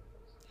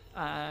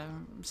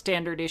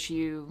standard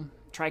issue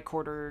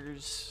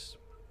tricorders,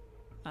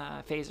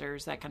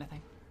 phasers, that kind of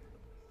thing.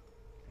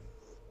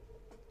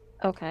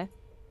 Okay.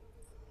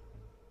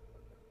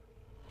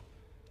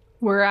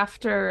 We're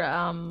after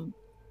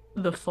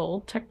the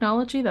full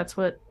technology. That's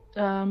what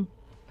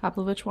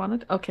Pavlovich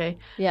wanted. Okay.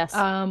 Yes.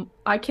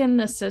 I can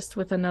assist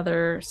with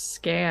another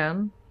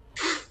scan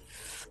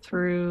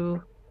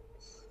through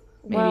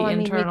maybe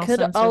internal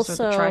sensors of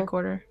the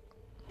tricorder.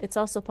 It's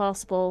also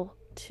possible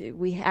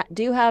we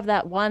do have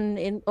that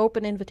one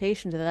open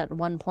invitation to that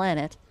one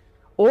planet,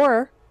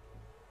 or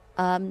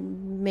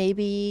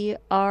maybe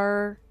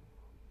our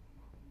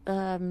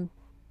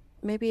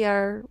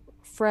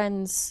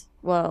friends.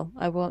 Well,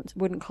 I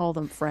wouldn't call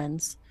them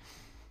friends.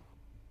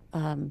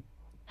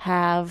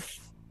 Have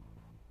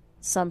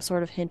some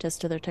sort of hint as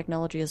to their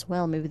technology as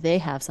well. Maybe they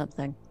have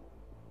something.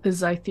 The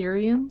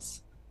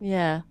Zytherians?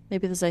 Yeah,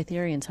 maybe the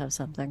Zytherians have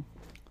something.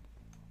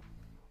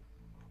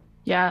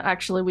 Yeah,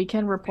 actually, we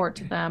can report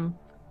to them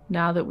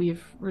now that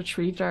we've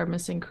retrieved our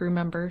missing crew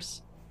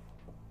members.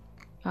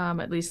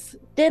 At least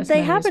did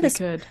they happen as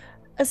we could.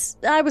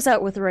 I was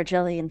out with the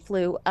Rigelian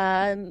flu,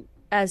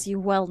 as you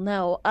well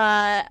know.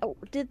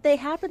 Did they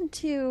happen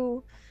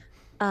to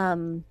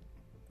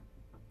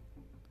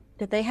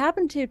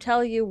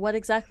tell you what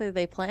exactly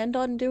they planned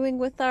on doing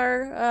with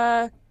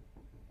our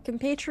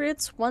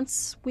compatriots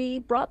once we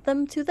brought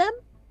them to them?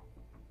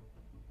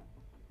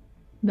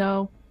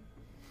 No.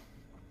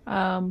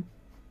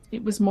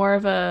 It was more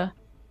of a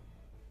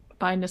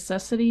by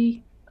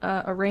necessity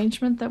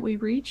arrangement that we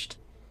reached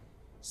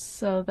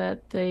so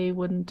that they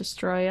wouldn't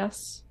destroy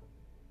us.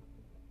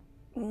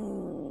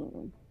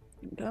 Don't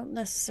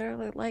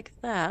necessarily like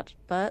that,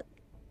 but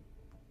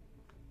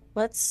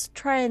let's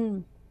try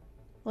and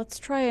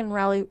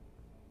rally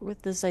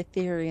with the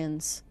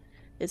Zytherians.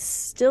 It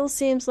still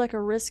seems like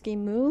a risky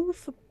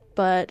move,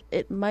 but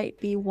it might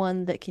be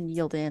one that can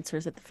yield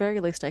answers. At the very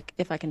least,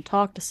 if I can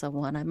talk to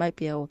someone, I might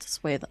be able to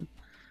sway them.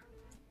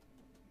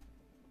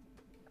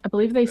 I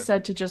believe they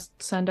said to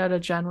just send out a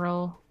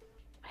general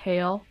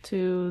hail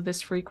to this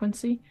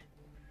frequency,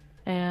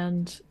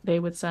 and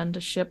they would send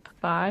a ship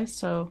by,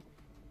 so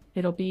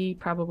it'll be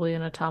probably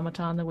an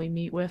automaton that we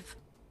meet with.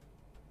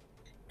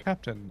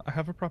 Captain, I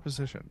have a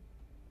proposition.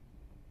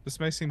 This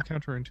may seem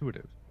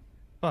counterintuitive,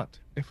 but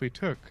if we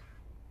took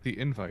the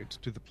invite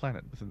to the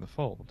planet within the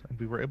fold, and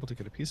we were able to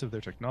get a piece of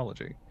their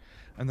technology,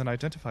 and then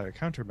identify a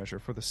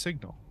countermeasure for the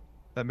signal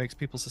that makes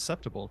people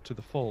susceptible to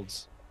the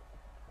fold's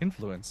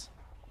influence,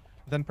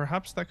 then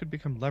perhaps that could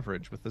become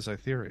leverage with the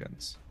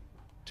Zytherians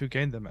to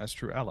gain them as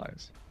true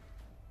allies.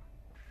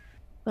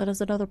 That is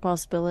another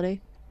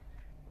possibility.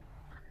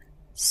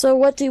 So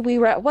what's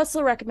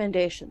the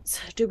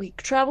recommendations? Do we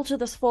travel to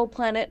this fold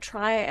planet,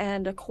 try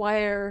and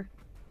acquire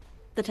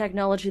the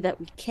technology that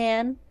we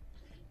can,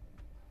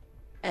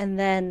 and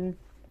then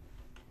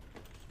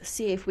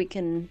see if we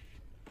can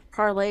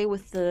parlay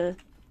with the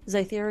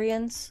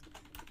Zytherians?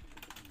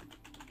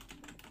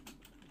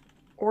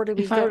 Or do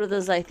we go to the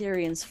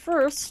Zytherians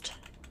first?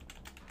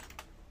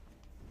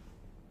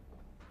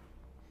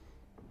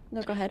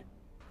 No, go ahead.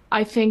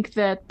 I think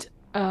that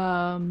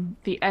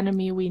the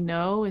enemy we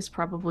know is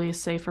probably a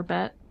safer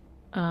bet.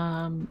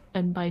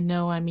 And by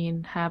know, I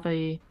mean have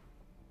a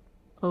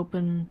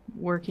open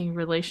working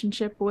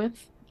relationship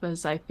with the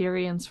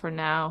Zytherians for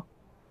now.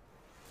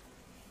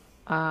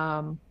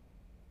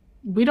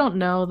 We don't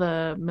know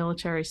the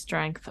military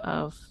strength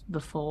of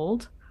the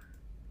Fold.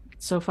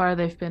 So far,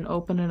 they've been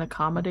open and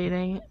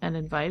accommodating and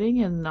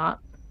inviting, and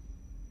not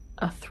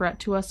a threat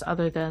to us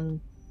other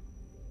than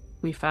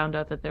we found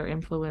out that they're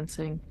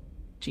influencing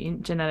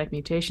genetic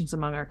mutations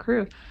among our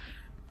crew.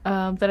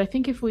 That I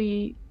think if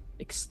we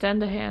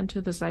extend a hand to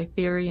the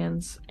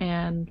Zytherians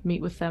and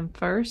meet with them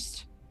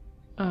first,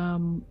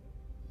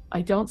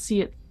 I don't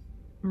see it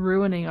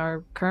ruining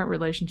our current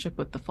relationship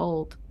with the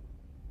Fold.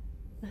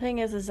 The thing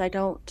is I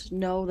don't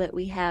know that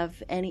we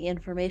have any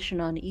information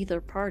on either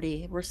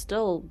party. We're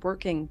still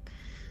working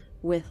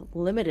with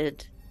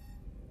limited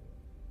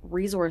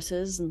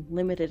resources and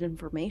limited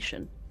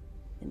information.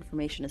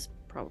 Information is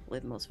probably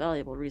the most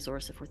valuable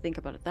resource if we think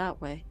about it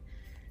that way.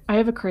 I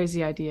have a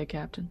crazy idea,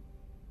 Captain.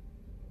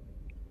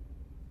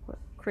 What,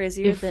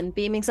 crazier than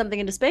beaming something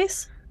into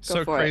space? Go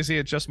so crazy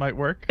it just might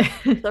work.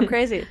 So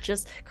crazy, it's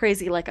just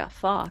crazy like a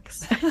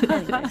fox.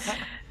 Anyways.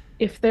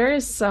 If there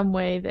is some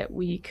way that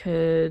we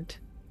could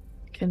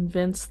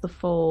convince the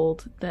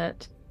Fold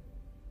that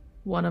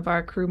one of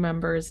our crew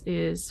members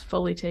is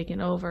fully taken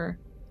over,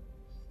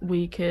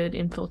 we could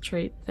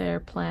infiltrate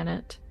their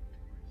planet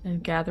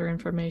and gather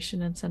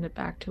information and send it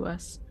back to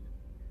us.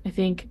 I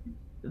think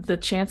the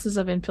chances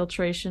of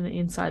infiltration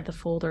inside the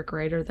Fold are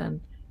greater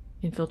than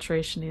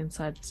infiltration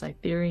inside the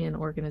Zytherian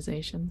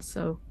organization,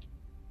 so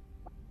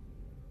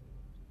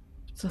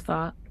it's a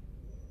thought.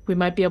 We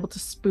might be able to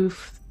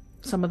spoof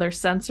some of their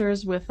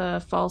sensors with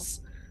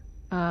false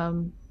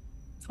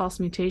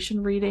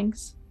mutation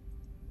readings.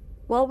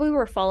 While we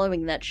were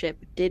following that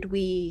ship, did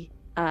we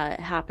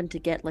happen to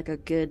get like a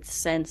good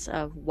sense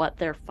of what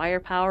their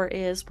firepower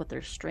is, what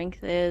their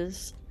strength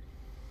is?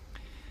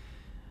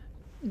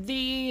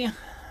 The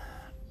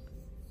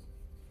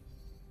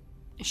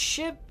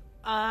ship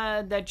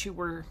that you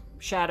were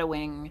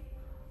shadowing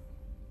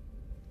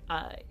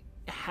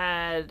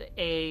had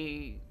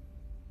a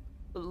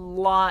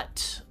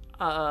lot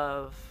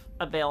of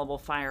available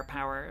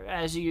firepower,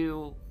 as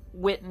you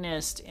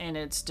witnessed in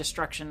its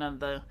destruction of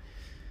the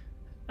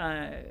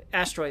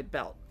asteroid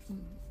belt.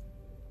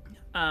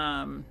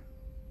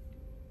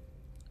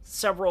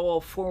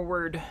 Several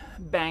forward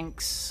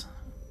banks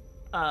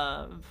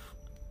of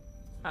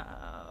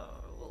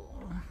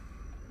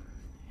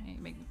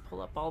make me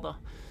pull up all the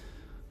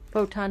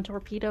Photon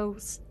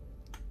torpedoes.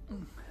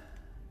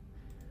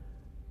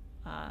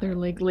 They're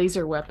like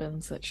laser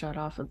weapons that shot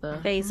off of the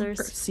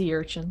Phasers. sea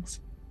urchins.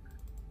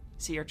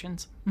 Sea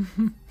urchins.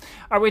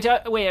 Are we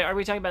talking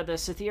about the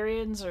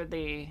Cytherians or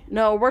the?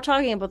 No, we're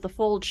talking about the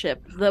Fold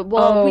ship.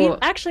 We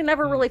actually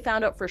never really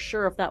found out for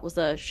sure if that was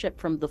a ship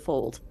from the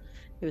Fold.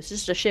 It was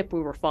just a ship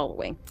we were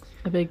following.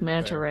 A big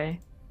manta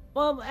ray.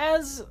 Well,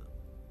 as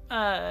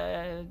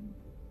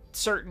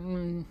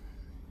certain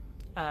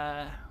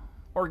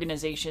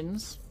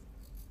organizations,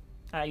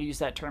 I use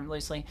that term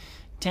loosely,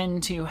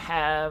 tend to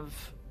have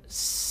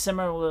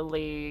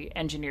similarly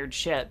engineered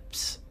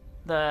ships.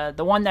 The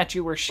one that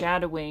you were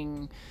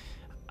shadowing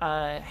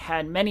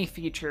had many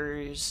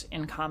features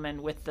in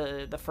common with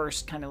the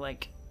first kind of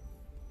like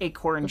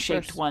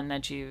acorn-shaped one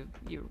that you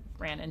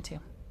ran into.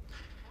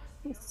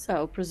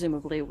 So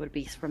presumably it would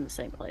be from the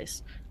same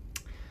place.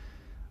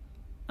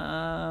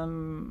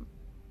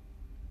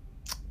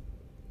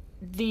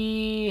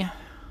 The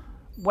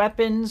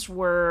weapons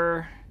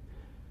were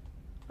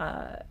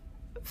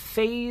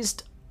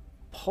phased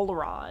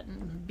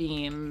polaron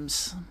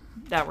beams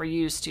that were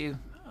used to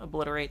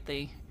obliterate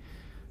the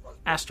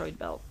asteroid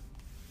belt.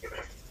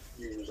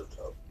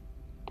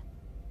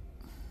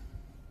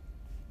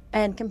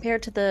 And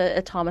compared to the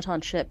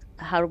automaton ship,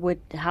 how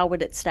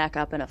would it stack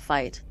up in a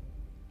fight?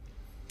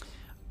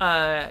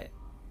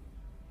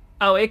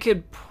 It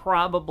could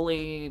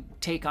probably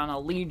take on a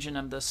legion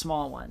of the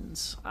small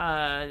ones.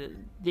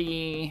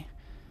 The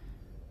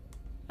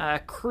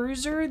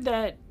cruiser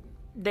that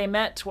they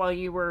met while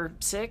you were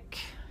sick,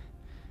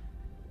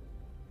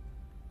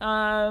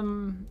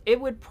 it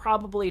would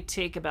probably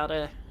take about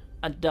a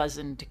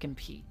dozen to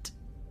compete.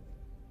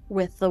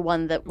 With the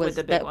one that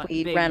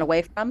we ran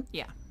away from?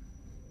 Yeah.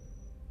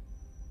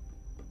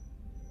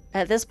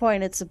 At this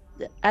point,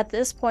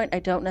 I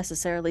don't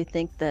necessarily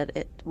think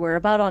that we're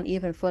about on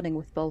even footing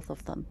with both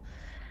of them.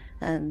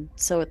 And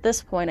so at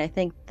this point, I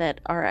think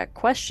that our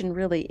question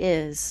really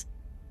is,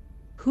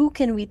 who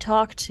can we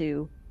talk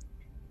to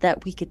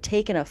that we could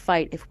take in a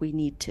fight if we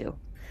need to?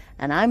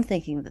 And I'm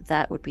thinking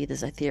that would be the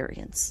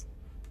Cytherians.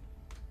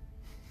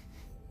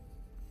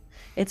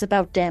 It's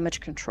about damage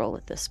control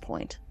at this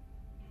point.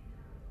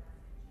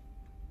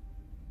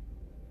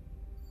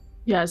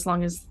 Yeah, as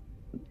long as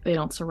they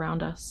don't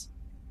surround us.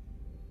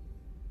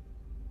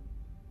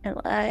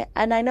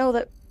 And I know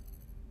that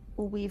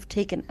we've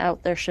taken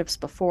out their ships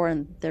before,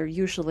 and they're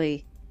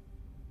usually,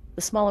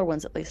 the smaller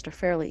ones at least, are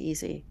fairly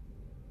easy.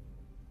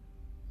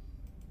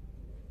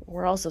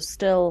 We're also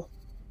still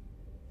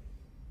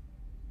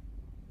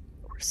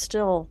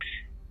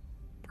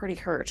pretty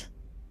hurt,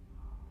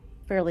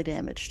 fairly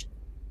damaged.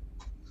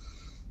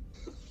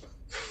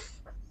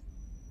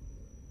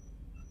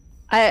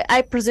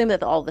 I presume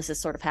that all this is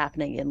sort of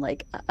happening in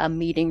like a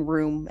meeting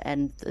room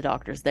and the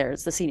doctor's there.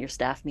 It's the senior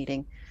staff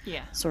meeting,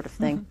 sort of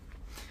thing.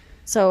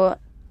 So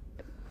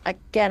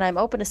again, I'm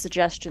open to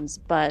suggestions,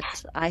 but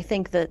I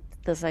think that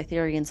the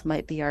Cytherians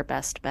might be our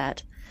best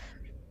bet.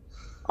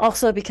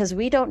 Also, because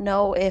we don't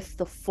know if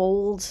the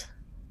Fold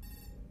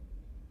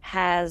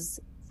has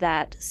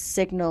that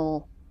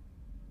signal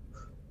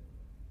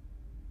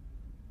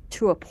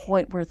to a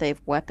point where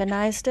they've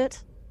weaponized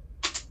it.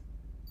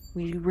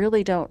 We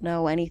really don't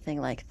know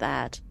anything like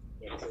that.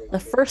 The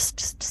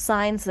first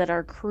signs that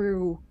our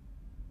crew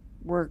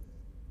were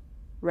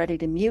ready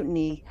to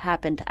mutiny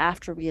happened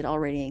after we had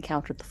already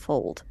encountered the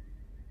Fold.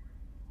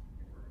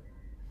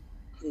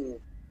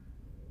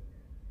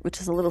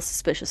 Which is a little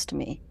suspicious to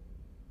me.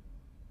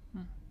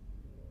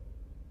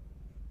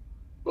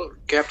 Well,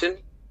 Captain,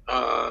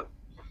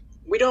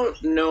 we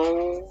don't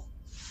know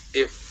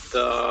if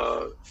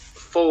the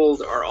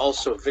Fold are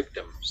also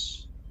victims.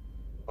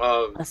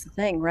 That's the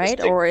thing,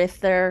 right? Or if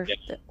they're...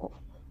 Yeah.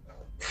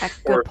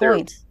 Good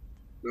point.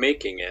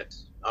 Making it.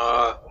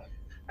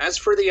 As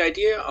for the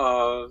idea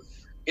of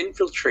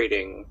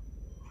infiltrating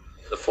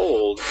the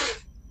Fold,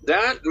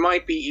 that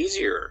might be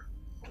easier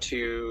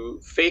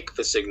to fake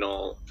the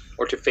signal,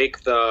 or to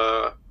fake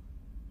the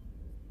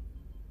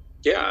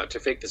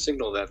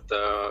signal that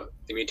the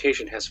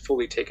mutation has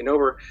fully taken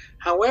over.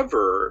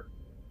 However,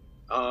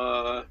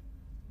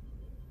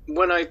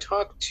 when I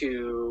talked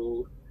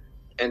to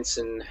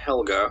Ensign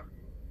Helga,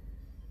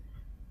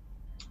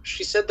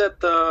 she said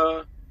that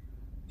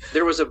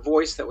there was a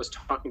voice that was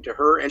talking to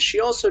her, and she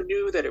also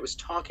knew that it was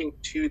talking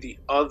to the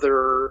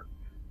other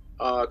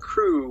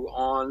crew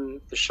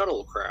on the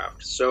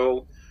shuttlecraft.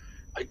 So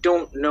I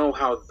don't know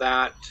how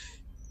that...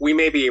 We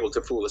may be able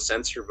to fool a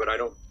sensor, but I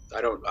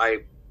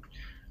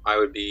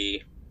would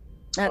be...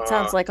 That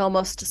sounds like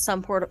almost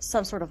some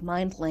sort of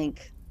mind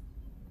link.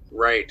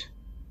 Right.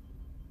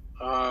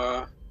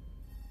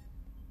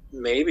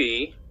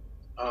 Maybe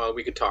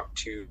we could talk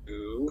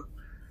to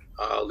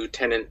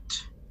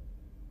Lieutenant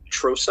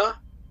Trosa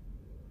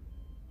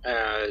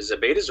as a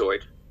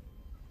Betazoid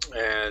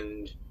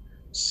and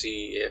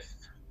see if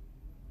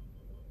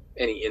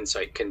any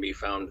insight can be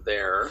found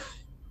there.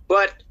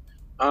 But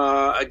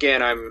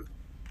again, I'm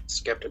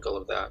skeptical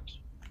of that.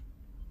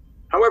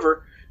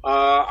 However,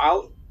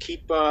 I'll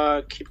keep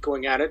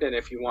going at it, and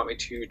if you want me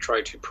to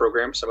try to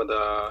program some of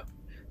the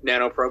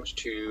nanoprobes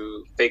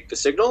to fake the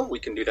signal, we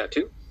can do that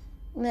too.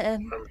 I'm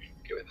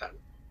okay with that.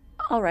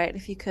 All right,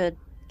 if you could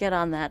get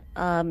on that.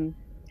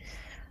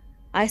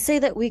 I say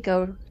that we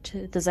go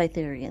to the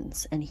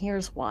Zytherians, and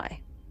here's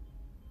why.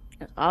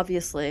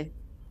 Obviously,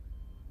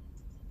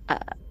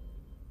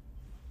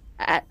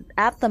 at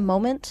the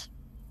moment,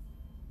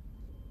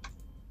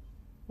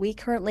 we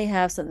currently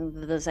have something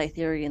that the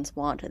Zytherians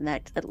want, and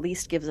that at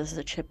least gives us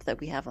a chip that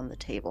we have on the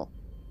table.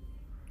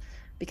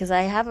 Because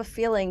I have a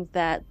feeling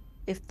that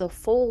if the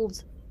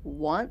Fold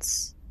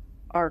wants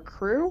our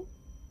crew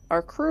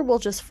will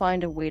just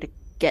find a way to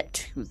get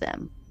to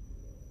them.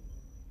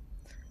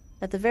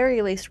 At the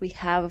very least, we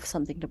have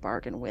something to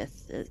bargain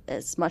with.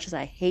 As much as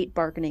I hate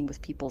bargaining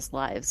with people's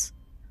lives,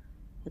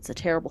 it's a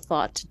terrible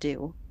thought to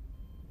do.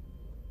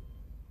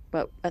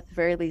 But at the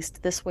very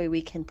least, this way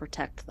we can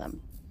protect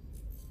them.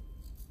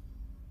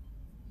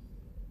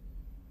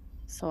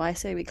 So I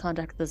say we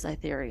contact the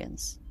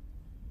Zytherians.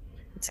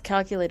 It's a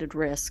calculated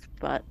risk,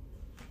 but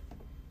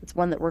it's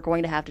one that we're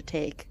going to have to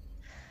take.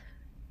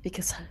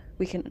 Because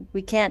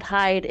we can't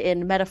hide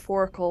in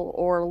metaphorical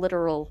or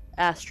literal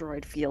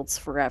asteroid fields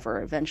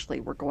forever.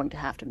 Eventually, we're going to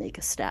have to make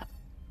a step.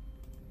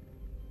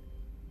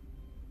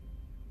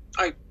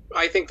 I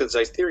think the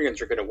Zytherians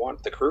are going to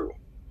want the crew.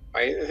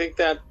 I think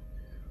that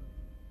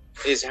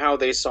is how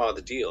they saw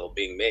the deal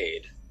being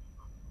made.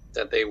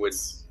 That they would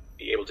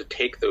be able to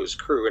take those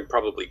crew and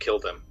probably kill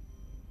them.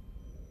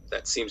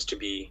 That seems to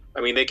be...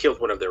 I mean, they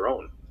killed one of their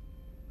own.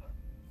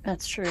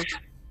 That's true.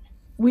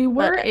 We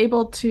were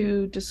able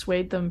to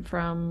dissuade them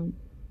from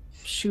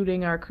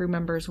shooting our crew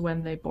members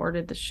when they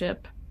boarded the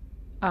ship.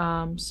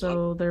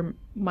 So there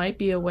might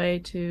be a way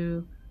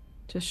to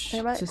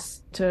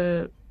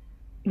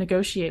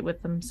negotiate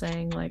with them,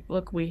 saying like,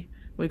 "Look, we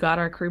got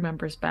our crew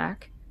members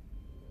back.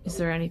 Is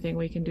there anything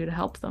we can do to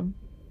help them?"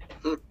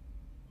 I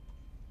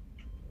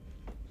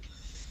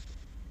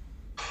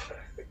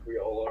think we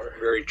all are.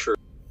 Very true.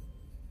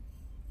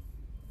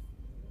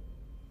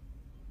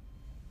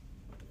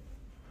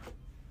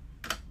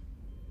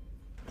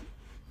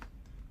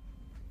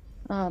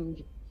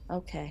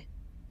 Okay.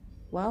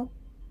 Well,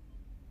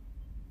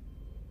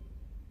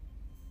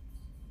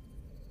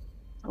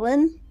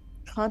 Lynn,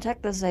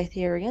 contact the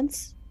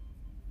Zytherians.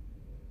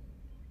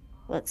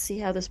 Let's see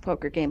how this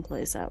poker game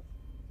plays out.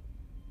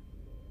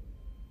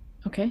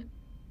 Okay.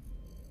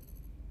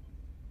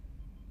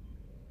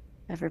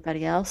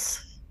 Everybody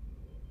else,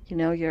 you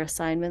know your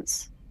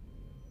assignments.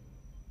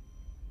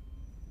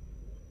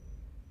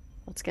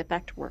 Let's get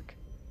back to work.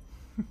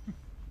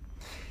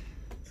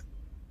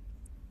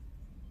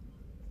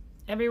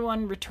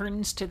 Everyone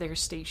returns to their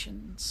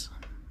stations,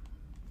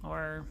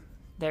 or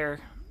their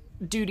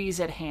duties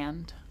at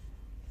hand.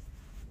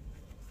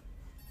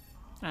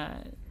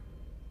 Lieutenant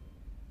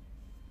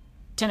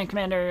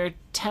Commander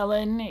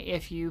Tellen,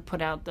 if you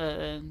put out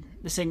the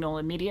signal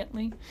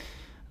immediately,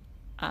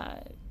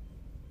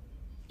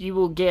 you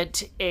will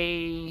get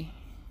a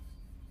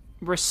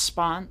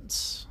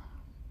response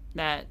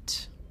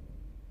that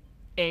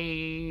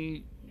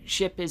a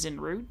ship is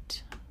en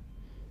route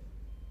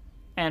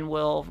and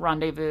will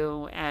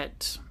rendezvous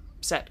at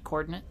set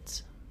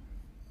coordinates.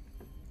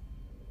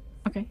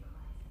 Okay.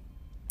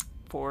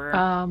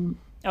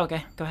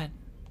 Okay, go ahead.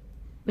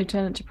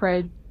 Lieutenant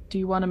Dupre, do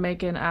you want to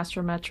make an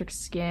astrometric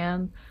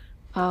scan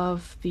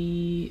of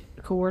the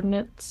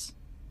coordinates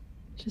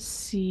to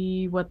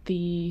see what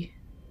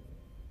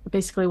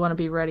basically want to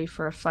be ready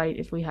for a fight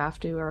if we have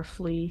to, or a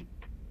flee?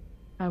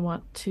 I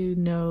want to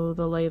know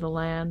the lay of the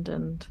land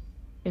and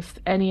if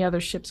any other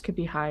ships could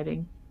be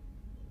hiding.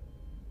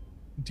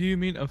 Do you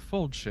mean of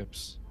Fold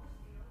ships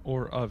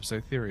or of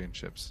Zytherian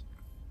ships?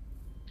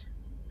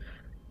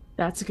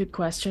 That's a good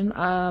question.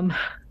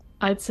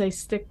 I'd say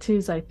stick to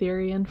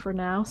Zytherian for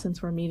now,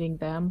 since we're meeting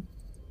them.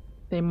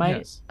 They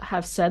might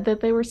have said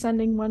that they were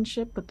sending one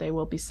ship, but they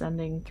will be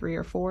sending 3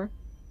 or 4.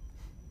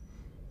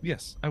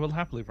 Yes, I will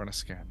happily run a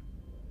scan.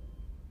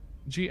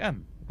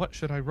 GM, what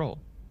should I roll?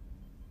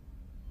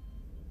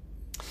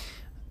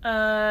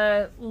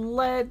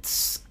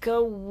 Let's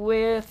go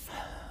with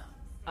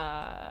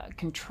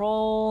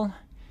control.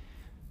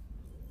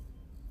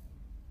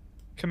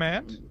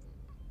 Command?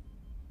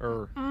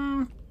 Or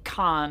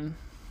Con.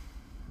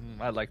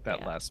 I like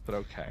that less, but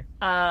okay.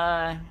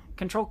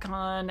 Control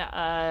con.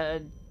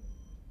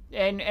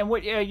 And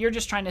what you're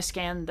just trying to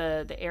scan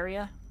the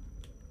area?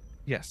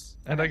 Yes,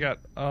 and I got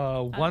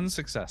 1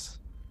 success.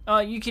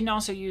 You can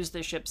also use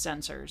the ship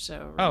sensor,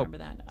 so remember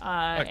that.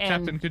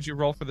 Captain, could you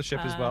roll for the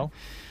ship as well?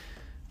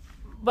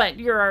 But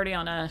you're already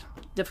on a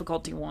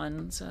difficulty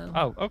 1, so.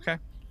 Oh, okay.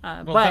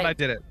 Then I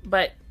did it.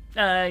 But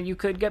you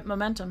could get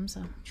momentum,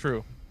 so.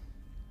 True.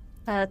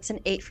 It's an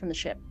 8 from the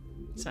ship.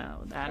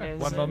 So that is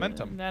 1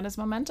 momentum. That is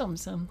momentum.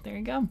 So there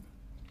you go.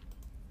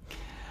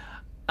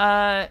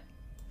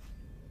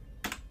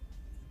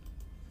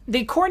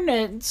 The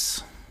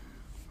coordinates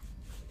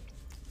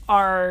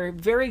are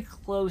very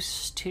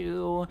close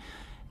to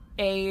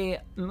a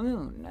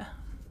moon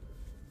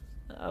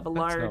of a That's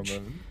no large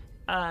moon.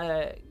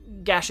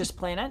 gaseous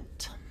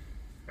planet.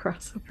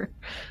 Crossover.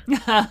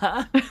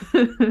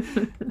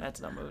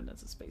 That's no moon,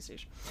 that's a space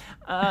station.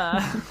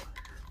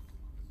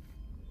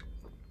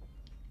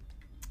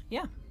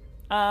 Yeah.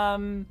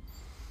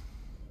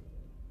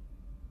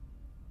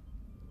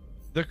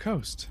 The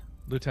coast,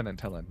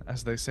 Lieutenant Helen,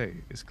 as they say,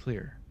 is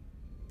clear.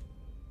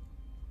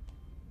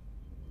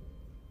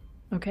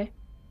 Okay.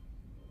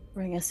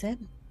 Bring us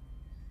in.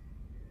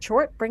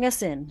 Short, bring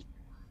us in.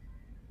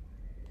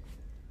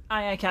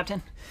 Aye,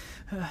 Captain.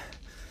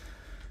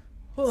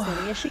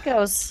 Steady as she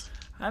goes.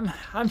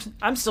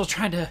 I'm still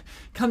trying to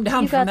come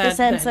down You from got that. this,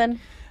 Ensign.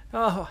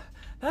 Oh,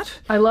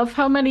 that. I love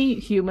how many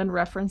human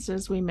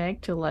references we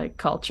make to like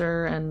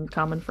culture and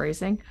common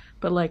phrasing,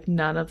 but like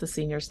none of the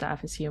senior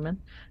staff is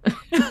human.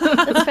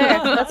 That's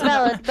fair. That's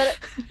valid. But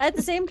at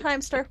the same time,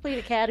 Starfleet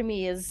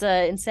Academy is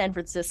in San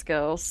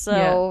Francisco,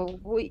 so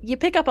you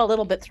pick up a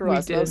little bit through We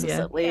osmosis, did,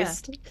 yeah. at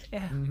least.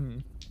 Yeah. Mm-hmm.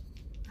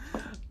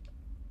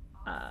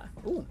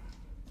 Ooh.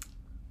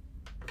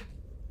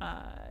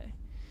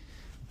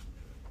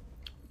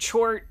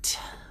 Chort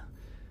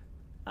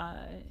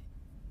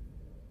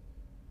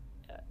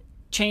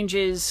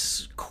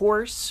changes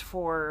course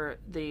for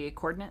the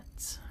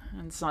coordinates.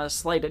 And it's not a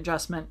slight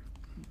adjustment.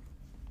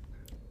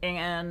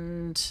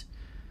 And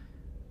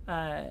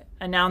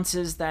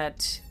announces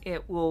that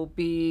it will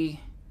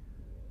be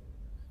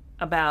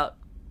about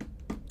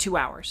 2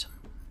 hours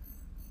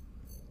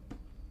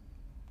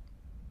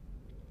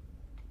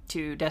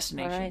to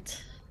destination. All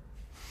right.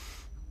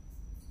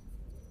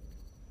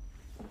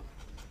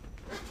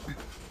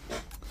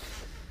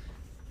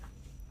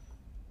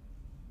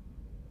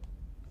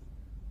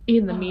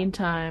 In the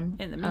meantime,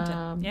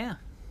 Yeah.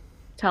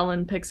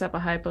 Talon picks up a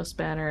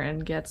hypospanner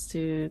and gets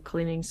to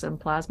cleaning some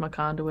plasma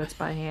conduits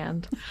by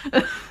hand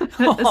as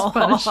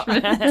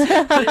punishment.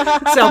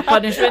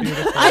 Self-punishment.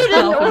 I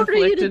didn't order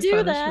you to Self-inflicted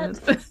do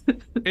that.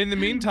 punishment. In the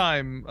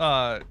meantime,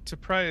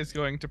 T'Prai is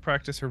going to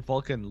practice her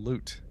Vulcan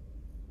lute.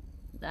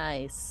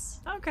 Nice.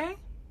 Okay.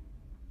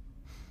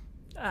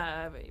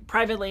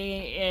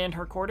 Privately in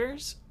her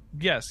quarters?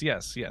 Yes.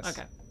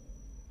 Okay.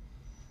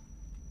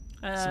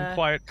 Some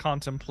quiet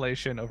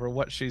contemplation over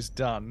what she's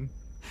done.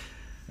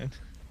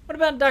 What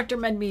about Dr.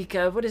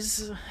 Medmika? What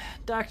does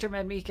Dr.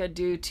 Medmika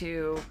do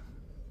to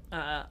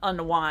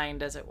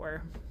unwind, as it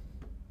were?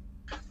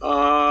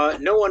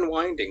 No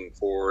unwinding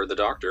for the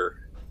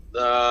doctor.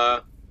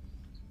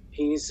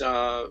 He's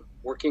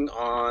working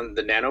on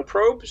the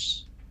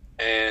nanoprobes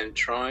and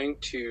trying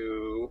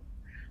to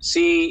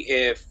see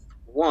if,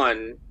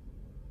 one,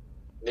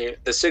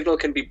 the signal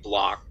can be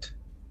blocked,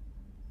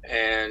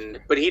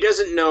 but he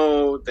doesn't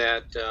know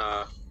that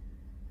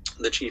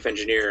the chief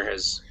engineer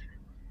has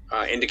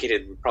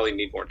indicated we probably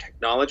need more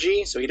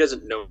technology, so he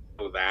doesn't know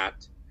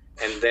that.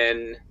 And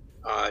then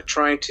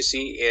trying to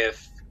see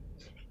if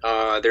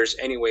there's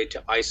any way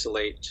to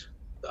isolate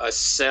a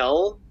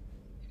cell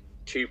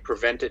to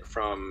prevent it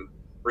from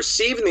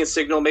receiving the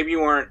signal. Maybe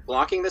you aren't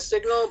blocking the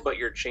signal, but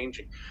you're trying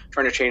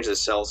to change the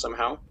cell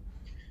somehow.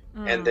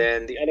 And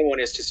then the other one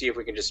is to see if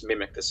we can just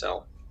mimic the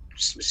cell,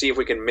 just see if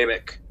we can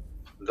mimic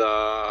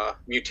the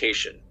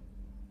mutation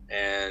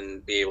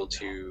and be able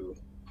to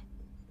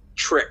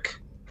trick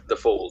the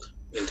fold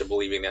into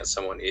believing that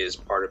someone is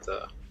part of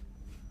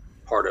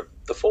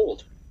the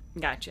fold.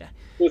 Gotcha.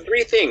 So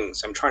 3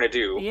 things I'm trying to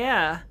do.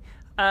 Yeah.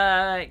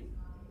 I'm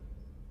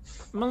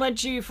gonna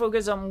let you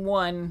focus on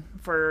one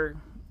for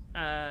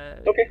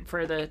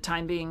for the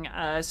time being.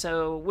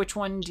 So which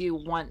one do you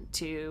want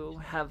to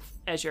have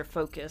as your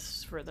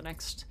focus for the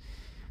next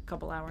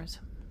couple hours?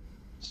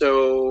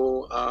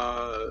 So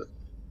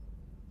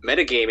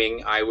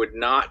metagaming, I would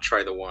not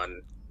try the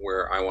one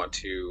where I want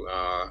to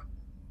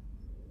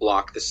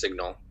block the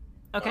signal.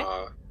 Okay.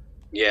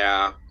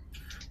 Yeah.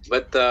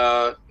 But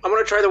I'm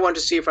going to try the one to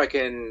see if I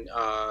can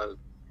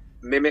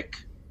mimic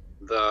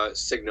the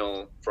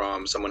signal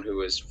from someone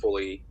who is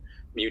fully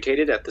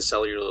mutated at the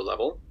cellular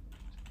level.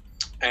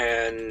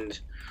 And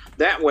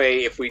that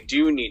way, if we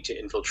do need to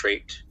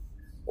infiltrate,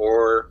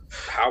 or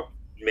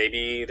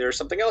maybe there's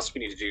something else we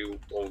need to do,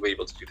 we'll be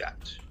able to do that.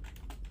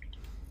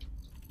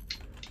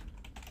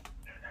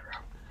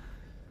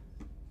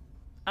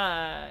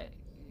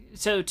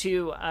 So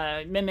to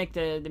mimic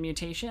the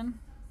mutation?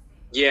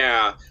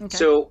 Yeah. Okay.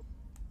 So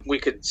we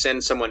could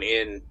send someone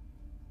in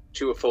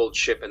to a fold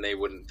ship and they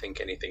wouldn't think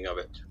anything of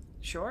it.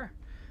 Sure.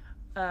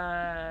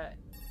 I'm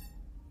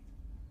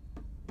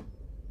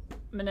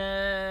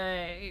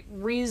gonna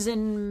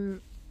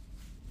reason.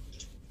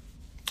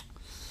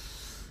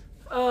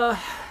 I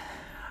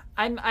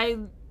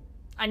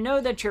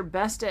know that you're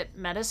best at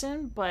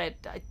medicine, but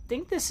I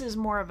think this is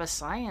more of a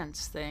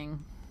science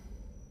thing.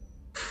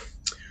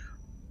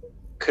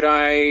 Could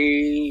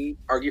I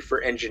argue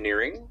for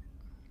engineering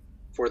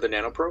for the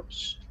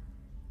nanoprobes?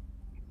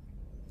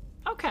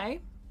 Okay.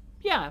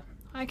 Yeah,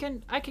 I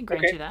can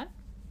grant Okay. you that.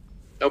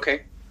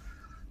 Okay.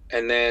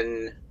 And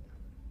then,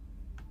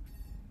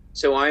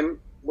 so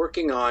I'm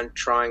working on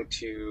trying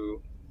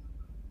to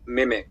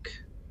mimic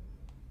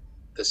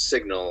the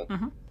signal.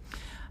 Mm-hmm.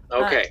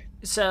 Okay.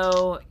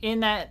 So in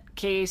that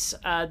case,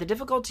 the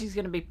difficulty is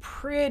going to be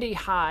pretty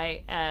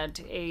high at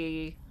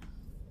a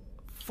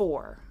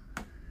 4.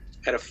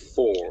 At a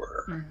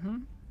 4. Mm-hmm.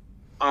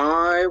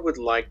 I would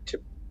like to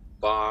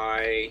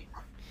buy...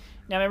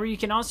 Now remember, you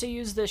can also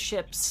use the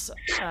ship's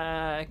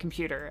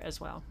computer as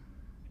well.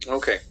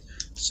 Okay.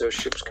 So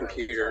ship's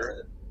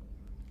computer.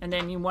 And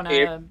then you want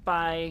to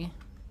buy...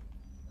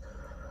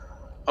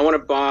 I want to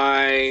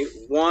buy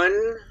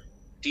 1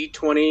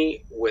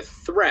 D20 with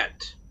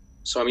threat.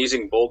 So I'm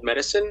using bold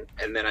medicine,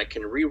 and then I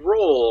can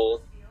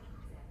re-roll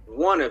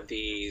one of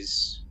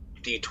these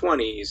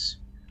D20s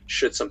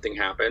should something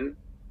happen.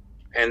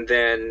 And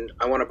then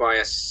I want to buy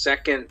a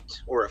second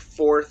or a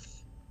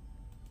fourth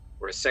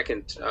or a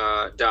second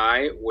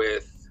die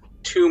with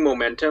 2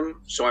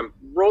 momentum. So I'm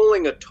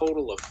rolling a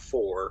total of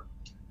 4.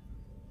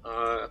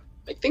 I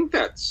think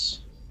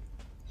that's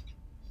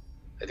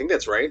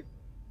right.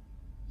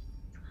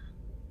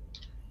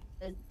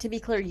 To be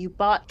clear, you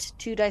bought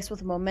 2 dice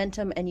with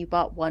momentum and you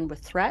bought 1 with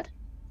threat?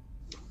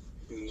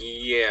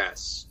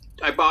 Yes.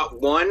 I bought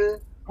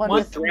one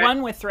with threat.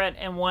 1 with threat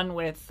and 1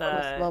 with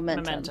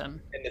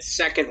momentum. And the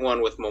second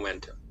one with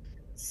momentum.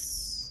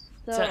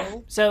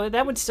 So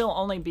that would still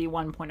only be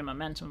 1 point of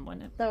momentum,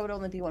 wouldn't it? That would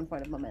only be 1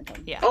 point of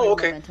momentum. Yeah. Oh,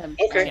 okay. Momentum,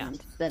 Okay. Yeah.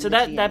 So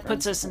that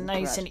puts us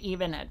nice and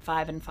even at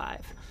 5 and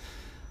 5.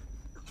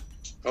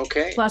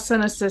 Okay. Plus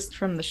an assist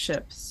from the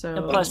ship. So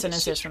And plus an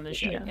assist from the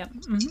ship. Yeah. Yep.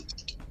 Mm-hmm.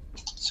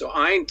 So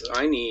I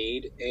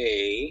need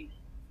a...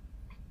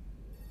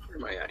 Where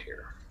am I at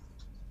here?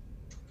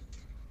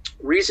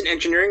 Reason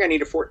engineering, I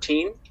need a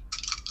 14.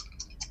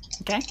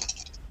 Okay.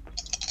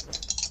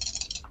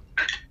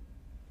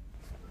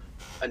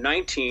 A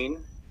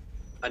 19,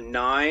 a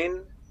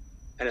 9,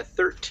 and a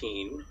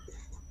 13.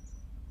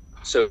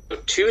 So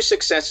 2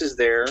 successes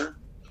there.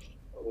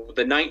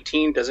 The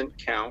 19 doesn't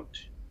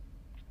count.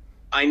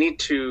 I need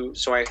to...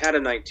 So I had a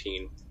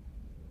 19.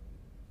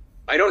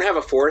 I don't have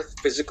a 4th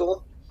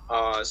physical,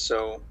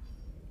 so...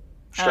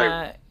 Should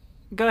I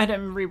go ahead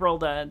and re-roll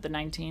the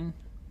 19.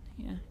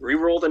 Yeah.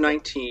 re-roll the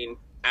 19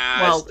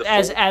 as the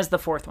 4th? as the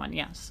 4th one,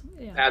 yes.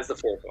 Yeah. As the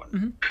 4th one.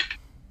 Mm-hmm.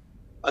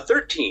 A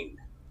 13.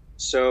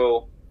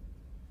 So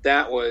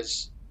that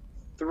was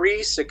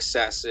 3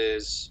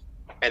 successes,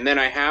 and then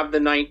I have the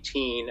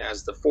 19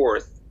 as the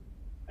 4th,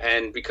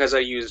 and because I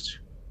used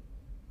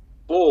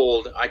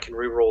bold, I can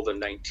re-roll the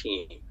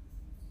 19.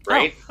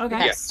 Right? Oh,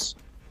 okay. Yes.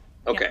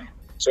 Okay. Yeah.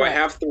 So I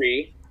have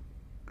 3.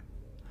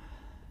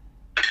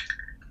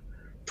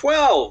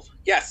 12!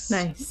 Yes!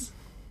 Nice.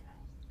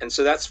 And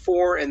so that's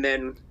 4, and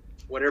then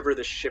whatever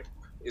the ship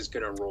is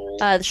going to roll.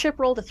 The ship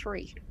rolled a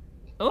 3.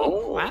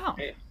 Oh, wow.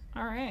 Okay.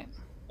 All right.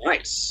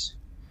 Nice.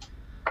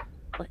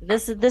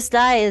 This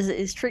die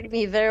is treating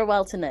me very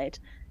well tonight.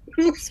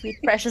 Sweet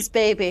precious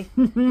baby.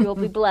 You will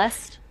be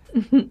blessed.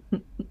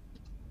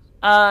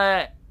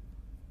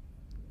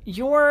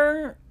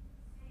 Your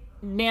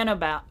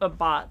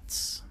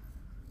nanobots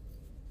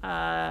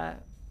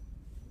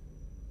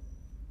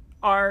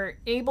are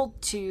able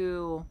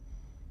to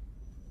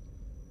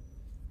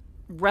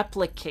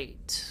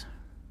replicate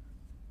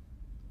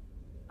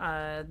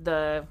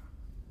the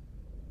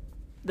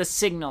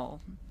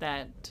signal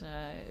that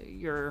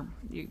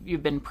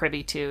you've been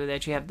privy to,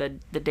 that you have the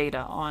data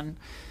on.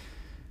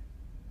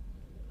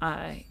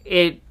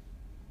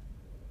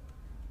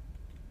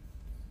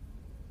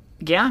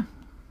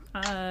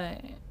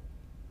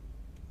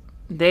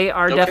 They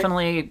are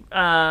definitely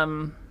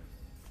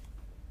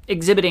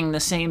exhibiting the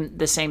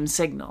same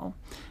signal.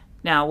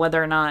 Now,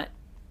 whether or not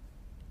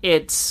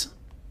it's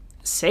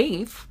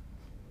safe,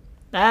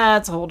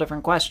 that's a whole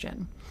different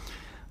question.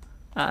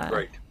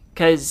 Right.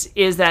 Because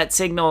is that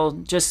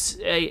signal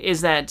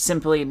is that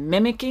simply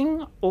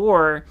mimicking,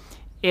 or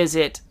is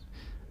it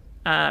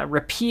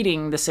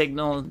repeating the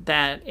signal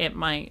that it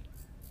might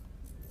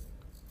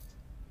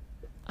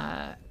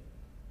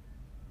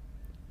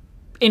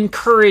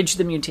encourage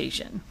the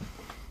mutation?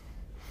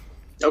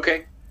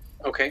 Okay.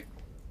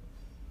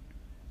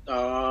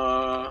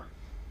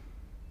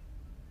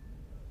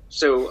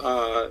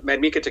 So,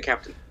 Madmika to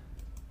Captain.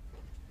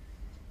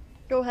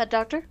 Go ahead,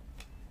 Doctor.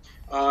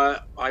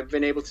 I've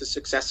been able to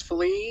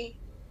successfully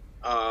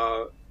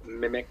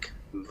mimic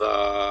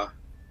the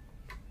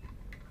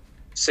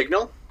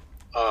signal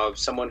of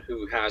someone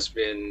who has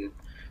been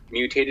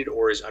mutated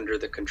or is under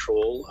the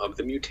control of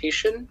the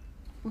mutation.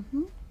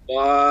 Mm-hmm.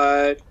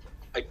 But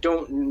I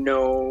don't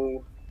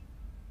know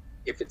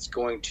if it's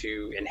going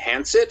to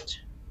enhance it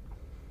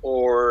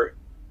or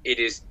it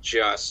is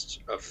just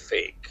a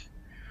fake.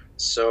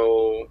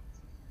 So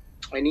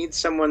I need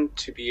someone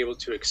to be able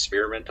to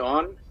experiment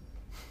on,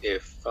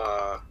 if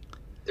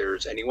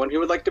there's anyone who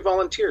would like to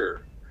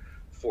volunteer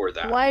for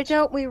that. Why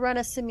don't we run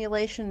a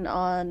simulation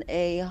on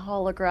a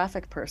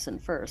holographic person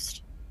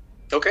first?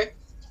 Okay.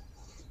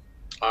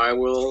 I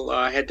will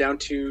head down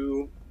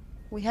to...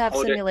 We have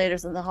holodeck.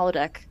 simulators in the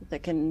holodeck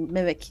that can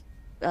mimic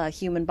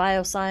human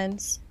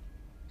biosigns.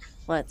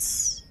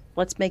 Let's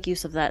make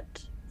use of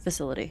that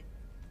facility.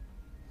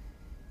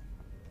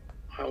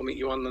 I'll meet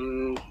you on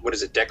the... What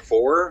is it, deck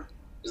 4?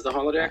 is the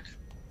holodeck?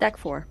 Deck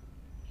 4.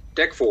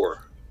 Deck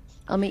 4.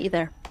 I'll meet you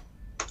there.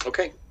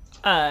 Okay.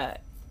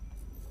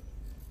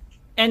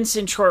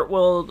 Ensign Short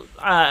will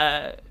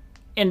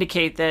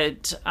indicate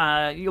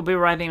that you'll be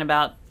arriving in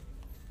about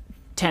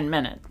 10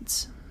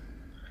 minutes.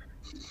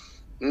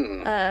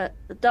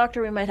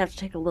 Doctor, we might have to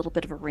take a little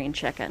bit of a rain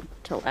check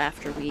until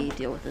after we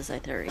deal with the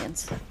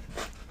Zytharians.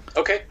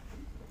 Okay.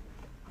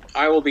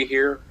 I will be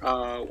here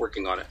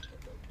working on it.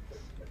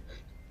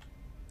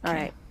 All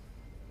right.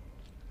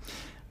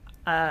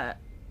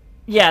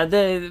 Yeah,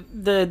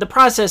 the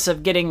process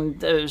of getting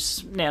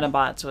those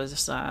nanobots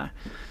was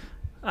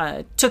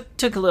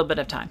took a little bit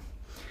of time.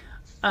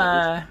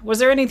 Was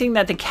there anything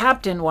that the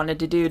captain wanted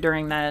to do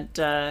during that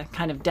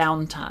kind of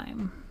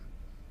downtime?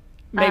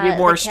 Maybe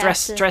more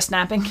stress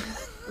napping?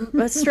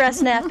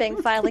 Stress napping,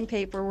 filing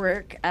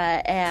paperwork,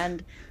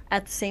 and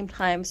at the same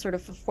time sort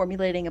of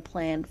formulating a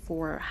plan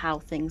for how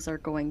things are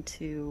going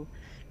to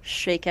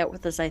shake out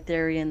with the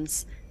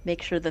Zytharians,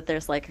 make sure that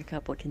there's like a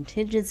couple of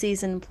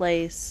contingencies in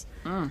place.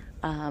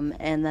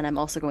 And then I'm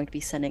also going to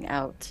be sending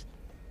out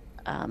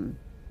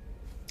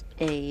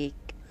see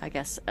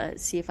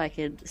if I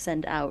could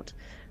send out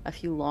a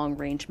few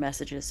long-range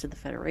messages to the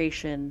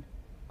Federation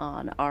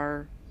on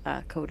our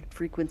coded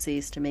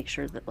frequencies to make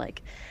sure that,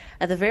 like,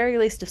 at the very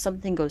least, if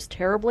something goes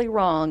terribly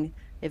wrong,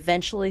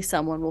 eventually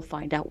someone will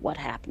find out what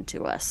happened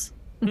to us.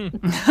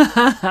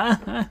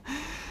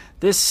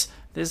 This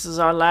is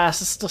our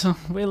last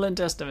will and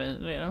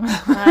testament, you know.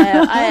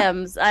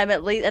 I'm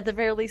at the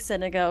very least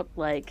sending out,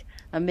 like,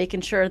 I'm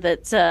making sure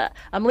that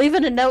I'm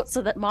leaving a note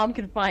so that Mom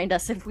can find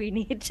us if they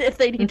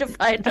need to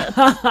find us.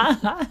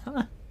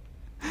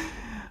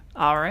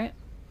 All right.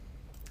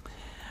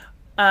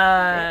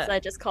 I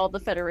just called the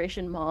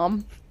Federation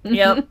Mom.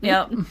 Yep.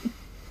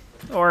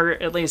 Or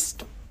at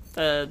least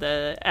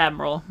the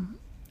Admiral.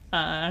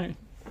 All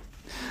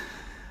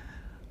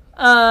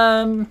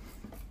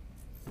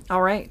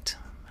right.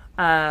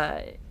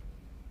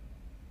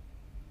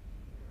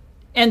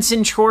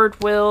 Ensign Short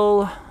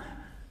will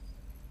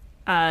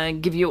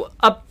give you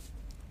up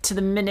to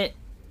the minute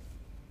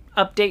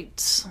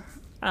updates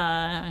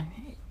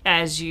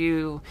as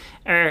you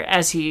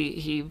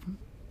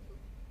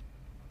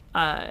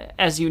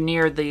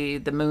near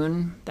the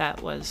moon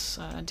that was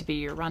to be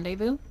your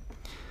rendezvous.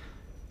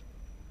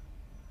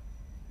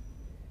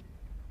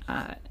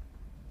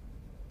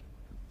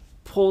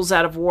 Pulls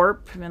out of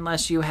warp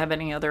unless you have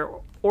any other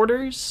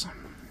orders.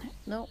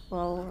 No,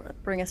 well,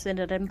 bring us in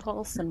at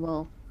impulse, and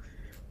we'll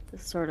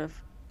just sort of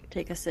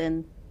take us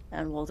in,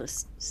 and we'll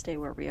just stay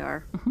where we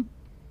are.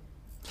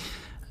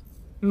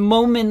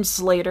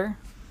 Moments later,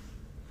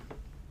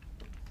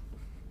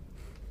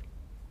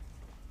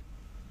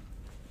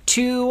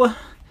 two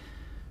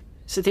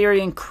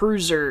Cytherian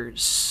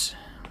cruisers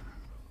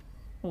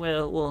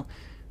will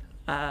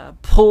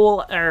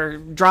pull or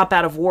drop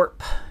out of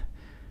warp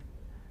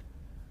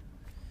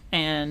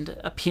and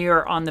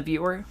appear on the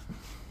viewer.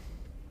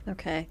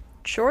 Okay.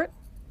 Short?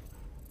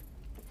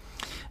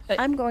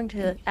 I'm going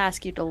to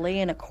ask you to lay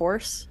in a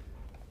course,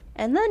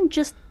 and then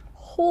just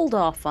hold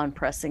off on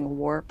pressing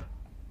warp.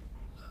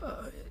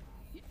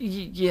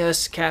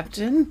 Yes,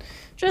 Captain.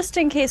 Just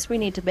in case we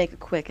need to make a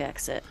quick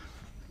exit.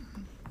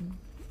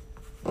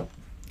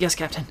 Yes,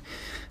 Captain.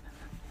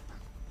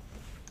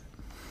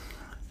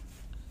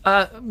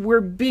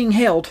 We're being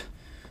hailed.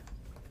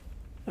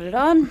 Put it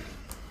on.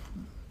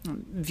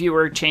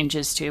 Viewer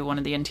changes to one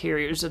of the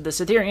interiors of the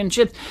Cytherian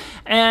ship,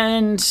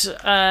 and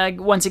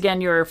once again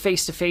you're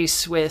face to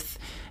face with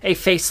a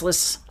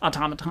faceless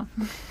automaton.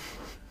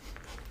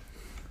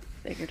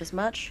 Figured as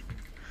much.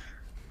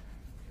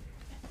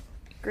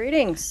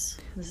 Greetings.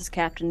 This is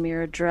Captain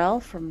Mira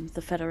Drell from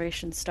the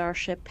Federation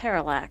starship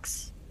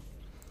Parallax.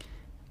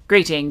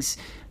 Greetings.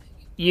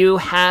 You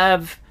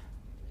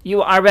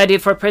are ready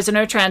for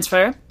prisoner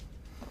transfer?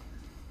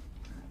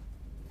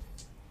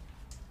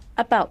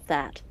 About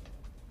that.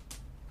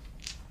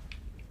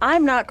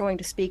 I'm not going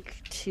to speak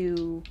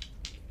to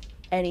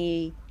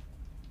any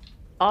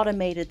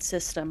automated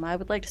system. I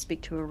would like to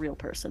speak to a real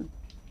person.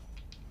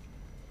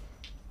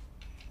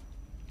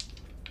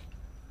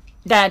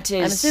 That is...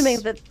 I'm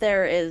assuming that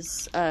there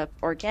is an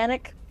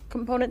organic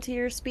component to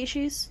your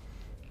species?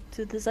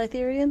 To the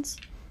Zytherians?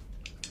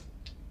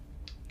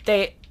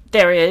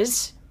 There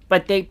is,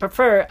 but they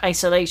prefer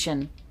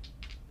isolation.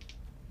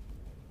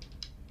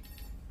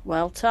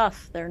 Well,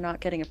 tough. They're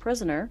not getting a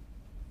prisoner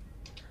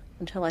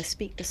until I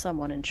speak to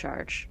someone in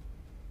charge.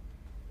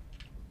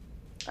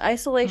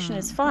 Isolation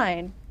is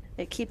fine.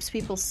 It keeps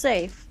people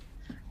safe.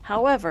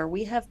 However,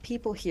 we have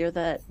people here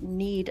that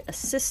need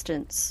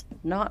assistance,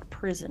 not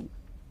prison.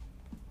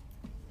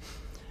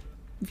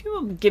 If you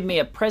will give me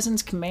a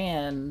presence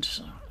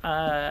command,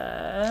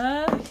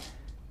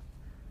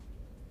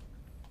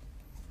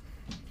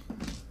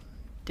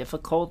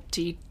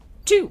 difficulty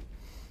 2.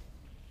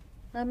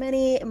 How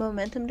many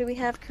momentum do we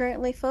have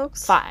currently,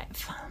 folks?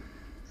 5.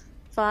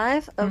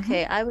 5?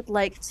 Okay, I would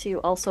like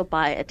to also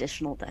buy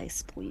additional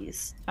dice,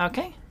 please.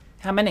 Okay.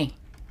 How many?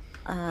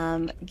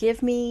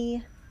 Give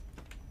me...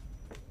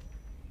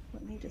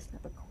 Let me just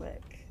have a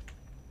quick...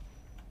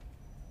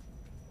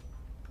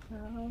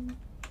 I'm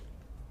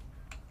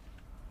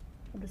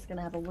just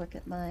gonna have a look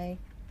at my.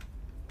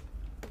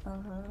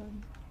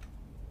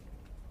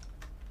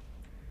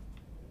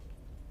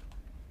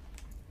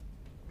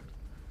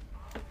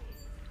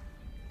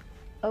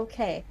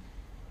 Okay.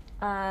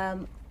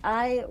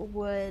 I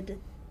would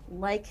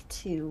like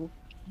to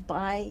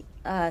buy.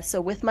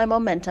 So with my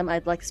momentum,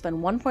 I'd like to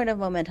spend 1 point of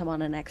momentum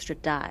on an extra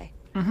die.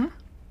 Mm-hmm.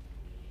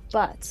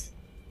 But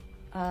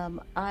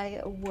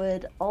I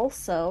would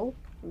also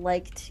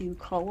like to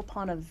call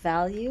upon a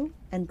value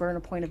and burn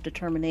a point of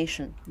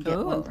determination. You get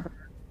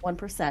one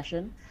per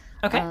session.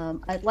 Okay.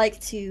 I'd like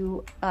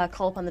to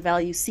call upon the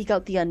value, seek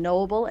out the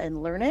unknowable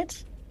and learn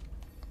it.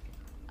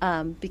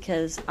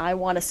 Because I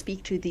want to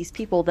speak to these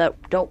people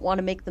that don't want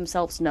to make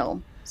themselves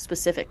known,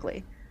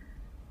 specifically.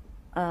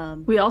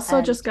 We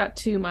also just got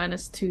 2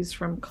 -2s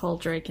from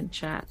Coldrake in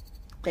chat.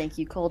 Thank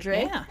you,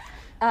 Coldrake. Yeah.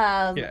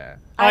 Yeah.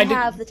 I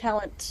have the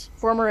talent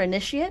Former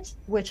Initiate,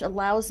 which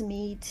allows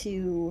me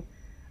to,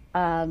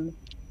 when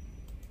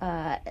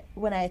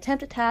I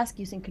attempt a task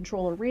using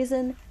Control or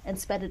Reason and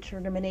spend a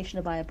determination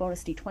to buy a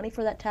bonus d20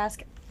 for that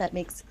task, that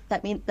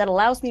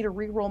allows me to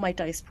re-roll my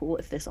dice pool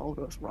if this all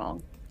goes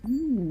wrong.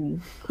 Ooh.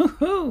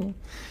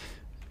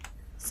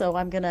 So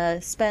I'm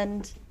gonna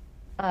spend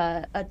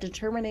a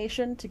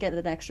determination to get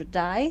an extra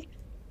die,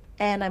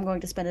 and I'm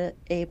going to spend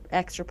a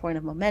extra point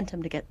of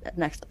momentum to get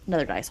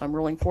another die. So I'm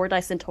rolling 4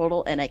 dice in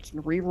total, and I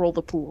can re-roll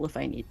the pool if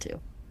I need to.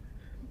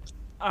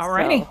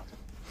 Alrighty. So,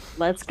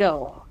 let's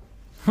go.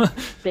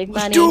 Big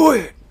money. Let's do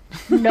it!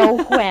 No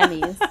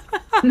whammies.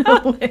 No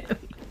whammies.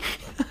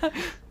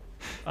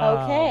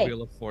 Okay.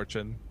 Wheel of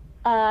Fortune.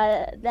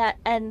 I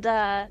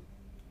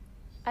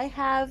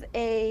have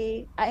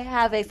a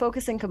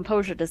focus and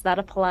composure. Does that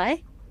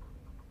apply?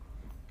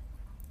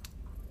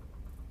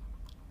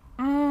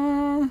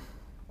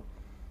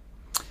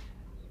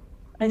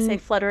 I say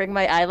fluttering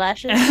my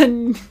eyelashes.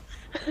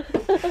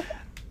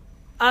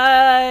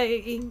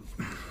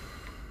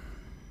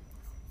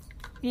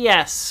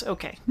 Yes.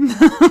 Okay.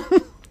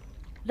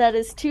 That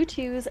is 2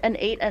 2s, an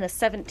 8, and a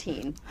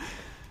 17.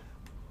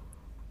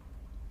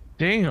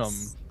 Damn.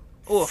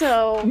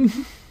 So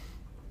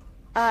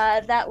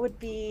that would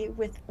be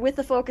with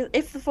the focus.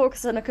 If the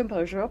focus and a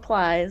composure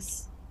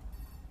applies,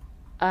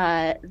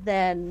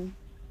 then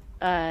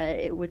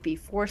it would be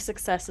 4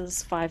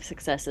 successes, 5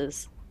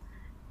 successes.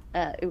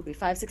 It would be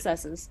 5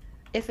 successes.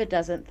 If it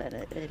doesn't, then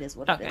it is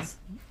what it is.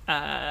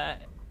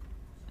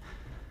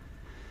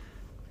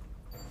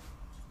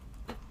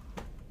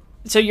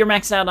 So you're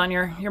maxed out on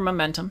your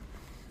momentum.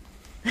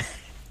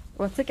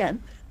 Once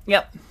again.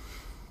 Yep.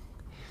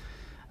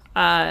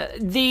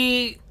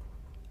 The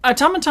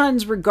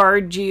automatons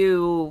regard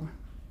you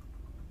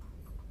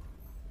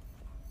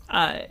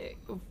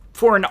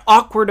for an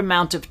awkward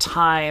amount of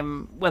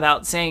time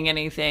without saying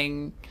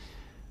anything.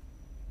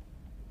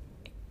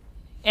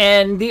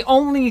 And the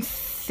only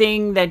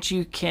thing that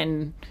you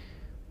can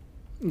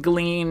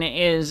glean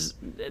is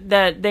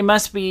that they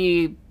must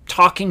be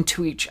talking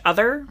to each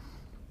other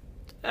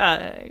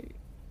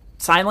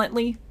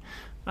silently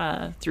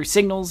through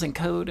signals and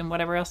code and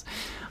whatever else.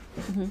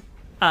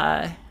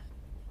 Mm-hmm.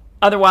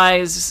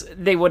 Otherwise,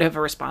 they would have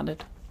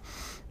responded.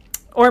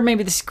 Or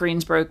maybe the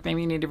screen's broke. Maybe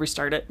you need to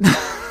restart it.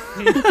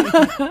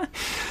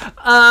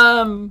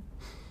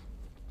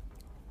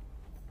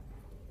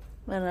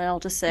 And I'll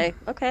just say,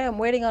 okay, I'm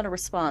waiting on a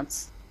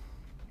response.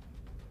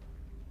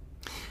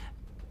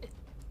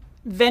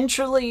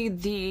 Eventually,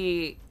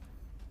 the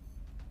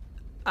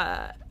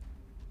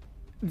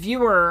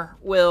viewer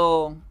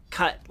will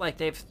cut, like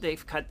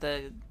they've cut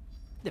the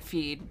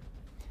feed.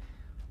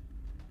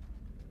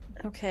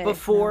 Okay.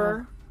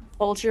 Before.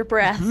 Hold your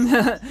breath.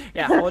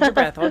 Yeah, hold your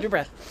breath. Hold your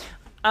breath.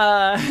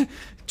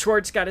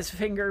 Chort's got his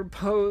finger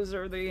pose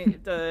or the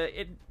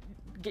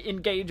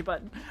engage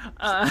button.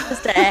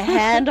 Just a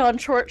hand on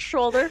Chort's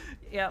shoulder.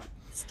 Yep.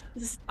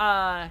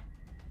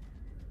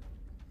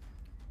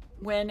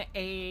 When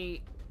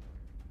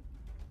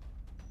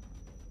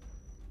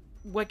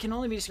what can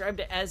only be described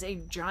as a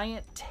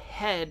giant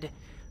head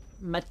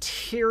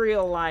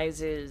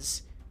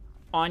materializes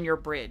on your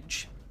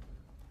bridge.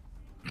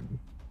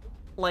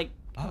 Like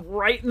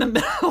right in the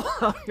middle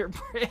of your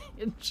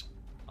bridge.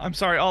 I'm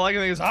sorry, all I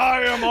can think is,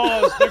 I am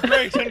Oz, the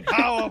great and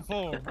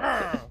powerful.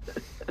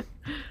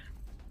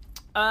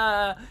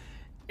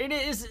 It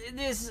is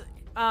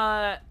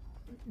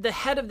the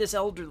head of this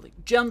elderly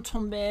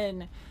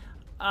gentleman,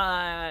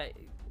 long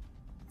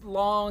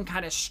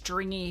kind of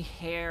stringy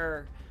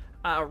hair,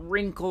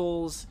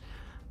 wrinkles,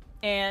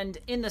 and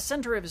in the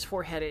center of his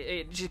forehead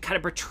it just kind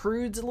of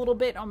protrudes a little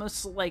bit,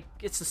 almost like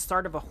it's the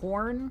start of a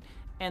horn,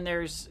 and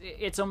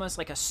it's almost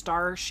like a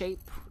star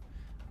shape.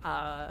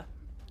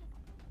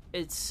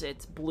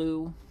 It's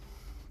blue,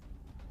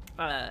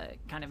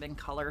 kind of in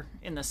color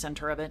in the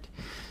center of it.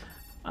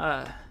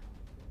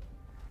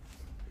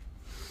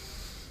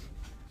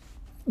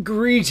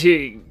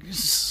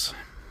 Greetings.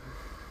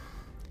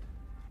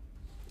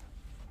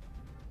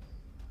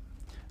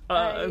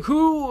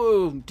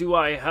 Who do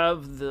I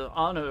have the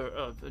honor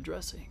of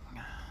addressing?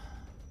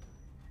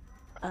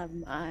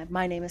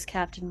 My name is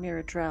Captain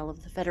Miradrell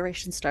of the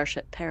Federation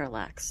starship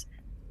Parallax.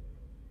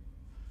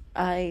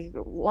 I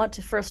want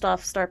to first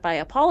off start by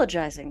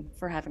apologizing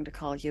for having to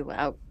call you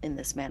out in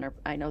this manner.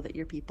 I know that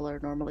your people are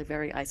normally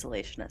very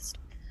isolationist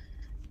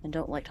and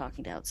don't like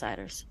talking to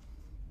outsiders.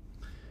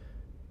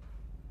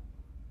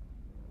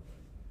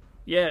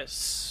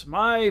 Yes,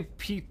 my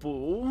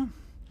people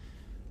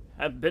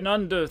have been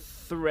under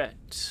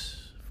threat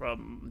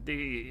from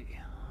the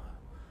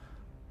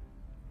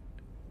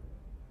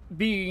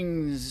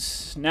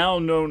beings now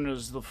known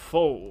as the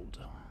Fold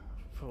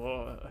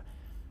for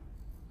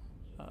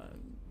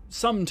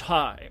some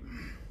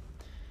time.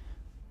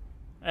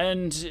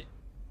 And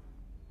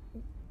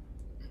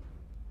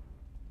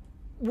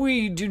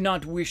we do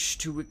not wish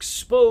to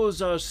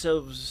expose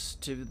ourselves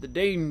to the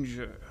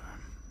danger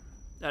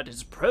that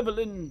is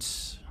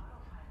prevalent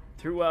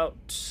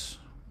throughout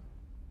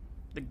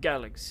the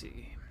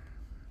galaxy.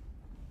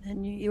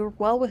 And you're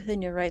well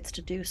within your rights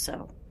to do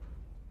so.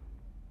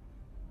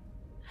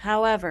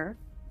 However,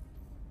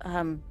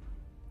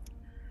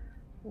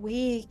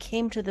 we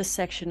came to this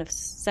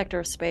sector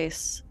of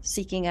space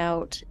seeking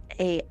out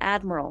a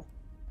admiral,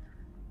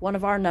 one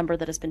of our number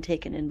that has been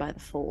taken in by the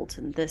Fold,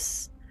 and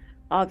this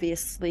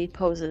obviously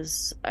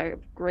poses a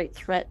great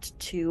threat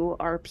to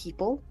our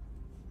people.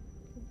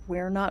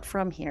 We're not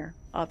from here,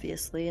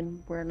 obviously,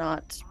 and we're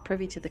not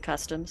privy to the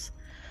customs.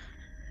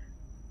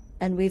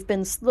 And we've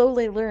been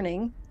slowly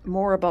learning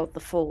more about the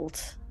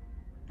Fold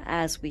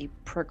as we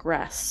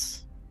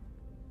progress.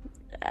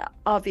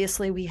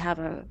 Obviously, we have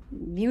a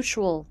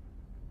mutual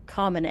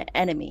common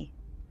enemy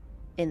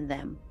in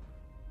them.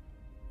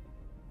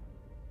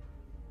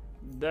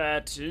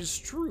 That is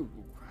true.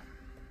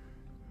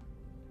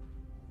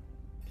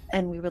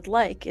 And we would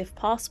like, if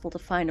possible, to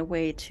find a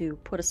way to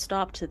put a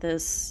stop to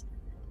this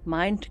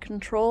mind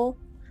control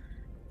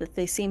that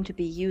they seem to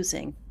be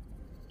using,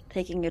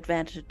 taking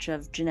advantage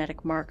of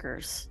genetic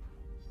markers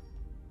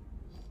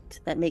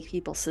that make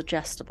people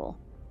suggestible.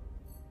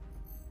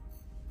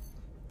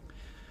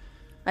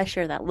 I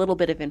share that little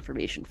bit of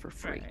information for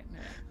free. Right.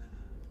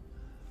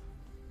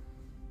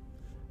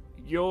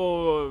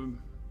 Your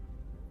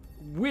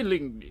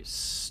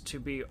willingness to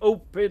be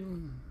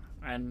open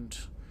and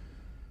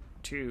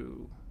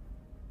to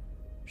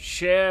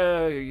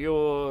share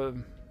your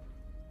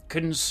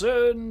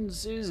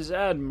concerns is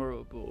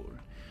admirable.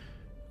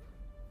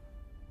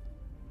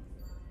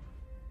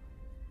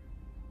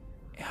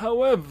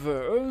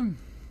 However,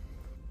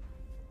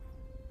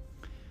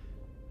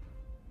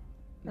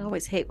 I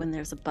always hate when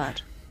there's a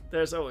but.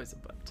 there's always a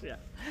but, yeah.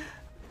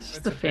 It's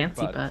just a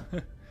fancy butt.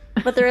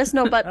 But there is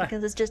no but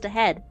because it's just a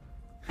head.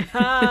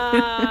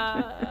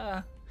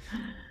 Well,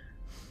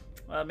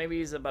 maybe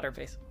he's a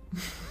butterface.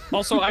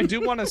 Also, I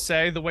do want to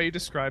say, the way you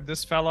describe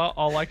this fella,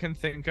 all I can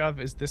think of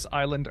is this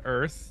island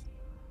Earth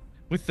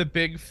with the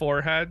big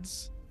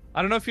foreheads.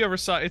 I don't know if you ever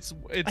saw it's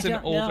an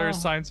older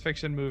science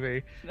fiction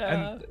movie.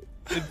 And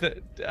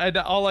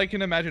all I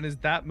can imagine is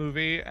that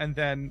movie and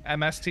then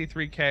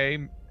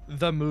MST3K,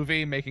 the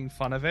movie, making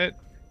fun of it.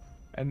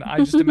 And I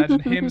just imagine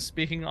him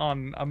speaking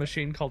on a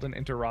machine called an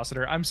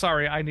interocitor. I'm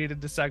sorry, I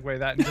needed to segue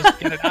that and just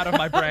get it out of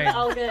my brain.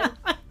 All good.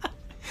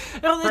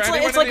 No, For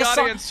anyone in the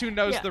audience who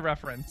knows yeah. the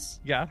reference.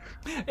 Yeah.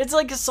 It's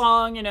like a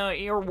song,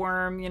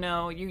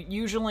 earworm, you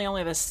usually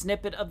only have a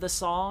snippet of the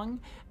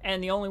song,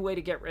 and the only way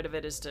to get rid of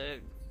it is to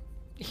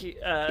Get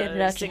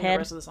it out sing your head. the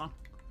rest of the song.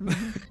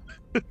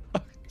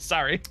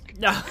 Sorry.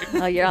 No.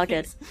 Oh, you're all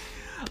good.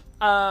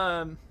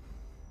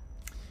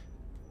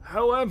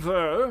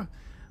 However,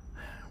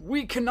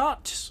 we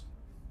cannot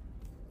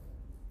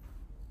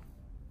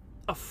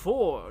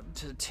afford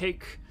to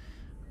take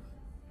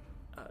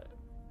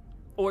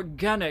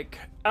organic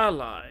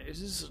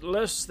allies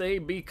lest they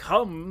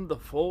become the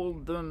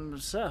Fold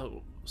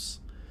themselves.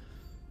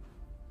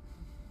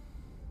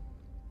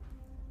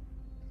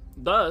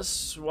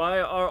 Thus, why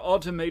our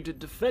automated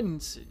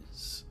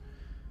defenses?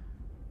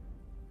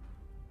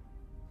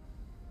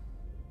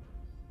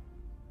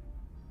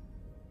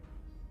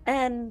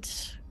 And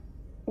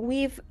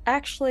we've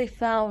actually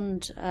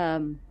found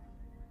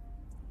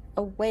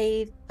a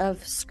way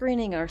of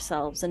screening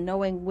ourselves and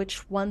knowing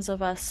which ones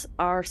of us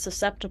are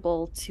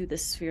susceptible to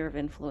this sphere of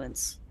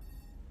influence.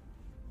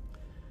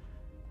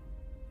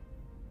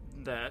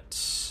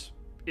 That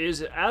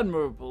is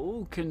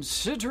admirable,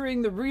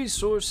 considering the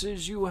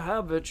resources you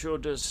have at your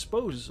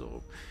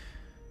disposal.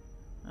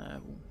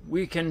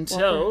 We can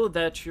tell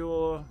that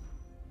you're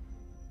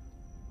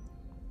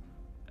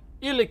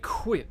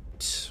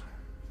ill-equipped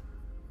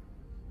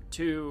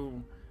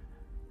to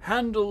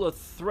handle a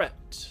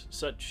threat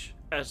such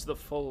as the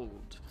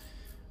Fold.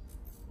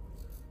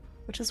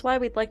 Which is why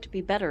we'd like to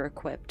be better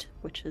equipped,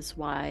 which is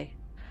why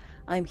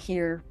I'm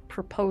here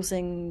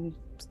proposing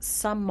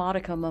some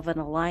modicum of an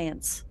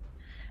alliance.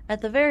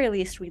 At the very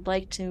least, we'd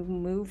like to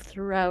move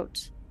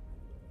throughout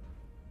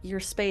your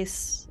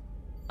space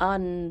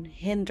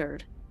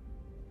unhindered.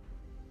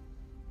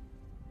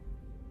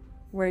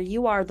 Where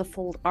you are, the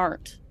Fold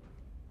aren't.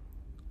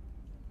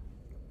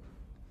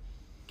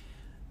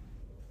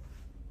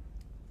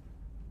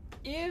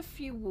 if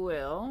you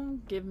will,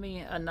 give me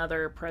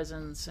another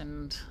presence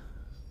and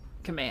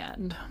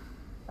command.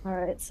 All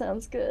right,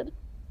 sounds good.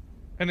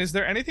 And is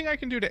there anything I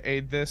can do to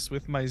aid this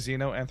with my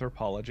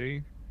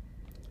xenoanthropology?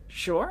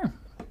 Sure.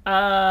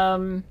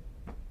 How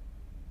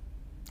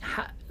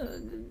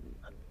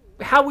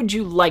would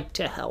you like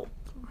to help?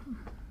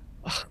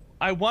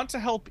 I want to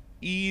help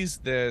ease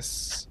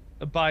this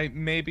by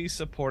maybe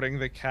supporting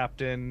the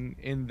captain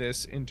in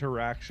this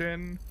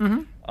interaction.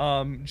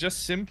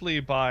 Just simply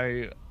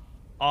by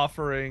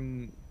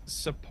offering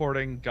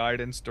supporting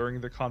guidance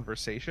during the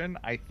conversation.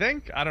 I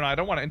don't know, I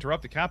don't want to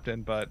interrupt the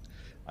captain, but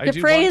I do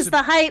want praise to...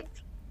 the hype.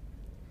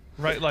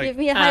 Right, like, give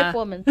me a hype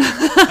woman.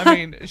 I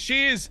mean,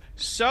 she is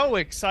so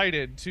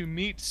excited to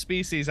meet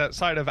species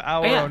outside of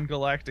our own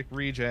galactic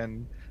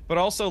region, but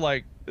also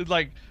like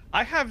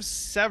I have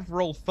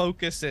several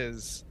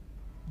focuses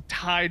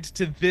tied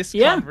to this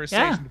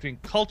conversation between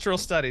cultural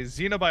studies,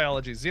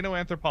 xenobiology,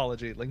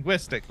 xenoanthropology,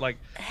 linguistic, like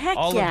Heck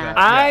all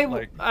yeah.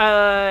 of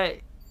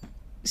that.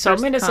 So I'm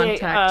going to say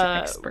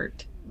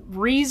expert.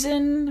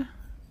 reason,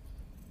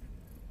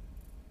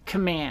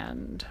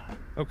 command.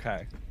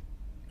 Okay.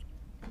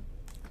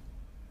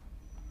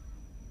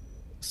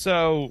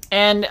 So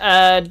and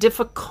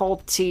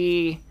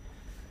difficulty.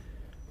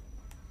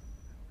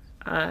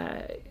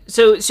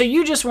 So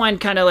you just want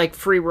kind of like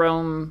free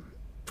roam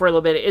for a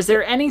little bit. Is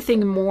there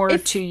anything more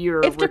to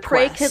your if Dupre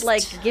request? could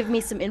like give me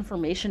some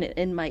information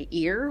in my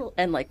ear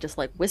and like just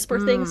like whisper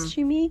things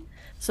to me,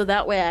 so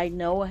that way I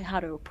know how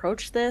to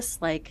approach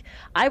this. Like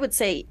I would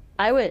say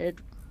I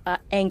would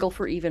angle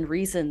for even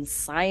reason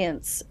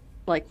science,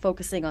 like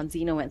focusing on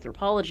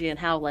xenoanthropology and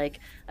how like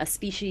a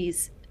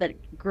species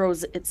that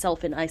grows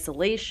itself in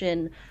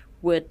isolation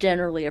would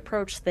generally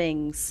approach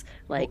things.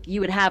 Like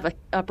you would have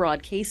a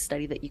broad case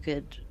study that you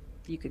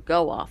could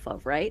go off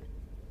of, right?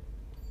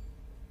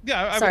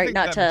 Yeah, I Sorry, would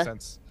think that makes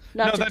sense.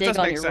 Not to that dig does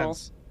on make your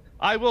sense.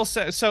 I will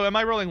say. So, am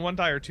I rolling 1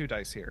 die or 2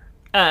 dice here?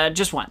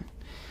 Just 1.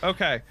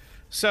 Okay.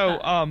 So,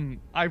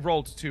 I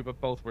rolled 2, but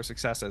both were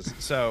successes.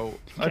 So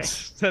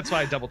that's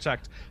why I double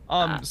checked.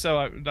 So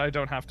I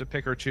don't have to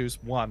pick or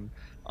choose one.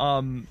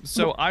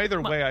 So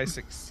either way, I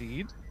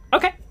succeed.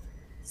 Okay.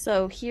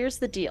 So here's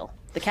the deal.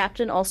 The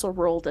captain also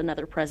rolled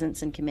another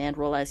presence and command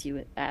roll as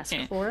you asked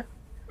for.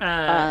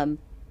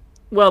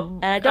 Well,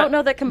 and I don't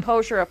know that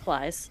composure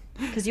applies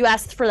because you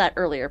asked for that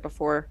earlier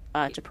before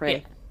to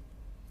pray.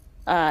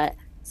 Yeah.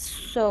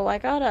 So I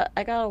got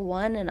a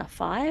 1 and a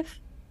 5.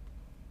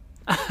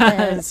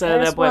 So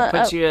that what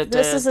puts you at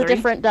this is 3? a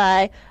different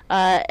die,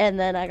 and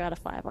then I got a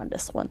 5 on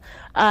this one.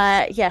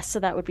 Yes, so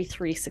that would be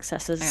 3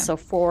 successes. Yeah. So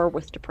 4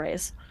 with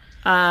Dupre's.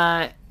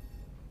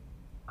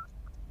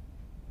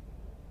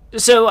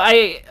 So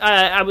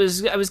I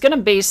was gonna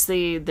base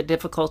the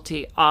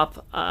difficulty off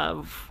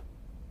of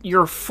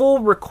your full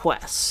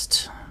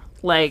request,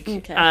 like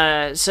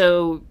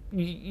so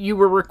you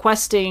were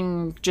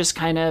requesting just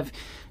kind of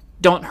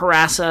don't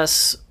harass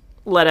us,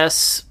 let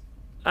us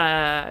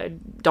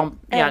don't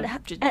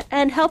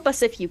and help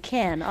us if you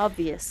can,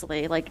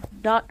 obviously, like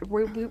not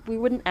we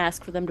wouldn't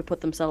ask for them to put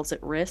themselves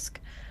at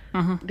risk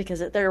because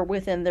they're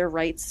within their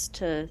rights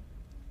to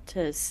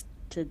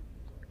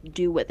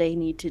do what they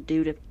need to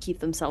do to keep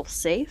themselves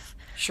safe.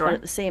 Sure. But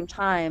at the same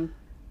time,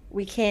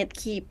 we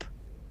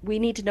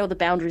need to know the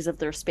boundaries of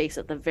their space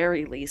at the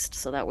very least,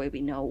 so that way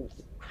we know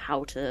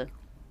how to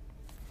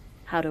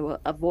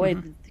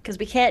avoid, because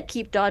we can't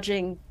keep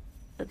dodging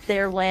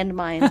their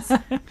landmines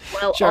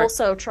while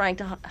also trying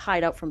to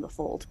hide out from the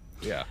fold.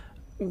 Yeah.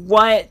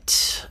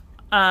 What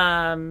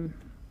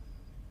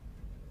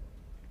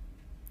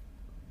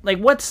like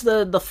what's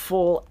the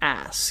full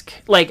ask?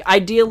 Like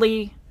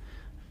ideally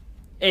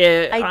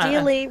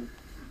Ideally,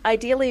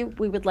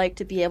 we would like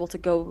to be able to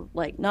go,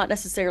 like, not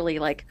necessarily,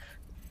 like,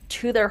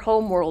 to their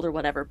home world or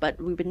whatever, but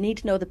we would need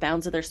to know the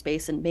bounds of their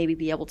space and maybe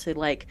be able to,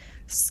 like,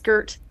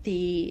 skirt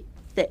the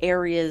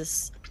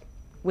areas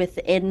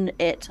within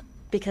it,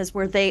 because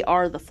where they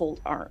are, the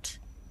fold aren't,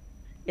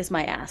 is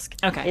my ask.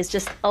 Okay. It's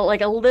just, like,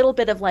 a little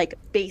bit of, like,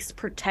 base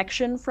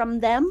protection from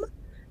them.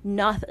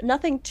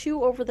 Nothing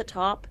too over the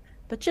top,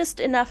 but just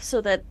enough so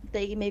that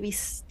they maybe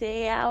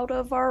stay out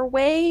of our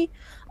way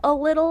a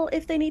little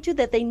if they need to,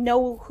 that they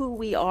know who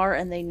we are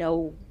and they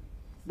know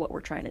what we're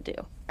trying to do.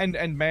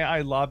 And may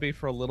I lobby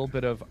for a little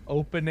bit of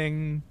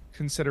opening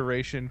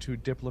consideration to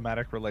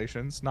diplomatic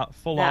relations? Not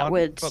full on,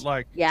 but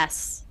like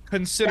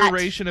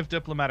consideration of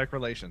diplomatic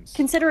relations.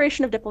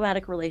 Consideration of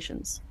diplomatic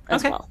relations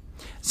as well.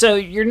 So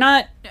you're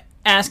not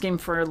asking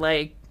for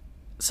like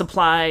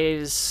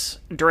supplies,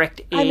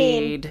 direct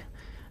aid.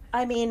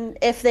 I mean,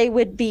 if they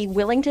would be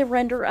willing to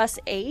render us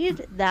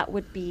aid, that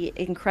would be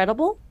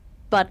incredible.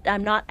 But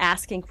I'm not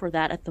asking for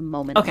that at the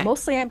moment. Okay.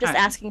 Mostly I'm just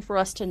asking for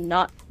us to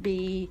not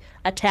be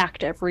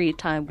attacked every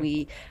time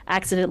we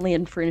accidentally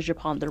infringe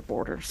upon their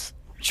borders.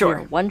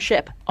 Sure. We're one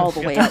ship all the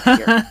way out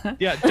here.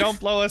 Yeah, don't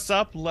blow us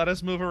up. Let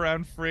us move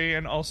around free.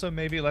 And also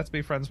maybe let's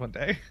be friends one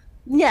day.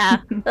 Yeah,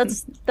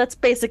 that's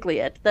basically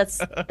it. That's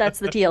the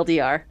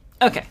TLDR.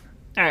 Okay.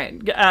 All right,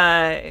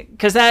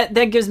 because that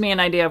gives me an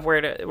idea of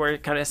where to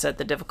kind of set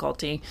the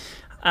difficulty.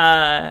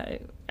 I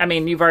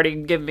mean, you've already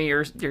given me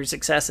your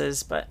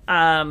successes, but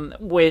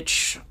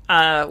which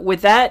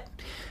with that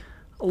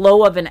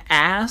low of an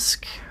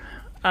ask,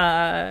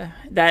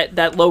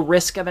 that low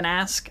risk of an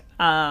ask,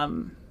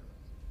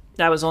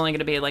 that was only going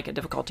to be like a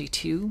difficulty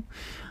 2.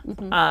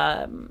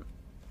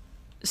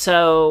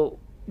 So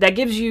that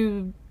gives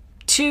you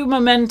 2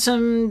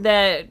 momentum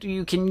that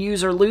you can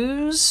use or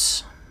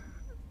lose.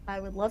 I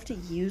would love to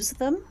use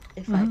them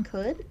if I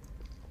could.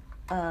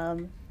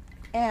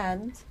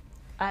 And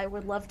I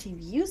would love to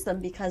use them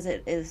because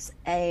it is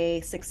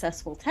a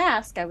successful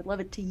task. I would love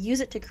it to use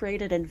it to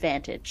create an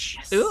advantage.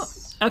 Yes. Ooh,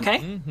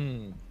 okay.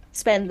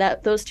 Spend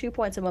those 2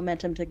 points of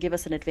momentum to give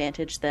us an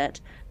advantage that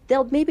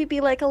they'll maybe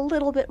be like a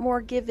little bit more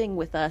giving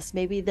with us.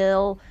 Maybe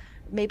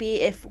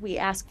if we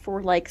ask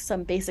for like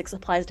some basic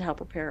supplies to help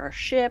repair our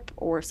ship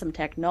or some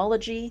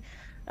technology,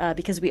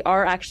 because we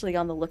are actually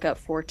on the lookout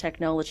for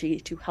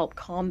technology to help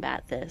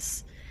combat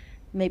this.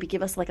 Maybe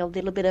give us like a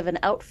little bit of an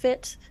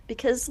outfit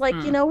because like,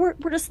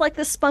 we're just like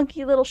this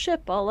spunky little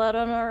ship all out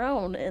on our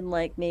own. And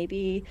like,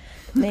 maybe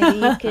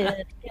you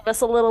could give us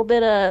a little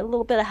bit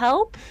of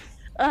help.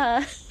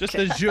 Just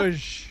a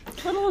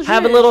zhuzh.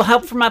 Have a little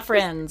help from my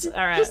friends.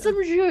 All right. Just some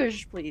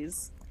zhuzh,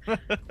 please.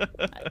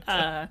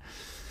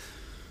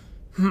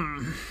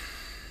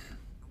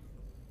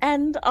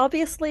 And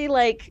obviously,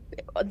 like,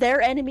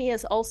 their enemy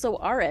is also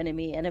our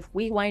enemy, and if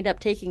we wind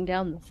up taking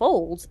down the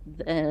Fold,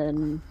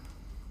 then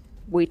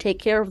we take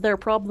care of their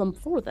problem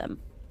for them.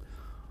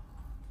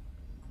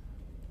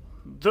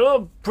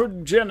 The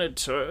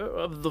progenitor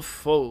of the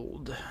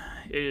Fold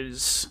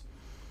is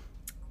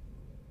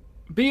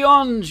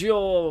beyond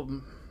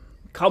your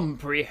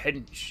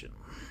comprehension.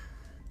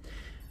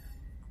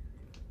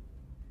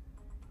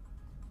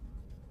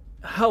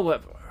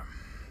 However,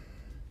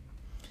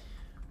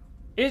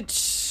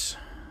 it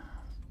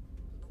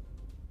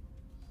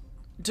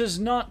does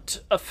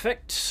not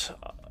affect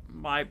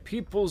my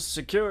people's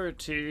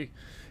security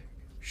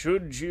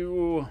should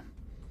you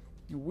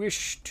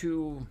wish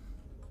to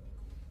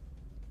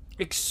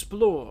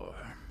explore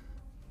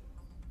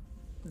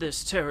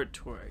this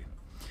territory.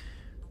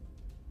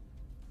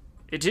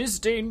 It is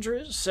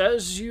dangerous,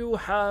 as you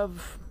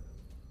have,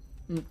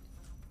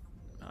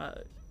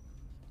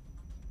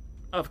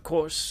 of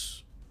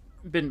course,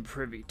 been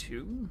privy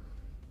to.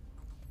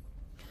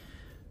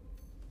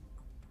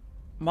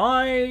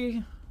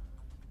 My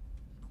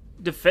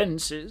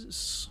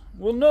defenses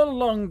will no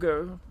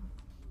longer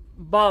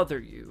bother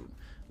you,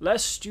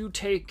 lest you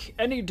take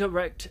any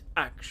direct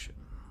action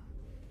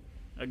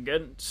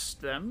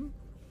against them.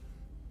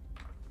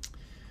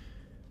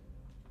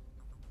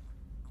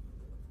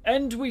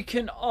 And we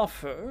can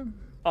offer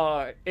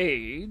our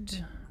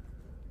aid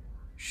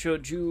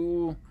should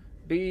you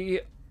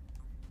be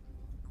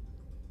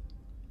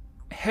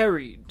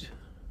harried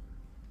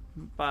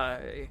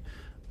by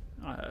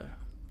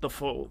the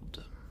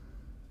Fold.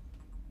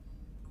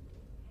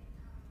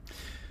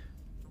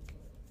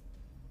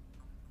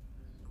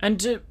 And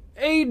to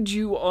aid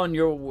you on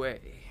your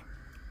way,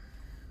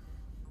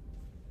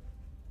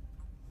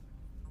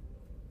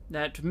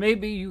 that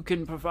maybe you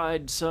can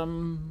provide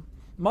some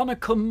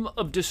monicum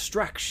of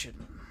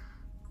distraction.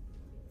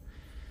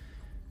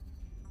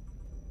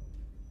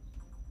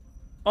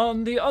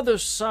 On the other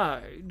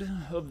side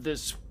of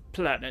this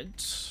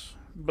planet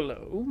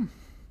below,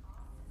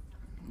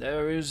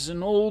 there is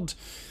an old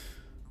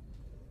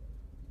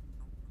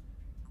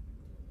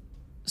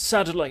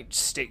satellite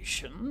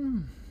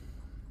station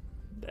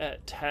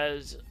that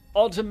has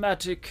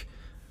automatic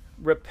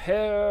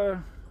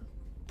repair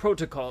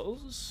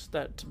protocols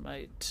that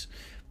might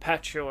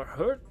patch your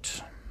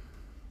hurt.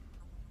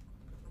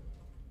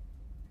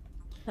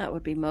 That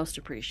would be most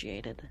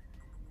appreciated.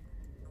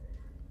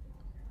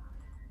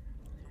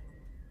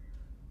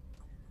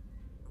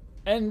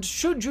 And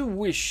should you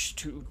wish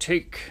to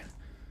take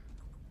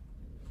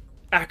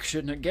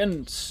action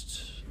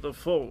against the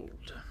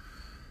Fold,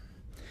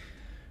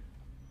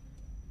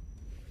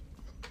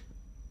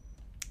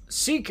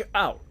 seek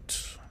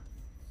out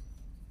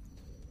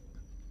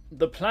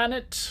the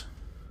planet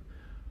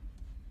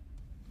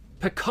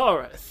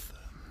Picareth.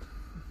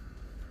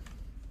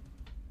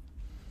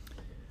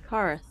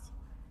 Karth.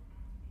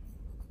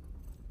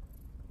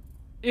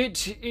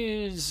 It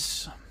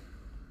is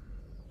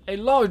a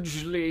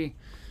largely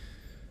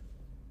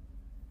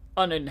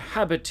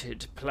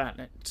uninhabited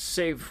planet,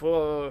 save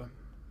for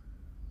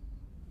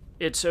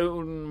its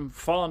own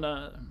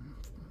fauna.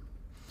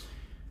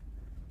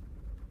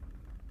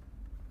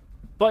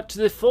 But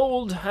the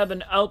Fold have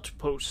an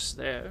outpost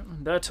there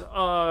that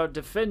our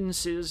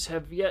defenses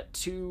have yet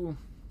to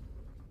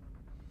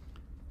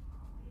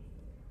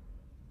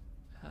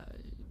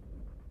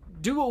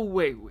do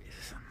away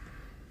with.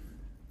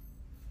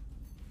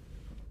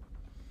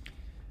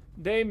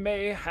 They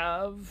may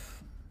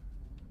have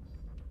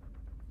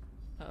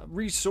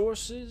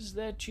resources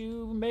that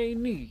you may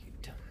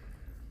need.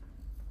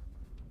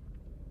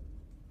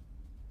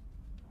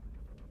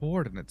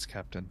 Coordinates,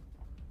 Captain.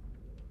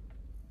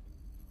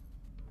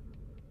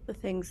 the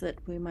things that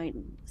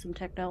some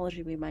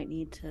technology we might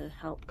need to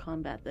help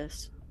combat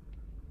this.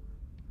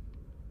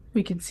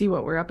 We can see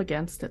what we're up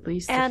against, at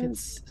least. And if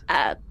it's...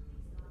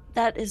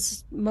 that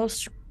is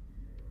most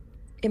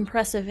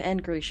impressive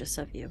and gracious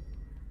of you.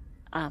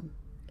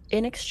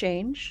 In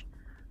exchange,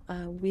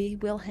 we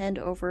will hand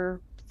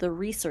over the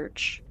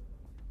research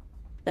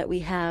that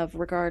we have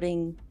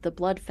regarding the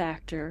blood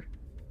factor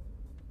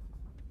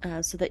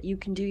so that you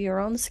can do your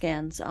own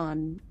scans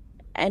on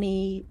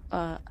any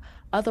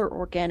other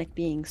organic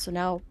beings. So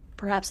now,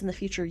 perhaps in the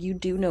future, you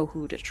do know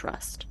who to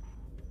trust.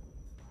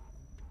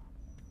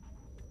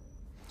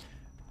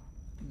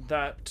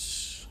 That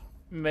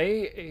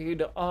may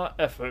aid our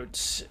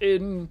efforts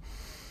in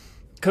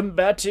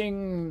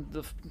combating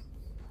the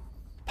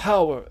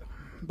power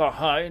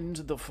behind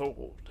the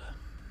fold.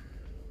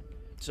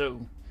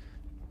 So,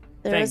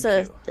 thank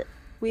you.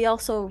 We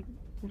also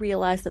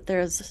realize that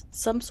there's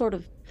some sort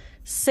of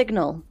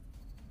signal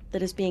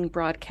that is being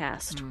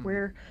broadcast.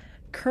 We're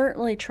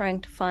currently trying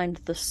to find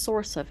the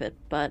source of it,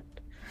 but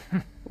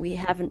we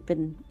haven't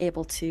been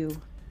able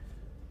to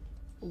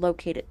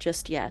locate it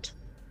just yet.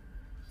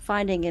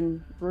 Finding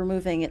and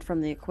removing it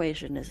from the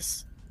equation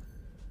is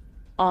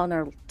on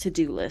our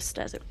to-do list,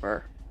 as it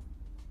were.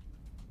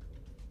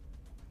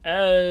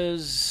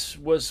 As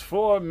was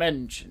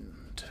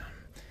forementioned,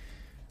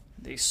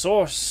 the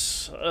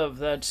source of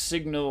that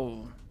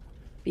signal...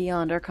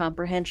 Beyond our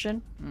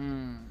comprehension.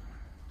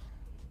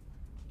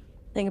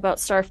 Thing about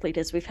Starfleet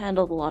is we've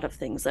handled a lot of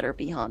things that are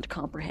beyond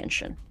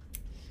comprehension.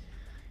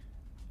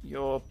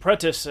 Your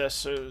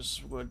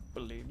predecessors would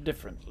believe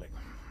differently.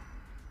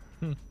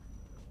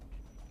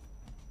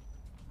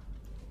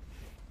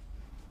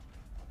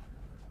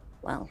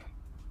 Well,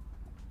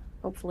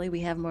 hopefully we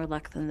have more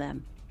luck than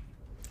them.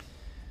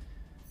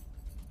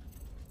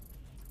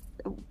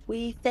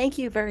 We thank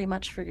you very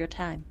much for your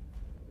time.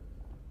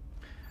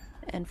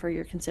 And for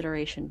your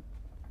consideration.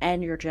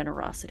 And your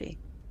generosity.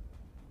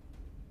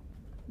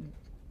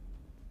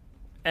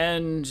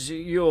 And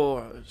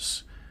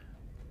yours.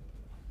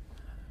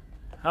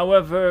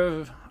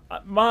 However,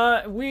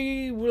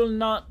 we will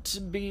not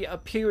be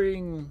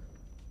appearing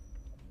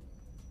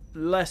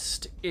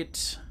lest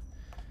it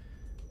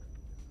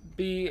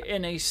be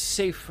in a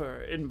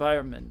safer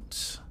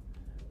environment.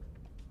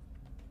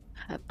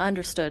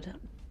 Understood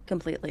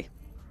completely.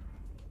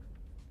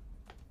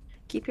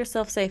 Keep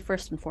yourself safe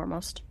first and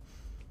foremost.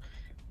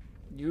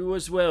 You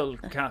as well,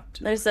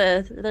 Captain. There's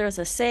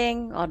a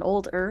saying on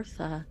old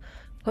Earth,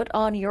 put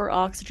on your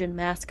oxygen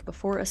mask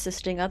before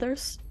assisting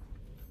others.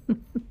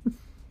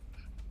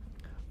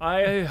 I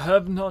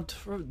have not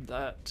heard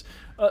that.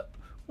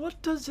 What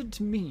does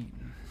it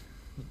mean?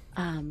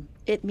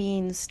 It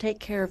means take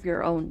care of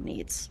your own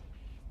needs.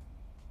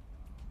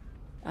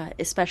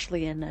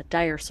 Especially in a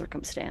dire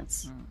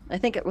circumstance. I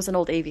think it was an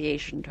old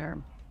aviation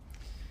term.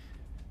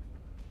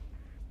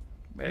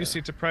 You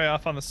see to pray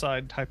off on the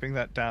side, typing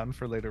that down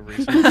for later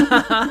research.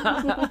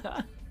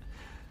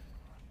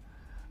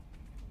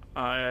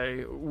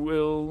 I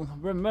will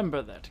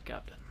remember that,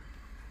 Captain.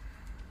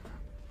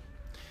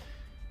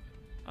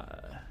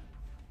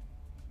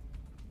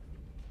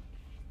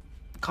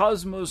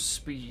 Cosmos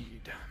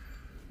speed.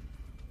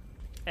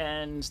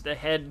 And the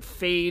head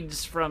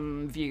fades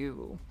from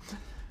view.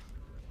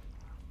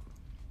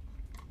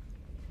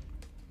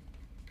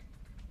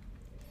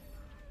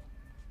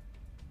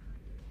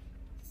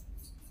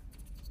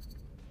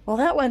 Well,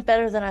 that went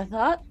better than I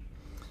thought.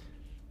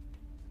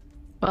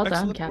 Well done,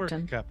 Excellent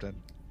Captain. work, Captain.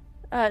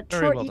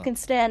 Trort, well you done. can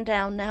stand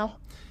down now.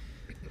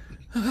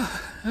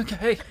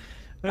 Okay.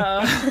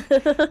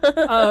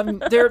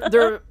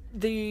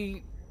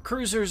 The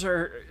cruisers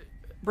are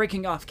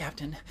breaking off,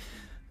 Captain.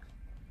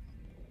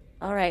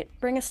 All right,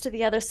 bring us to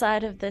the other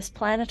side of this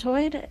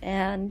planetoid,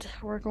 and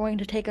we're going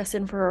to take us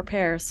in for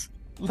repairs.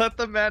 Let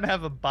the man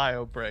have a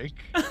bio break.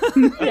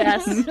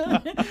 Yes.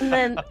 And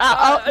then,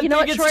 I you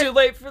know think what, it's too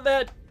late for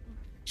that.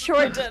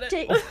 Short,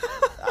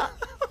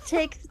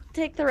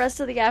 take the rest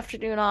of the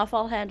afternoon off.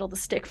 I'll handle the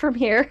stick from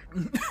here.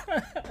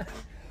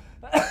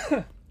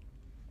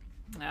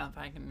 Now, if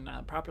I can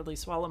properly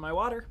swallow my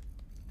water.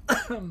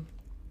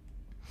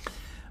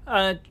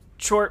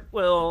 Short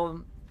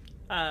will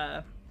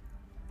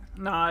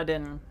nod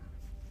and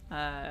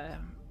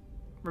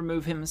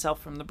remove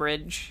himself from the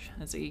bridge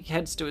as he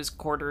heads to his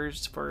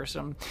quarters for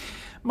some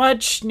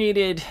much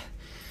needed...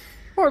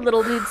 Poor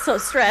little dude's so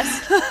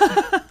stressed.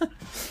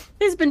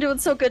 He's been doing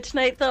so good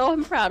tonight, though.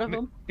 I'm proud of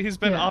him. He's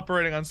been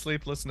operating on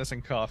sleeplessness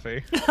and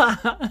coffee.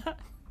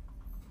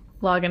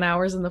 Logging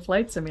hours in the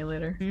flight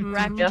simulator.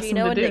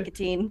 Racagino and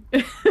nicotine.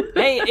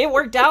 Hey, it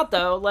worked out,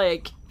 though.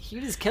 Like, he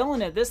was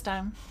killing it this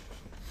time.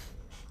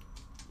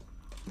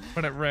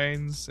 When it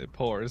rains, it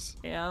pours.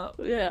 Yeah,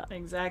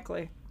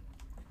 exactly.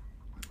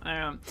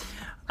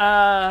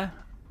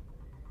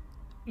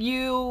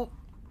 You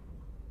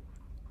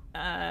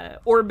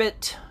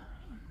orbit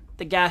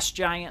the gas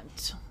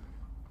giant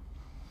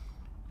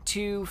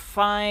to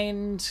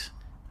find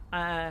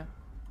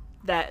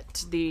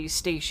that the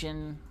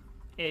station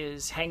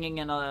is hanging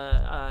in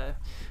a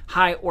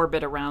high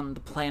orbit around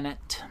the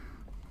planet.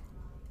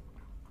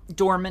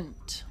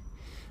 dormant,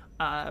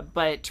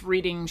 but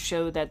readings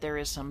show that there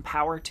is some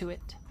power to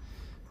it.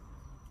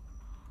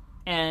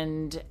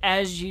 And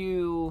as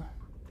you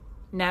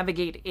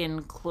navigate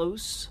in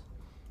close,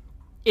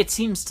 it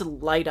seems to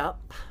light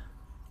up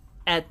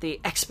at the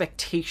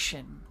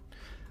expectation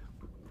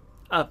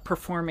of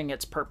performing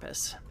its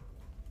purpose.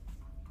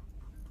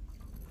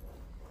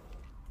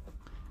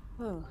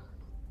 Oh.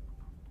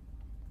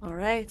 All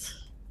right.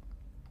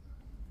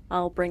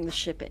 I'll bring the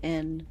ship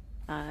in,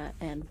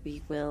 and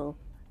we will...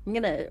 I'm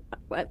gonna,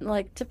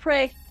 like, to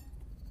pray.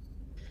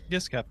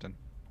 Yes, Captain.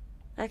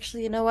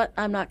 Actually, you know what?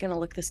 I'm not gonna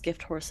look this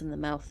gift horse in the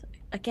mouth.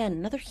 Again,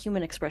 another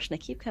human expression. I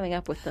keep coming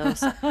up with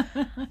those.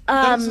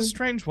 That is a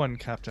strange one,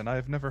 Captain. I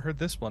have never heard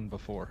this one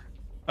before.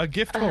 A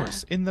gift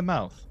horse in the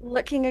mouth.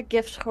 Looking a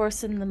gift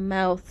horse in the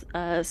mouth,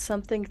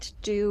 something to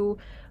do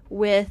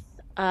with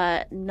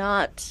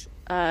not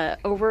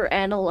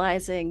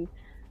over-analyzing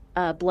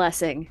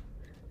blessing.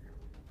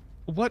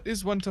 What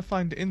is one to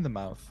find in the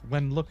mouth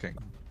when looking?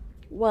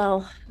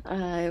 Well,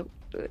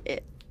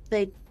 it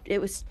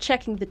was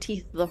checking the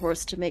teeth of the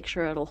horse to make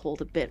sure it'll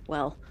hold a bit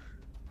well.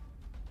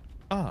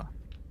 Ah.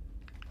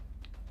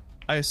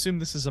 I assume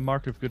this is a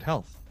mark of good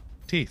health.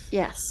 Teeth.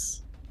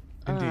 Yes.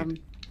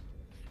 Indeed.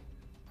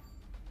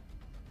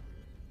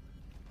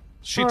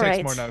 She all takes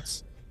right. more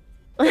notes.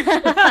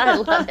 I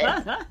love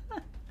it.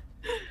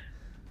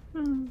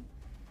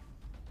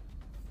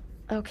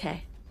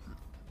 Okay.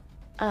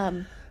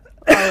 I'll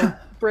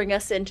bring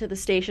us into the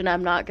station.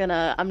 I'm not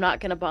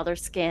gonna bother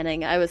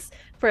scanning.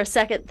 For a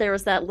second there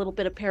was that little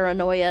bit of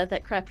paranoia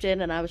that crept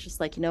in, and I was just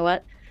like, you know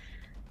what?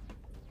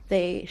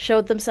 They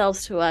showed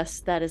themselves to us.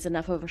 That is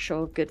enough of a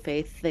show of good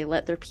faith. They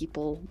let their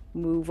people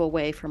move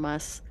away from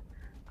us.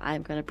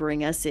 I'm going to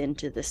bring us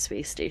into this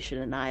space station,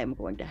 and I am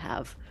going to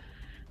have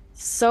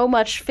so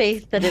much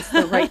faith that it's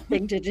the right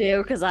thing to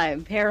do, because I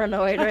am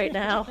paranoid right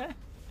now.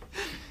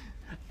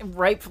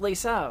 Rightfully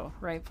so.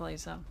 Rightfully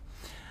so.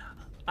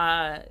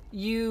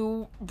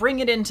 You bring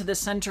it into the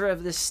center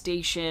of the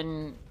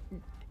station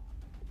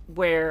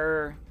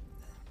where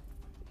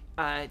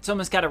it's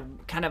almost got a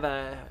kind of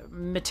a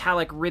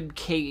metallic rib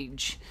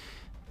cage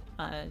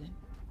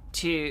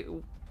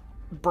to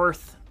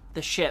berth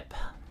the ship.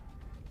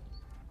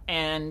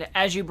 And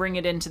as you bring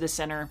it into the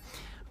center,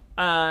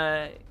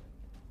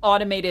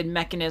 automated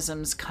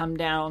mechanisms come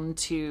down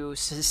to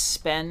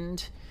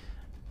suspend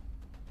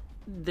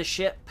the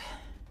ship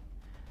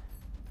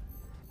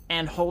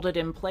and hold it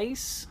in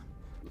place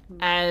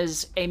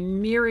as a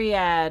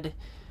myriad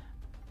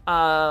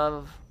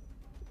of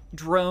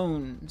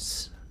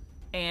drones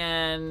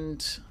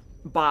and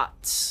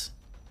bots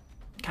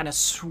kind of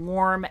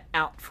swarm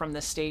out from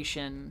the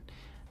station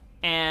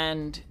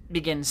and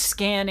begin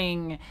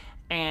scanning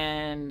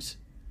and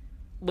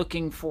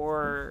looking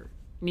for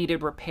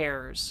needed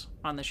repairs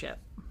on the ship.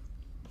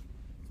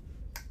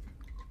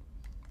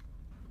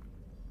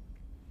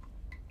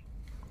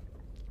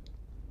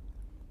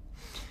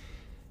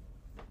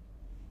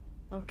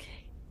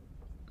 Okay.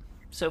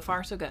 So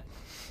far, so good.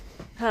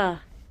 Huh.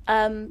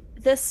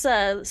 This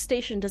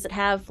station, does it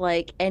have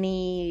like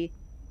any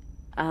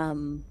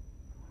does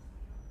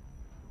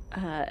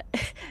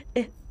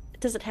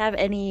it have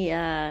any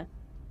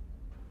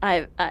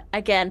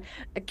again,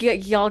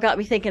 y'all got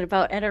me thinking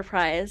about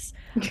Enterprise.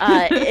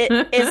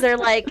 Is there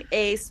like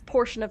a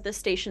portion of this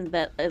station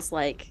that is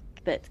like,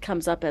 that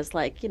comes up as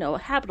like, you know, a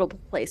habitable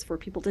place for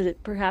people to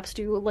perhaps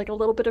do like a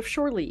little bit of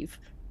shore leave?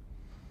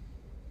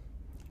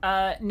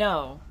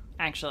 No,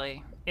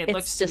 actually. It It's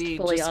looks to just be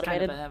fully just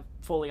automated? kind of a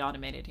fully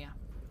automated, yeah.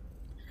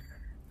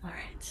 All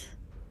right.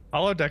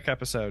 Holodeck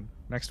episode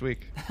next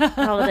week.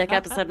 Holodeck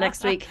episode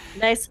next week.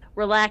 Nice,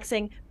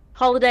 relaxing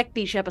holodeck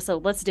beach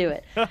episode. Let's do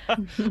it.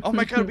 Oh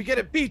my god, we get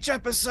a beach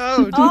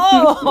episode!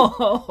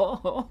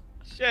 Oh!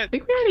 I Shit.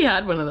 think we already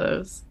had one of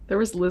those. There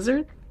was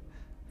lizard.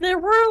 There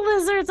were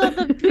lizards on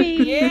the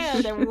beach.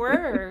 Yeah, there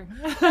were.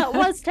 That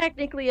was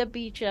technically a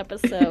beach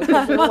episode,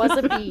 'cause there was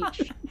a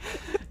beach.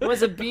 It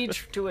was a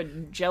beach to a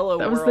Jello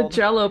That world. was the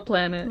Jello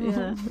planet.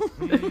 Yeah.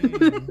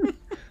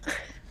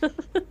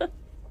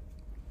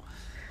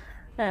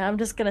 I'm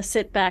just gonna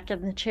sit back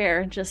in the chair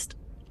and just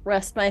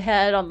rest my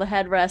head on the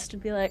headrest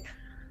and be like,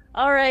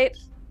 all right,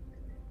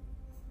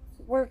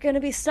 we're gonna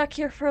be stuck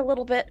here for a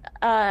little bit.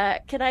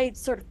 Can I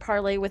sort of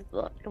parlay with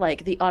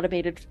like the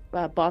automated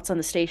bots on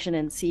the station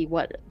and see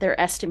what their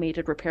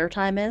estimated repair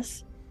time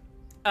is?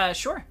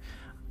 Sure.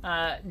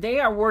 They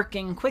are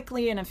working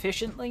quickly and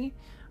efficiently.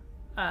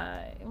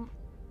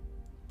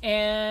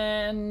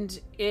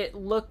 And it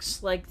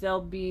looks like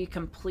they'll be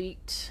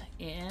complete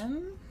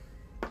in...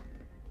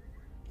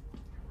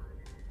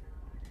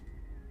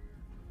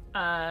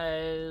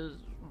 actually,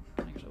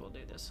 we'll do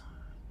this.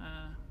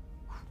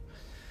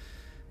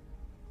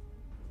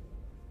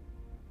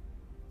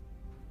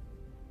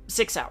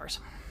 6 hours.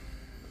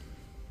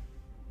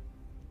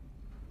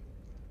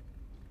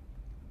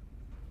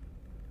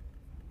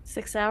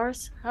 Six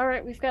hours? All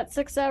right, we've got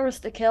 6 hours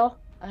to kill.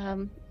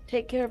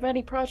 Take care of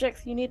any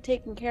projects you need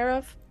taken care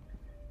of.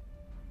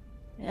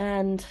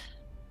 And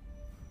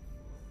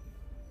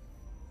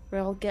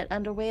we'll get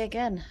underway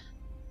again.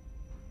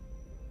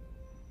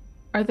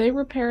 Are they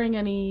repairing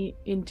any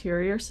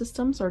interior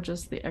systems or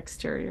just the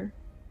exterior?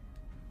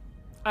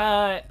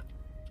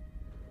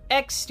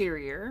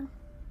 Exterior,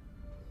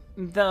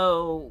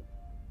 though,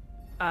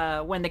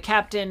 when the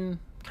captain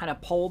kind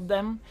of pulled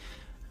them,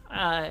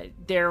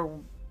 there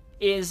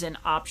is an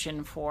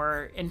option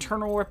for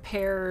internal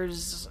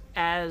repairs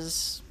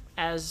as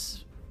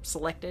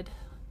selected.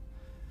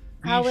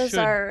 How is should-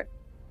 our...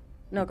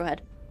 No, go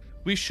ahead.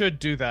 We should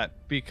do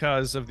that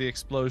because of the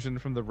explosion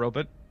from the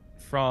robot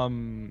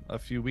from a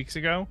few weeks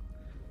ago.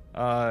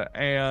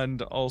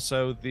 And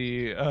also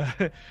the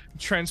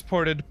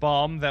transported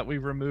bomb that we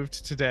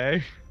removed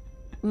today.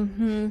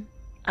 Mm-hmm.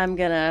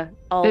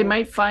 They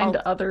might find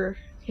other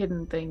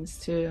hidden things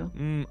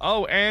too.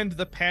 Oh, and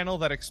the panel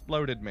that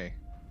exploded me.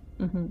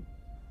 Mm-hmm.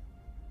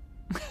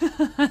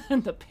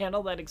 The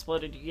panel that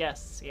exploded.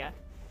 Yes, yeah.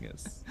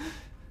 Yes.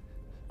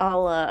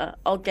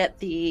 I'll get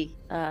the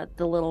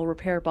little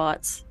repair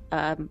bots.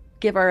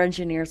 Give our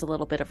engineers a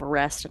little bit of a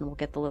rest, and we'll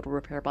get the little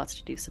repair bots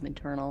to do some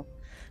internal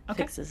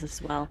fixes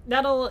as well.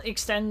 That'll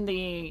extend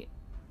the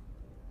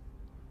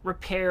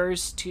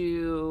repairs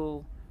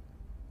to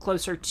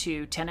closer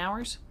to 10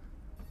 hours.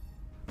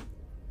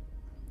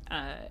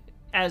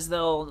 As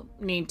they'll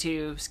need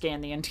to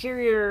scan the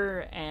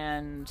interior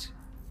and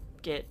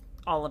get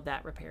all of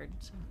that repaired.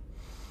 So.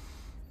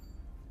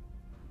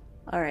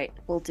 All right,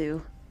 we'll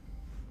do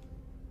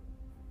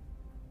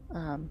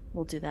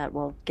that.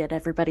 We'll get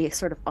everybody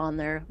sort of on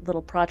their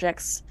little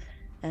projects,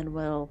 and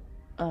we'll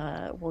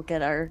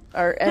get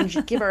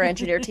give our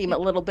engineer team a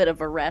little bit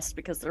of a rest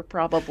because they're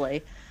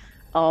probably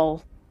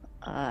all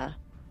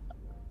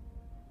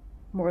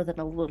more than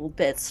a little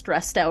bit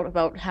stressed out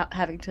about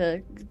having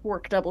to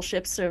work double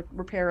shifts to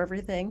repair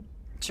everything.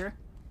 Sure.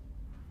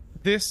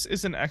 This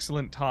is an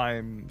excellent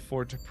time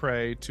for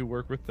Dupre to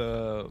work with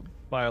the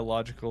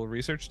biological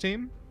research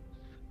team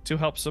to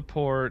help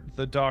support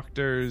the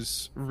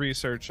doctor's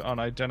research on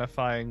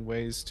identifying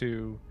ways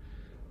to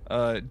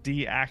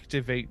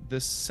deactivate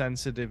the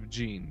sensitive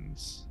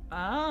genes.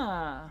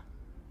 Ah.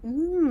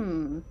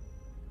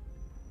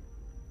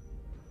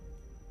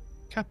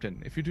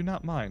 Captain, if you do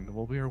not mind,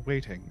 while we are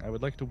waiting, I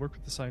would like to work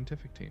with the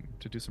scientific team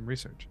to do some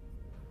research.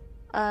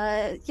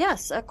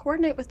 Yes,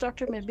 coordinate with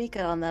Dr.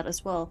 Medmika on that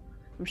as well.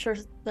 I'm sure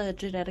the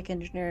genetic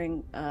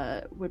engineering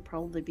would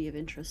probably be of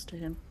interest to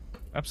him.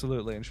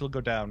 Absolutely, and she'll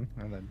go down,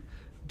 and then...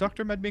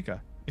 Dr.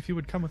 Medmika, if you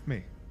would come with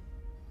me.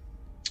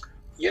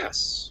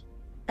 Yes.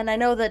 And I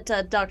know that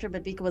Dr.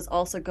 Medmika was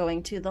also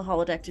going to the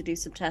holodeck to do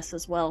some tests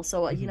as well,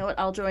 so you know what,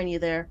 I'll join you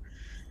there.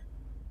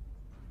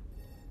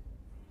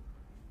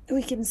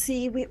 We can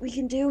see what we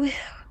can do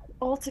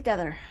all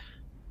together.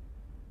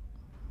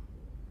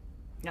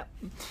 Yep.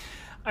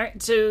 All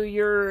right, so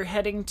you're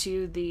heading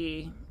to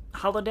the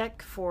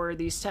holodeck for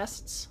these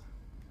tests?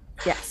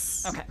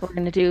 Yes. Okay. We're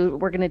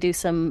gonna do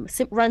some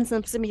run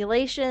some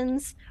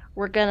simulations.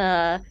 We're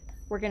gonna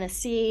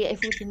see if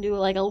we can do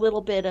like a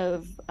little bit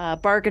of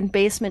bargain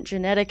basement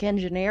genetic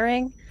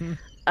engineering.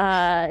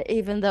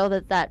 Even though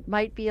that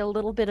might be a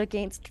little bit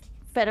against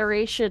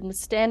Federation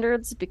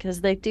standards because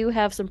they do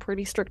have some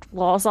pretty strict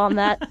laws on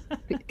that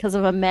because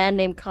of a man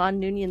named Khan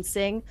Noonien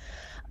Singh.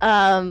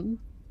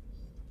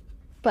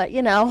 But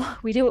you know,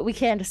 we do what we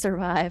can to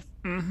survive.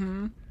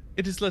 Mm-hmm.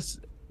 It is less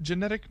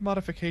genetic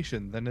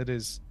modification than it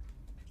is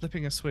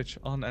flipping a switch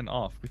on and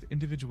off with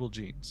individual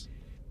genes.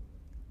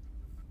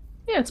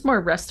 Yeah, it's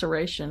more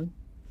restoration.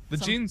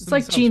 Genes It's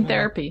like gene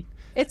therapy.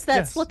 It's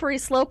that slippery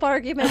slope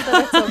argument,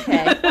 but it's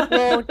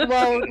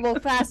okay. we'll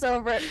pass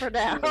over it for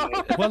now.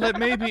 Well, it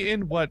may be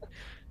in what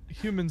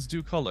humans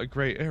do call a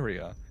gray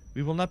area.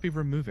 We will not be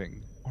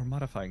removing or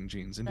modifying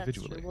genes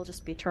individually. That's true. We'll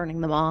just be turning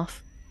them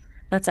off.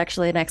 That's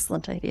actually an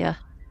excellent idea.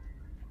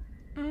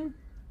 And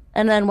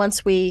then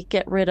once we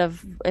get rid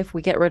of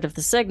the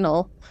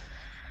signal,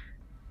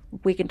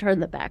 we can turn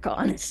them back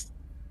on.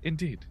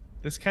 Indeed.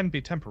 This can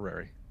be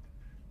temporary.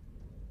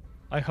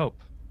 I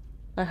hope.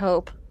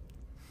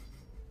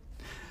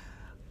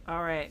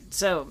 All right,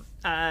 so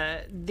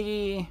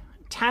the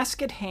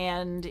task at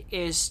hand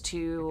is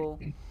to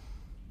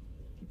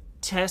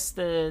test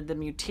the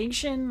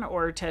mutation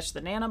or test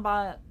the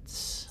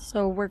nanobots.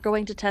 So we're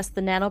going to test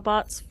the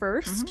nanobots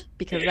first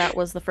because that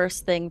was the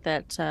first thing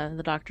that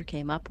the doctor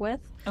came up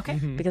with. Okay.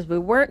 Because we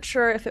weren't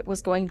sure if it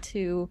was going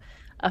to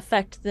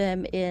affect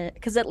them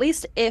because at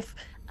least if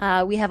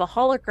we have a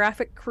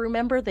holographic crew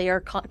member, they are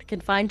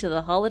confined to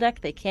the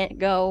holodeck. They can't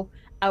go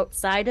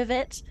outside of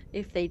it.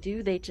 If they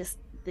do, they just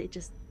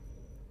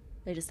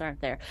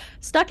aren't there.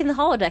 Stuck in the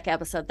holodeck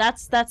episode.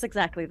 That's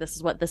exactly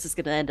what this is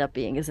going to end up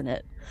being, isn't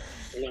it?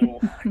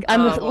 No.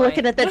 I'm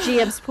looking at the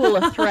GM's pool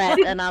of threat,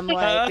 and I'm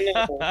like,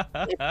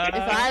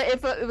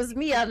 if it was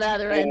me on the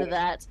other end of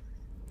that.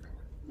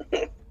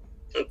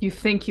 You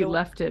think you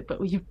left it,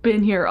 but you've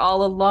been here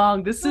all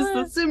along. This is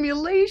the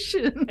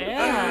simulation.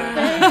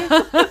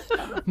 Yeah.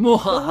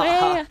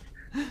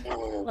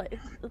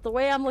 The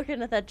way I'm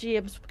looking at that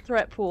GM's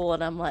threat pool,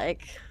 and I'm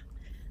like,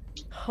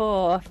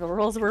 oh, if the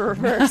roles were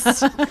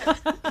reversed.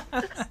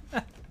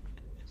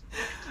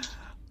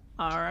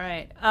 All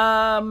right.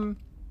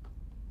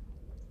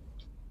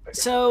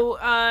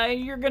 So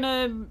you're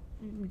gonna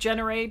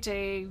generate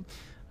a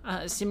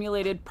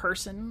simulated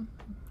person,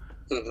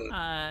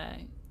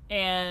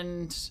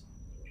 and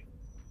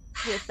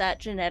with that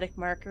genetic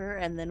marker,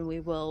 and then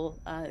we will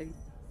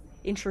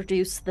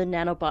introduce the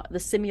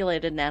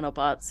simulated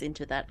nanobots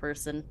into that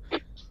person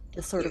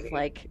to sort of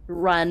like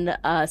run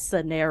a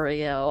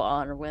scenario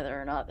on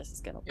whether or not this is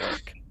going to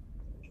work.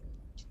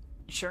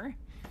 Sure.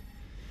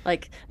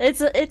 Like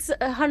it's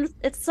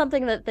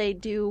something that they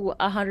do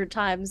 100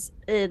 times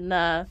in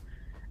the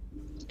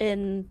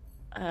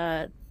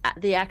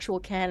actual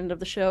canon of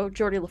the show.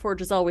 Geordie LaForge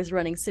is always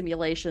running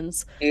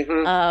simulations.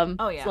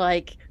 Oh yeah.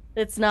 Like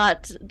it's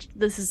not.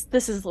 This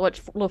is what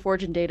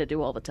LaForge and Data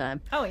do all the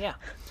time. Oh yeah.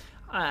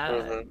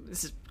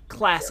 This is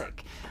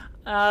classic.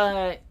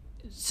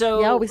 So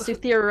you always do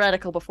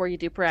theoretical before you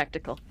do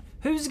practical.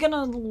 Who's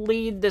gonna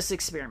lead this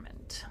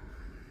experiment?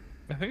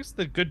 I think it's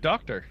the good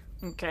doctor.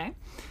 Okay.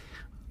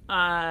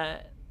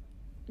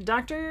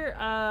 Doctor,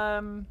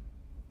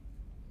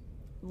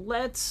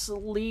 let's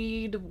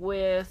lead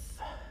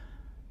with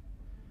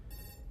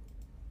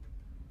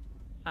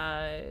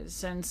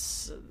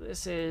since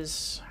this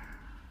is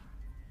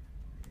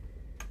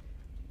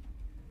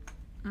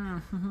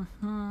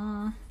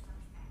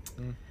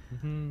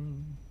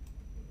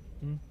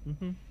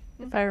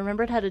If I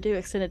remembered how to do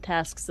extended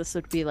tasks, this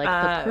would be like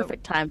the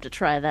perfect time to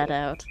try that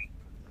out.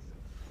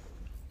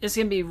 It's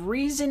going to be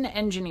reason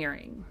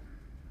engineering.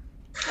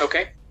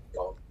 Okay.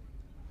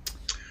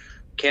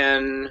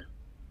 Can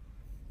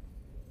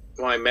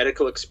my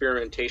medical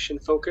experimentation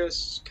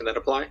focus, can that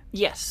apply?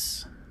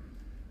 Yes.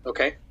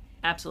 Okay.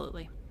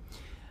 Absolutely.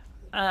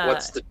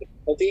 What's the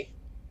difficulty?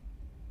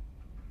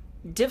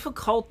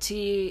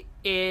 Difficulty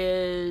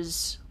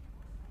is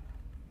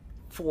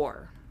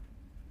 4.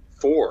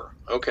 4.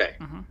 Okay.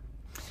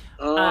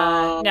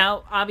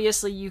 Now,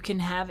 obviously, you can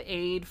have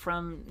aid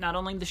from not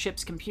only the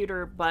ship's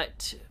computer,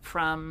 but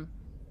from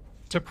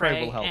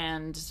T'Prai will help.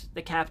 And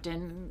the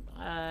captain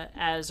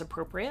as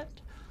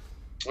appropriate.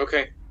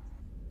 Okay.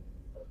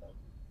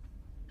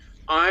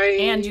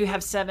 And you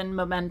have 7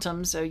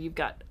 momentum, so you've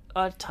got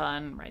a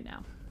ton right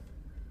now.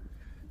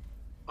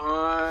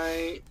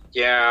 I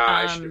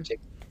should have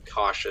taken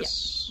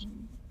cautious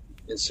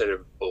instead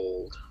of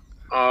bold.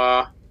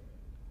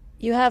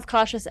 You have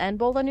cautious and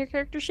bold on your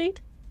character sheet?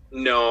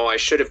 No, I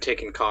should have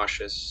taken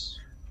cautious.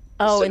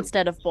 Oh,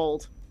 instead of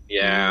bold.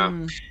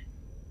 Yeah.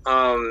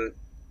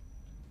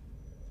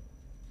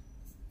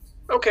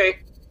 Okay.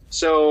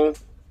 So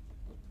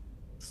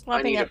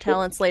swapping up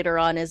talents later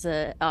on is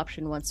an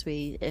option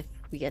if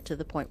we get to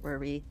the point where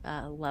we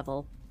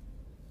level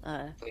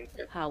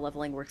how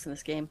leveling works in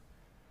this game.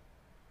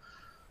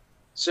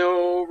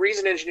 So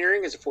reason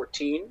engineering is a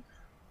 14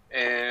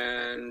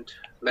 and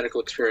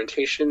medical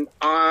experimentation.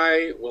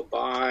 I will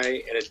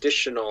buy an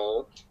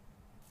additional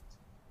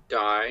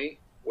die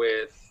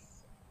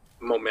with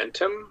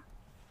momentum.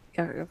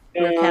 We're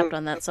capped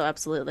on that, so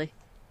absolutely.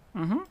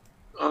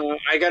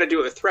 I got to do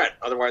it with threat,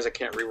 otherwise I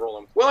can't re-roll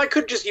them. Well, I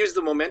could just use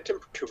the momentum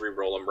to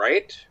re-roll them,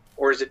 right?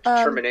 Or is it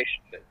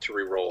determination to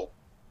re-roll?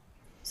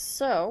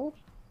 So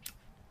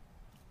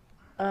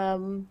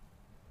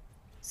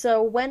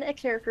when a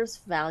character's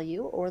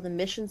value or the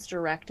mission's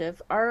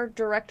directive, our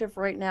directive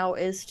right now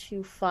is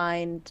to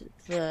find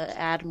the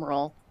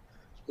Admiral,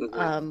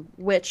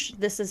 which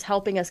this is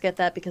helping us get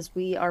that because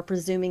we are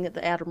presuming that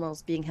the Admiral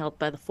is being held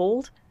by the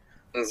Fold.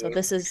 So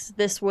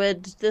this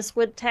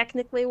would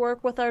technically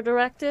work with our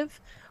directive,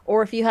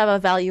 or if you have a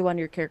value on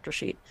your character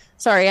sheet.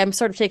 Sorry, I'm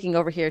sort of taking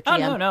over here,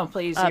 TM. Oh no,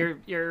 please.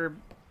 You're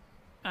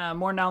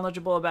more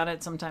knowledgeable about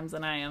it sometimes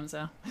than I am.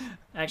 So,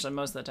 actually,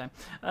 most of the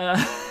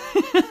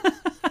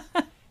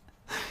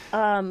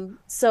time.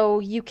 So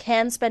you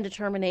can spend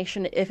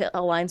determination if it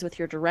aligns with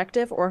your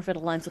directive or if it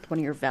aligns with one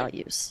of your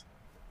values.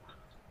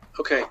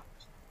 Okay.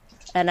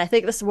 And I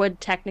think this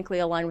would technically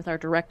align with our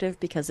directive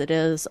because it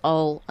is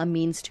all a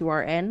means to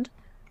our end.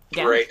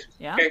 Yeah. Right.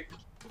 Yeah.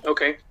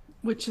 Okay.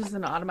 Which is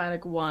an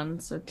automatic 1,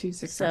 so 2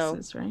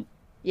 successes, right?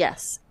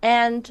 Yes.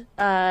 And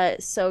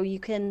so you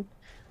can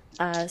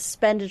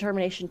spend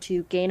determination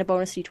to gain a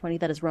bonus d20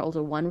 that is rolled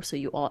a 1, so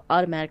you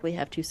automatically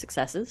have 2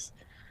 successes.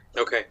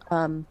 Okay.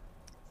 And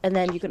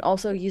then you can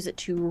also use it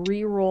to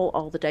re-roll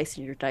all the dice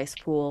in your dice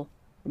pool,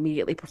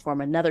 immediately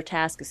perform another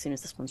task as soon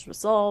as this one's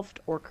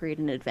resolved, or create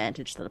an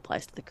advantage that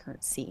applies to the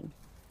current scene.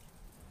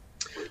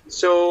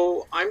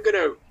 So I'm going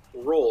to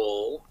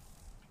roll,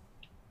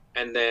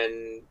 and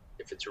then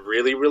if it's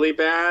really, really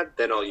bad,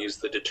 then I'll use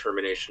the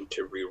determination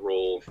to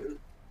re-roll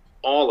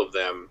all of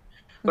them.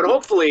 But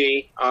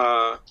hopefully,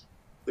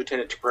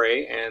 Lieutenant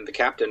T'Prai and the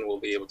captain will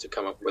be able to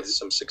come up with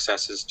some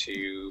successes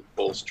to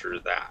bolster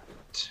that.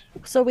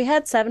 So we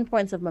had 7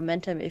 points of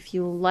momentum. If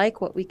you like,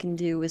 what we can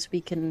do is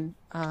we can...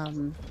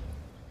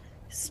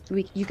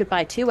 you could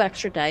buy 2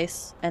 extra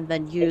dice and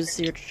then use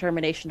your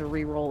determination to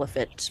re-roll if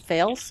it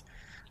fails.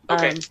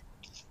 Okay.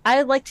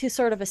 I'd like to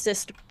sort of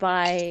assist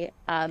by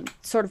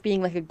sort of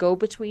being like a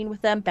go-between with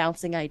them,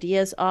 bouncing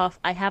ideas off.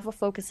 I have a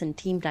focus in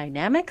team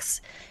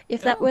dynamics,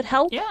 if that would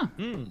help. Yeah.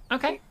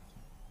 Okay.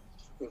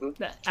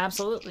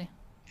 Absolutely.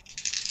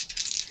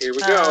 Here we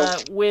go.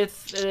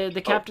 With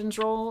the captain's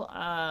role,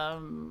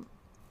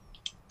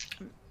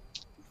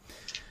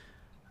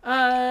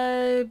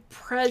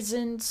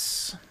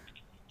 presence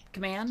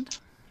command.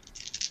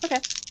 Okay.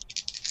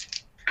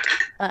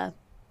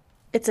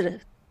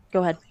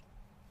 Go ahead.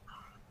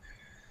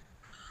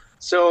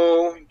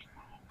 So,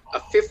 a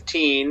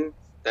 15,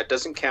 that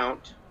doesn't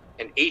count.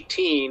 An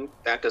 18,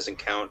 that doesn't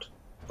count.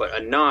 But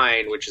a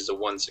 9, which is a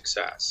 1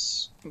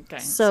 success. Okay.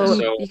 So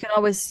you can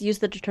always use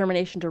the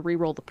determination to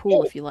re-roll the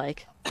pool if you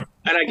like.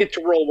 And I get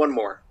to roll one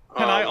more.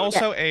 Can I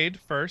also aid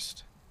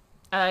first?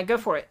 Go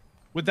for it.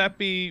 Would that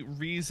be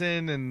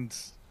reason and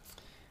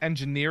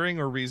engineering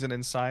or reason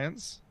and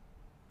science?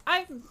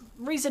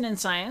 Reason and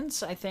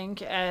science, I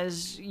think,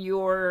 as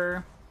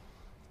you're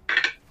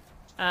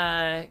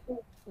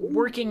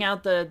working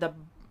out the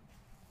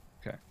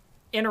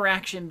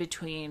interaction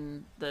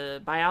between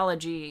the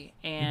biology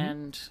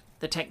and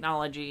the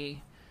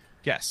technology.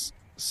 Yes.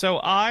 So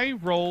I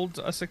rolled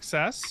a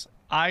success.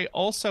 I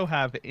also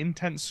have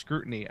intense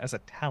scrutiny as a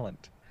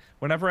talent.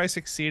 Whenever I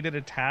succeed at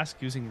a task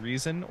using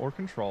reason or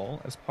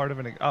control as part of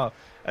an...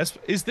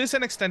 is this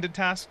an extended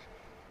task?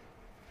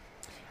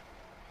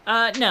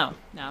 No.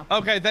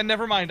 Okay, then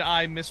never mind.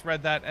 I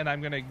misread that, and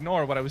I'm going to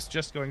ignore what I was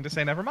just going to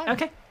say. Never mind.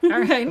 Okay,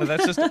 all right. So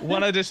that's just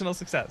one additional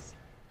success.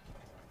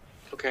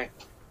 Okay.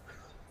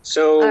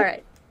 So... All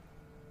right.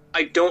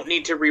 I don't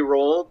need to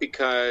re-roll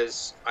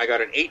because I got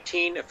an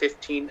 18, a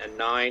 15, a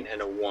 9, and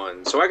a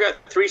 1. So I got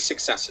 3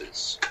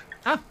 successes.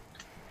 Oh,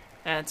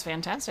 that's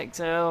fantastic.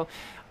 So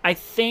I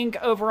think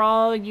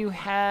overall you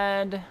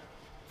had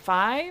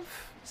 5,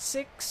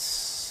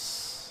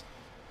 6...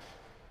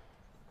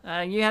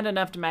 you had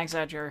enough to max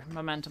out your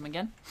momentum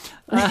again.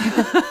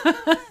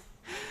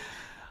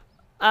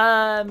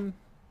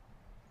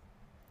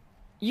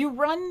 You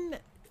run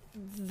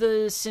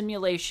the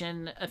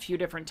simulation a few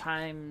different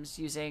times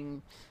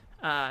using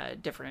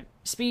different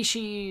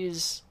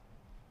species,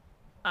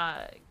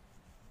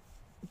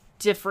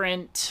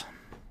 different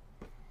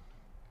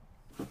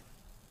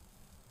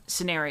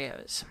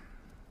scenarios.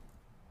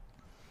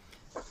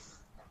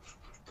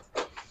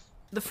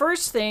 The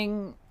first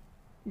thing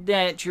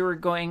that you're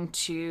going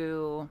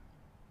to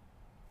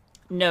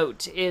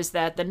note is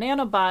that the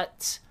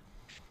nanobots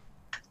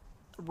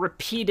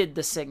repeated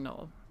the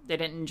signal. They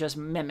didn't just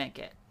mimic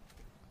it.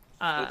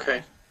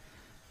 Okay.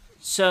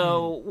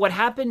 So what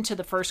happened to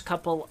the first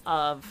couple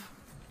of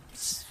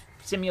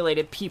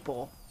simulated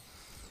people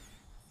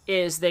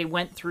is they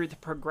went through the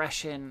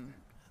progression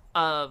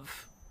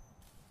of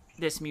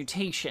this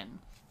mutation,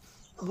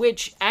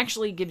 which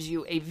actually gives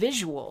you a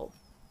visual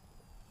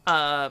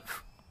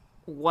of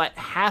what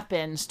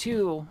happens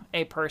to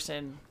a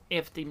person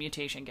if the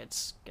mutation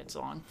gets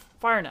along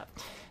far enough.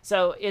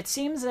 So it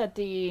seems that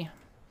the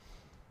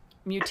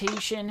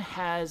mutation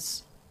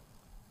has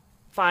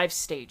 5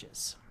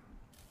 stages.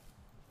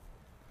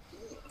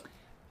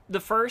 The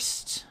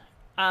first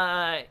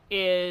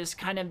is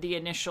kind of the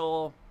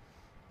initial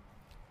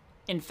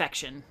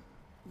infection.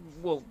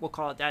 We'll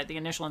call it that, the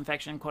initial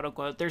infection, quote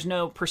unquote. There's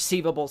no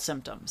perceivable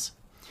symptoms.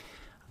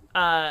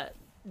 The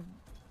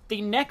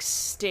next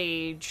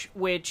stage,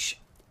 which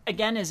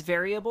again is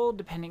variable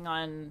depending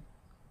on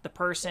the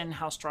person,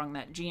 how strong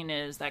that gene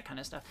is, that kind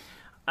of stuff.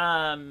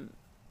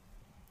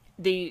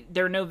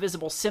 There are no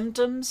visible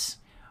symptoms,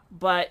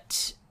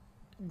 but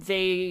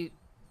they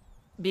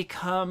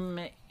become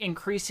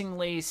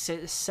increasingly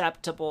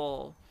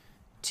susceptible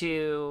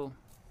to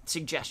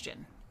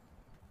suggestion.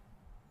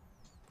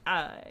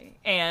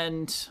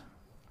 And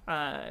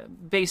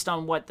based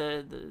on what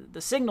the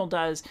signal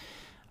does,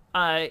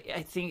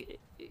 I think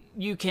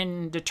you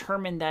can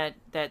determine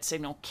that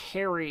signal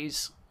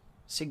carries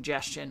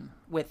suggestion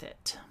with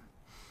it.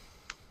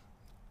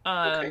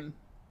 Okay.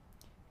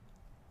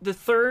 The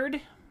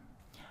third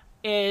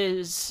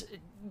is,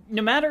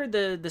 no matter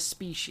the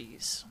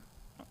species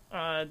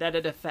that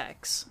it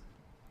affects,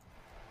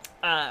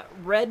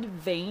 red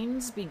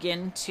veins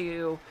begin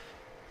to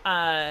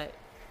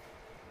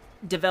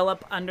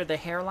develop under the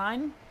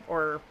hairline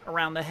or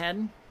around the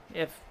head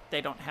if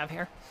they don't have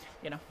hair,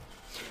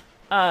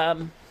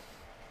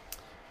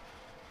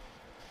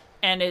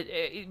 and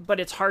but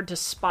it's hard to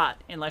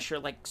spot unless you're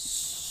like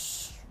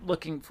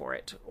looking for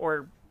it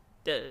or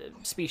the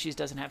species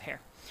doesn't have hair.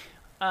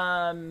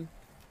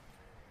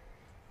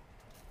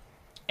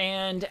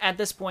 And at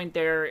this point,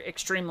 they're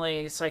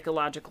extremely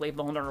psychologically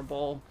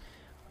vulnerable,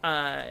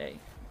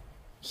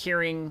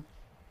 hearing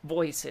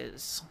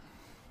voices.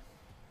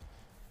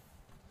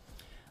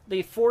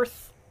 The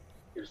fourth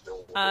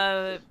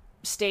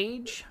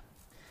stage,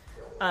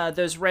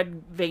 those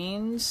red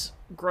veins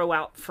grow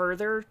out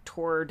further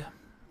toward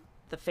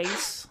the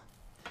face.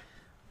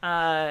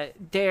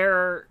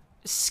 Their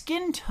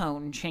skin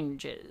tone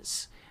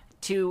changes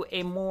to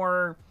a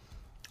more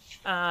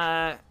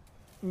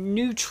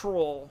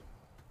neutral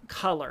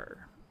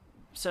color.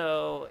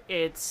 So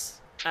it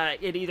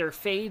either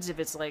fades if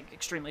it's like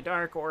extremely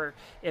dark, or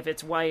if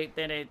it's white,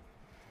 then it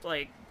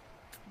like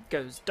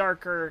goes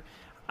darker.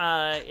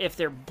 If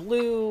they're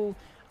blue,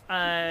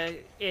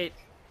 it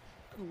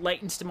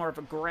lightens to more of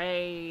a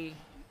gray.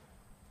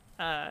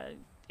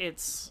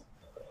 It's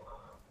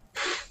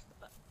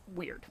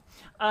weird.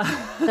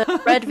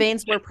 The red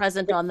veins were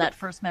present on that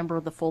first member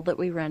of the fold that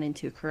we ran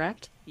into,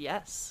 correct?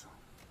 Yes.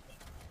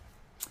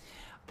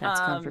 That's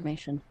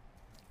confirmation.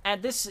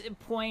 At this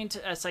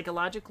point,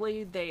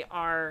 psychologically, they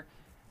are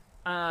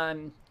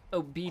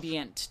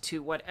obedient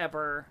to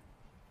whatever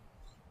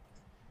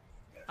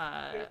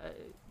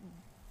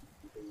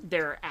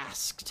they're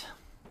asked,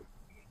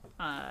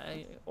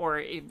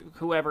 or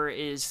whoever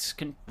is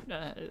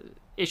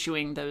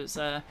issuing those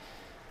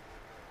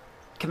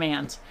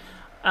commands.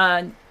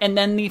 And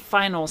then the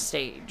final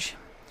stage.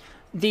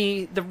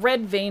 The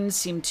red veins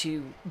seem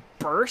to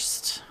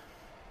burst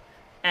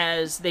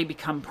as they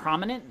become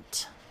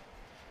prominent.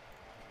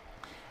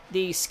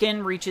 The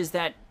skin reaches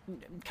that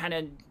kind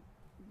of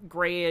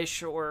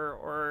grayish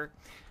or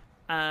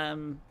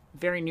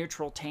very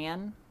neutral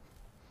tan.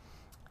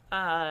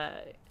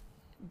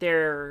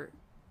 There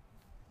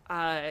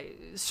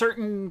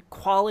certain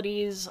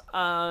qualities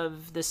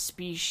of the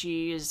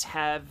species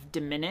have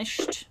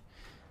diminished.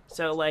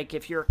 So, like,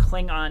 if you're a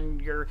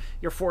Klingon, your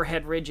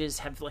forehead ridges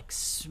have, like,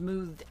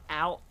 smoothed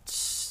out.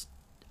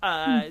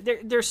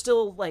 They're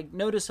still, like,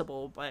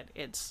 noticeable, but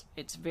it's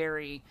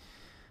very...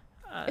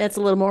 it's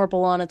a little more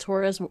B'Elanna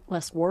Torres,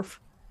 less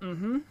Worf.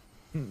 Mm-hmm.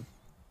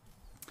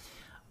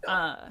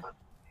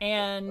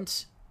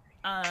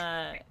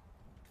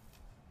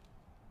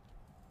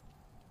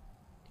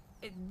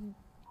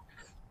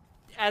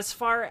 As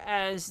far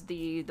as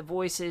the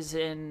voices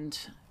and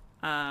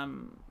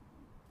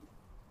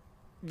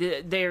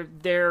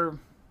they're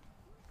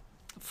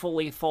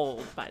fully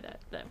fold by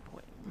that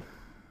point.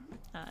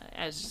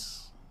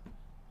 As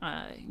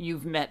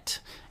you've met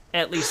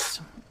at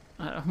least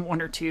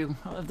one or two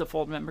of the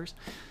fold members.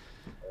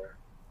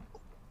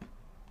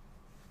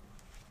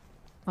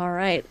 All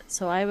right.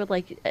 So I would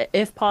like,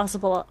 if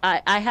possible,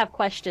 I have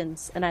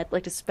questions, and I'd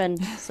like to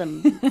spend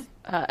some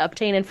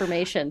obtain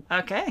information.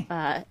 Okay.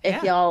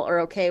 If y'all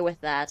are okay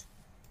with that.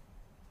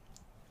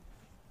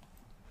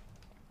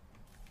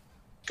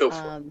 Go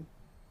for it.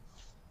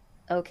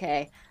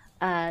 Okay.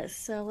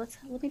 So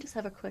let me just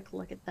have a quick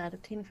look at that.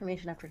 Obtain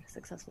information after a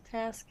successful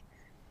task.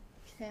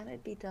 Can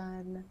it be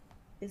done?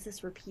 Is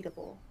this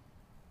repeatable?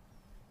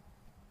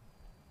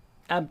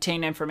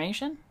 Obtain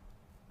information?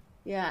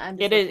 Yeah, I'm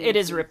just it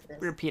is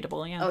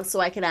repeatable, yeah. Oh, so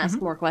I can ask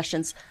more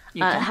questions.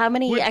 How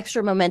many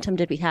extra momentum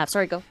did we have?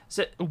 Sorry, go.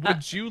 So,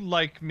 would you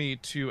like me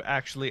to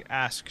actually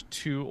ask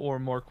 2 or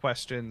more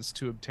questions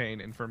to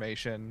obtain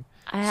information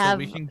so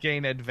we can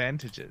gain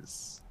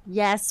advantages?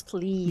 Yes,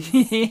 please.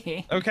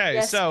 Okay,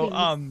 yes, so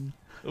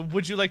please.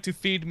 Would you like to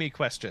feed me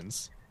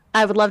questions?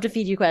 I would love to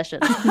feed you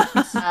questions.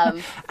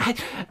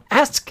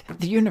 Ask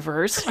the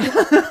universe.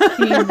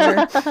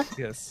 Teamwork.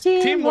 Yes.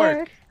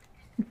 Teamwork.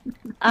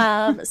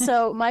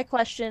 So my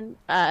question,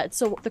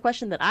 so the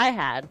question that I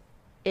had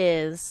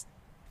is,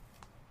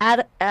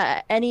 at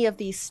any of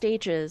these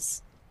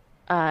stages,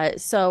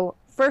 so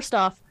first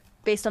off,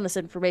 based on this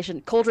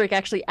information, Coldrick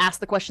actually asked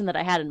the question that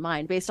I had in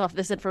mind. Based off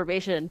this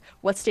information,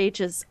 what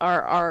stages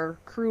are our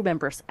crew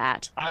members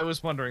at? I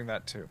was wondering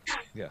that too.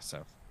 Yeah,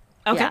 so.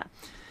 Okay. Yeah.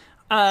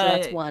 So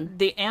that's one.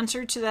 The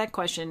answer to that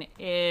question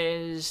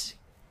is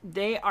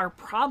they are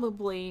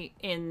probably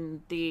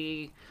in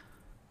the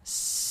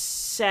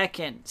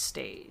second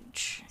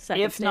stage,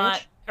 if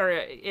not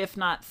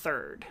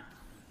third.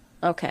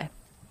 Okay.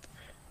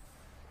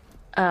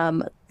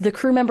 The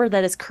crew member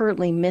that is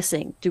currently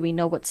missing, do we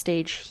know what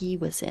stage he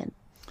was in?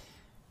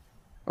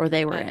 Or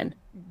they were in?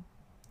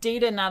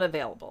 Data not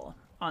available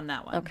on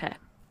that one. Okay.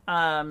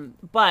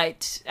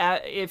 But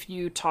if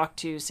you talk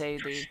to, say,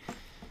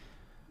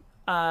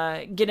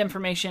 get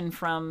information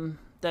from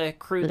the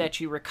crew that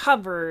you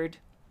recovered,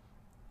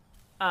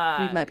 we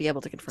might be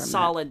able to confirm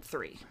solid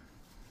 3.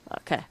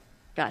 Okay.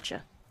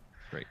 Gotcha.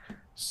 Great.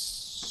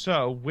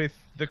 So, with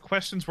the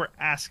questions we're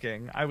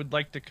asking, I would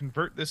like to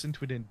convert this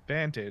into an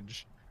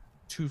advantage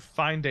to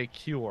find a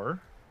cure,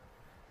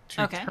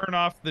 to turn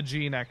off the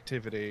gene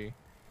activity,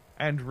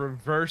 and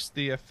reverse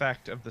the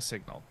effect of the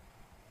signal.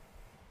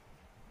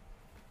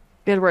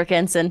 Good work,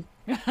 Ensign.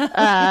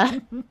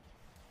 Lieutenant,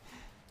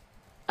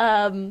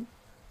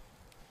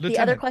 the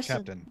other question,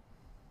 Captain.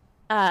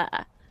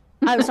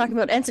 I was talking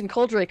about Ensign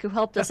Coldrick, who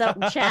helped us out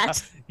in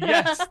chat.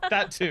 Yes,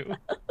 that too.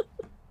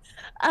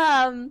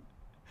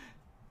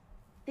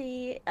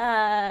 The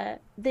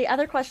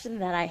other question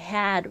that I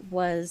had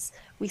was,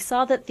 we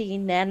saw that the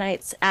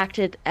nanites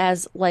acted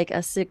as like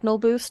a signal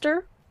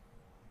booster.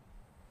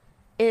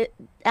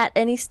 At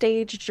any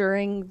stage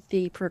during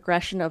the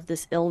progression of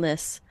this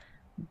illness,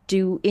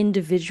 do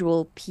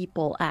individual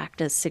people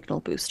act as signal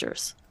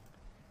boosters?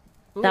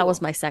 Ooh. That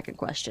was my second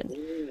question.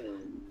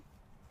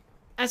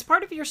 As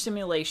part of your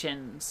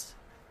simulations,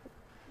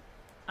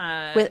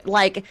 with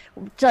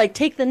to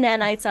take the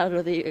nanites out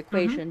of the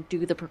equation,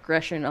 do the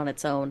progression on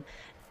its own.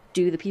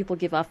 Do the people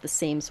give off the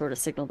same sort of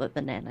signal that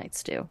the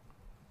nanites do?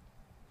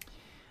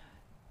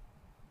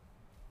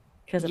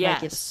 Because it might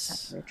give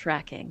us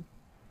tracking.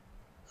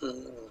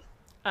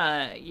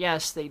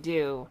 Yes, they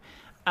do.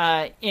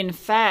 In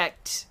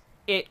fact,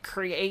 it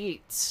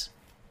creates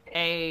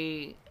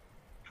you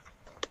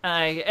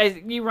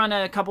run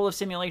a couple of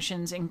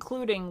simulations,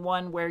 including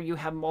one where you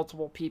have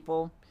multiple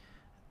people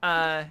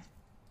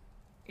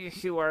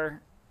who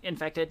are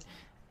infected,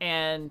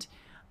 and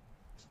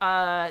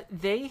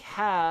they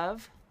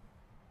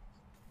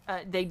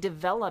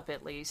develop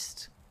at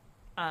least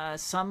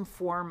some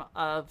form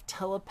of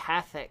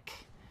telepathic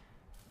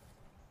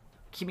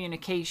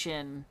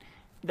communication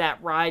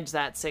that rides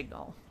that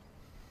signal.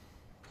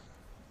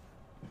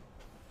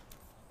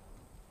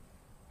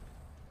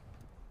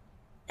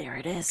 There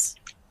it is.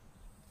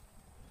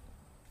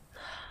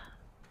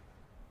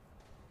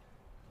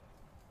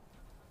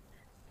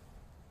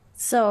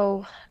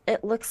 So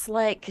it looks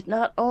like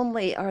not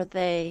only are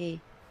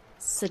they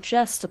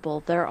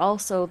suggestible, they're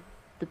also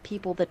the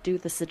people that do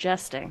the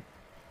suggesting.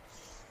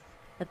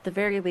 At the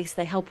very least,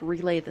 they help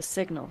relay the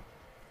signal.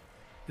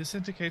 This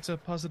indicates a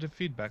positive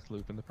feedback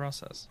loop in the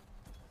process.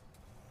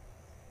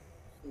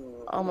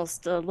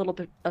 Almost a little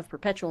bit of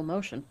perpetual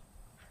motion.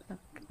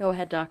 Go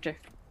ahead, Doctor.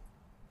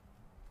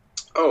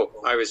 Oh,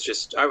 I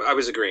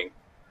was agreeing.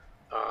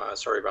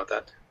 Sorry about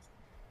that.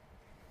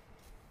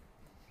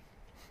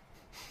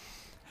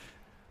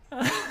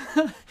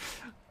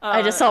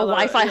 I just saw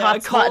Wi-Fi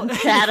hotspot and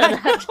chat, and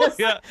I just...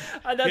 That's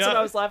what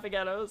I was laughing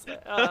at. I was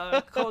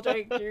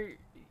Coldrake,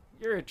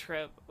 you're a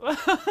trip.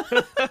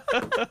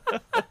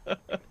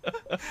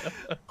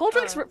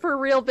 Coldrake's for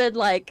real been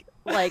like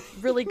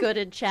really good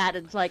in chat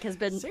and has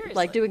been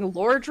seriously doing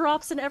lore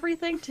drops and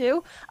everything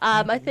too.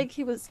 I think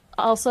he was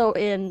also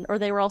in, or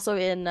they were also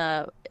in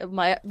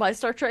my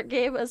Star Trek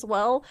game as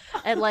well.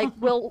 And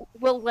we'll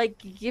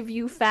give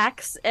you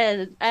facts,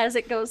 and as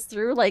it goes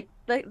through,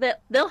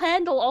 they'll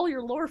handle all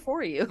your lore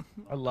for you.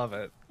 I love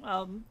it.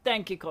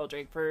 Thank you,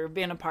 Coldrake, for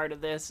being a part of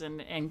this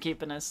and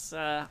keeping us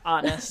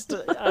honest.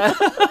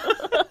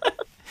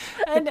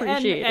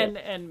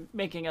 And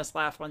making us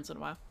laugh once in a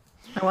while.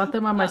 I want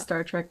them on my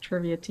Star Trek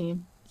trivia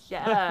team.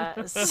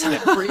 Yes.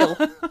 Real.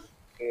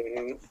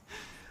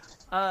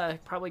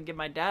 Probably give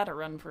my dad a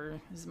run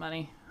for his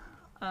money.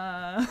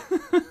 All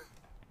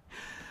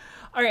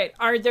right.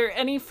 Are there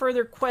any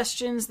further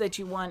questions that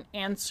you want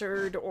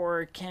answered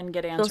or can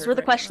get answered? Those were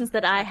the questions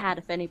that I had.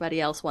 If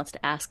anybody else wants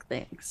to ask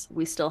things,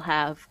 we still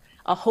have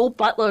a whole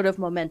buttload of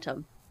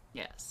momentum.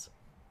 Yes.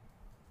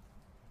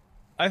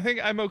 I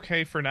think I'm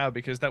okay for now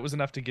because that was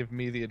enough to give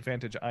me the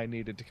advantage I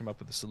needed to come up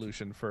with a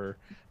solution for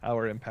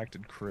our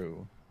impacted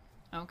crew.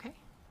 Okay.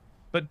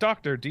 But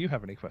Doctor, do you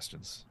have any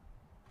questions?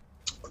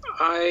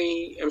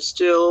 I am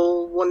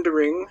still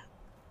wondering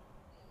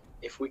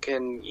if we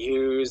can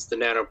use the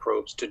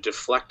nanoprobes to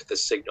deflect the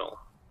signal.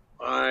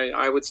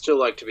 I would still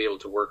like to be able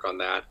to work on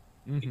that,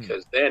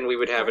 because then we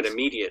would have an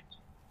immediate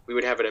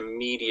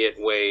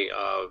way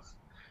of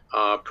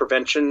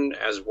prevention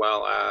as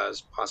well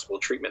as possible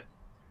treatment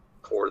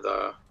for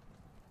the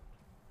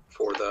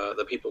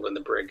people in the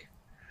brig.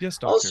 Yes,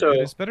 Doctor. Also,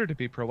 it is better to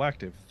be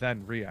proactive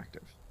than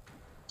reactive.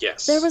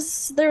 Yes. There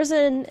was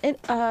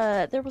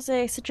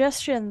a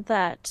suggestion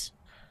that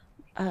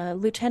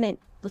Lieutenant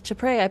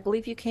Chapre, I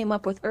believe you came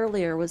up with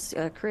earlier, was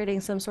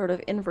creating some sort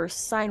of inverse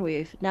sine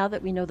wave. Now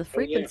that we know the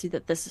frequency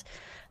that this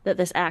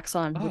acts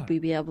on, would we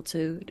be able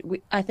to?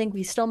 I think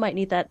we still might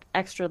need that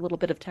extra little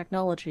bit of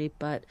technology,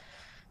 but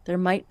there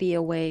might be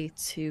a way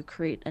to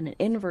create an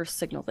inverse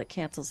signal that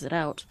cancels it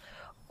out,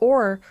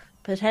 or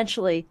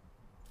potentially.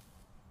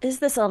 Is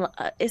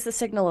the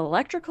signal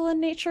electrical in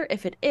nature?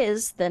 If it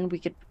is, then we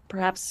could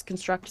perhaps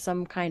construct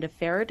some kind of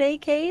Faraday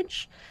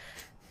cage.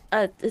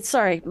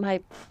 Sorry,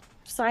 my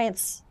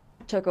science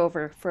took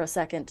over for a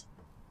second.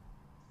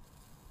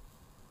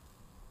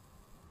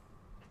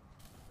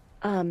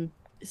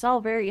 It's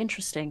all very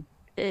interesting.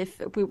 If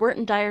we weren't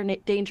in dire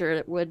danger,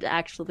 it would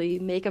actually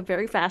make a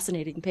very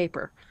fascinating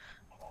paper.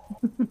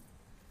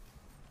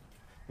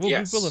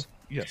 Yes.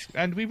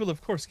 And we will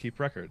of course keep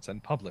records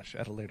and publish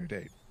at a later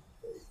date.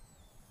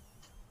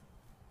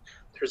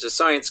 There's a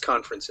science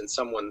conference in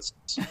someone's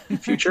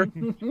future.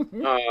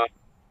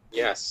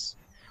 Yes.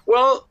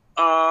 Well,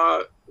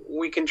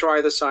 we can try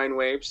the sine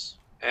waves,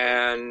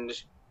 and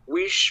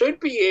we should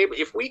be able,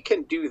 if we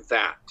can do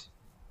that,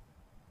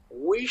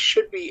 we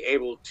should be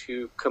able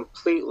to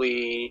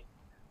completely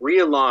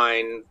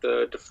realign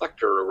the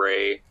deflector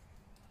array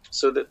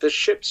so that the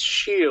ship's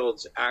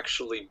shields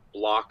actually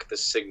block the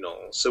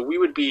signal. So we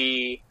would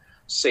be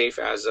safe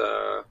as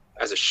a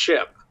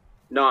ship,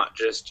 not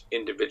just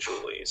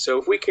individually. So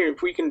if we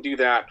can do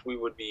that, we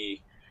would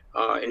be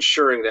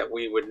ensuring that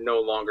we would no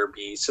longer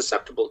be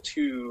susceptible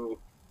to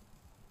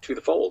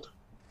the fold.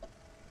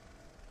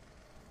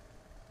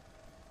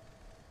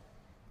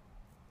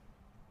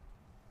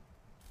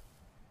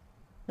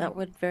 That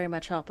would very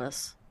much help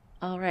us.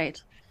 All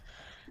right.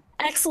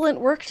 Excellent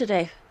work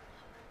today,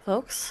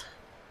 folks.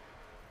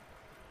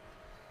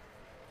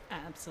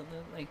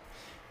 Absolutely.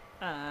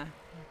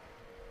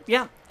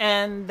 Yeah,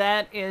 and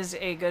that is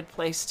a good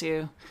place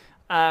to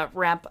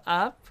wrap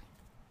up.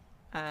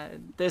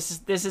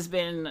 This has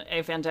been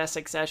a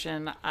fantastic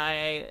session.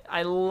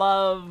 I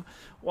love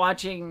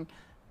watching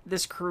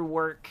this crew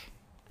work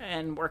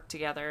and work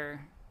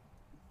together.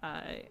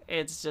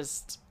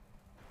 It's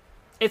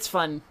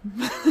fun.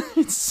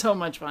 It's so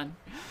much fun.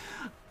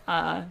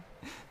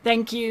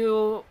 Thank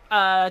you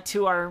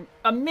to our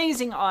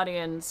amazing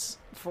audience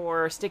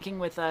for sticking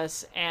with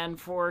us and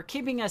for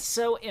keeping us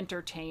so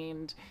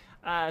entertained,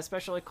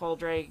 especially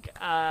Coldrake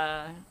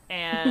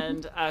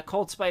and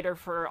Cold Spider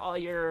for all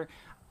your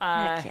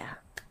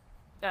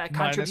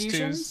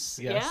contributions.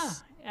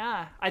 Yes.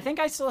 Yeah. I think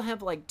I still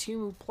have like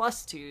 2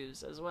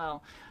 +2s as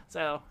well.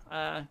 So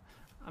I'm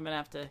going to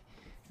have to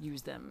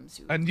use them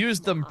soon. And use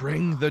them,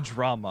 bring the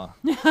drama.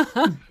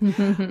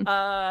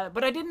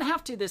 But I didn't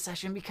have to this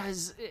session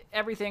because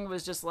everything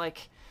was just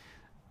like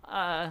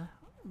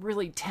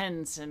really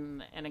tense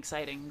and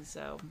exciting.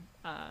 So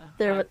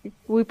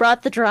we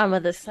brought the drama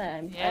this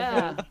time.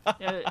 Yeah,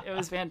 it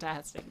was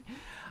fantastic.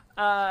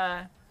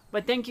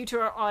 But thank you to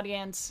our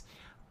audience.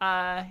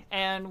 That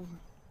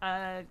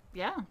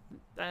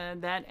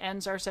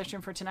ends our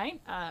session for tonight.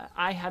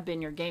 I have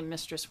been your Game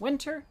Mistress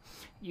Winter.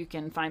 You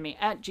can find me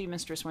at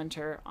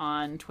GMistressWinter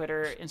on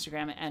Twitter,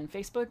 Instagram, and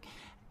Facebook.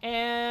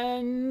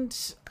 And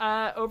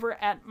over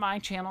at my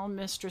channel,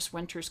 Mistress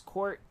Winter's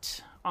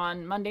Court,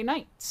 on Monday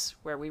nights,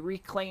 where we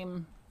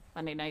reclaim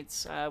Monday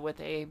nights with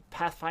a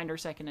Pathfinder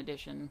 2nd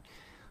Edition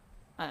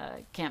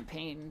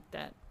campaign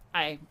that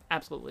I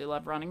absolutely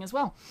love running as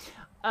well.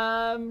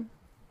 How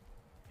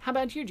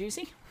about you,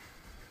 Juicy?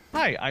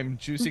 Hi, I'm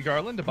Juicy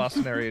Garland, a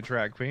Boston area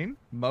drag queen,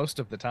 most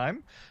of the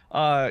time.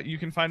 You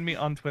can find me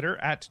on Twitter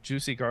at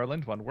Juicy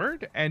Garland, one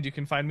word, and you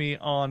can find me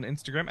on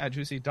Instagram at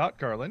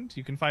juicy.garland.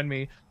 You can find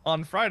me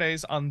on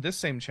Fridays on this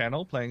same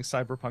channel playing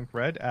Cyberpunk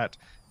Red at,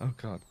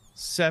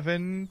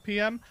 7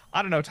 p.m.?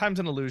 I don't know,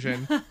 time's an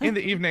illusion. In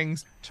the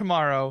evenings,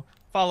 tomorrow.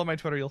 Follow my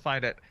Twitter, you'll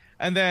find it.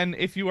 And then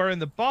if you are in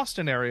the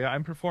Boston area,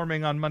 I'm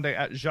performing on Monday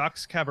at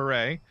Jacques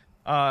Cabaret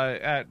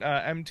at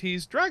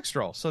MT's Drag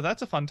Stroll, so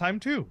that's a fun time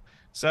too.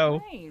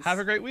 So nice. Have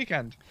a great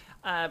weekend.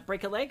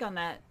 Break a leg on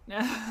that.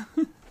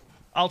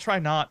 I'll try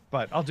not,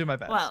 but I'll do my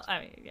best. Well, I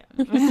mean, yeah.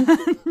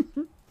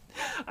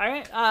 All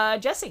right,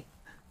 Jesse.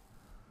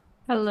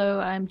 Hello,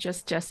 I'm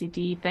just Jessie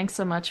D. Thanks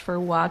so much for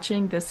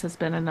watching. This has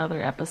been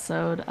another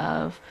episode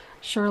of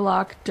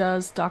Sherlock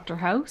Does Dr.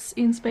 House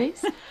in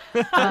Space.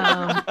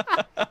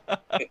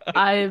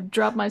 I've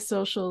dropped my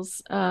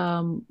socials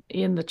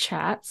in the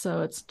chat,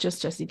 so it's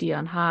just Jessie D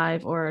on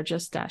Hive or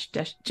just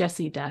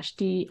Jessie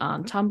D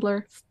on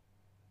Tumblr.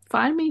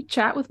 Find me,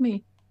 chat with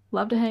me.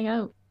 Love to hang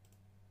out.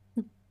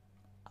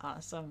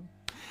 Awesome.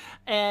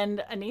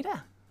 And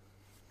Anita.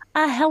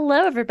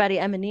 Hello, everybody.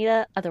 I'm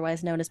Anita,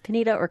 otherwise known as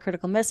Panita or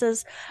Critical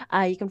Misses.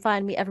 You can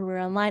find me everywhere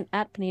online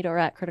at Panita or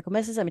at Critical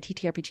Misses. I'm a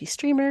TTRPG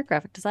streamer,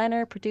 graphic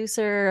designer,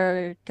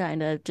 producer,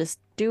 kind of just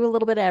do a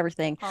little bit of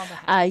everything. All the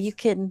hats.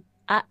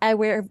 I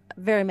wear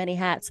very many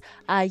hats.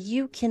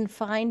 You can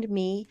find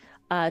me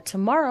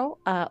tomorrow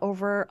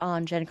over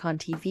on Gen Con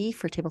TV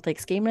for Table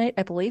Stakes Game Night.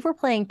 I believe we're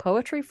playing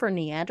Poetry for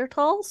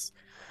Neanderthals,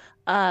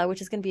 which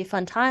is going to be a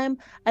fun time.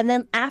 And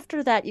then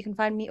after that, you can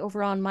find me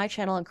over on my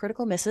channel on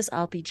Critical Misses.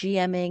 I'll be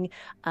GMing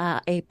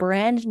a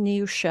brand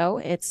new show.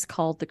 It's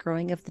called The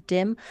Growing of the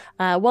Dim.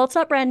 Well, it's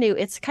not brand new.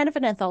 It's kind of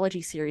an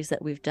anthology series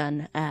that we've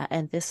done.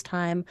 And this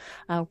time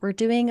we're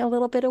doing a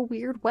little bit of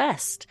Weird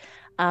West.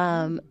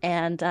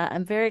 And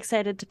I'm very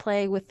excited to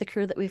play with the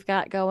crew that we've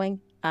got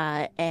going.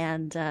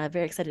 And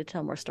very excited to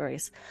tell more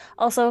stories.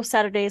 Also,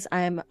 Saturdays,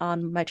 I'm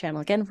on my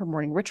channel again for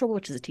Morning Ritual,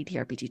 which is a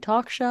TTRPG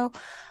talk show.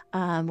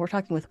 We're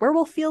talking with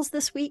Werewolf Fields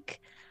this week.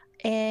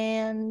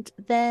 And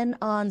then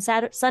on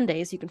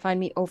Sundays, you can find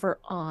me over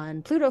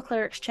on Pluto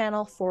Cleric's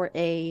channel for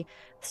a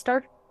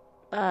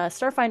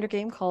Starfinder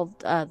game called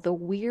The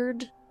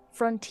Weird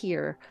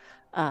Frontier.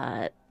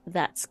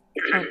 That's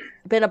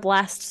been a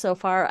blast so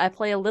far. I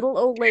play a little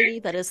old lady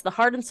that is the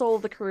heart and soul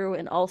of the crew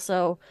and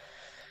also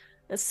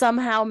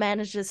somehow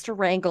manages to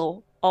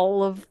wrangle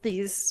all of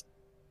these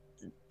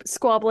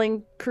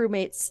squabbling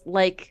crewmates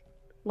like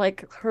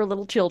her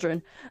little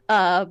children.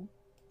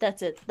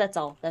 That's it. That's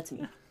all. That's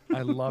me.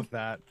 I love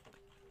that.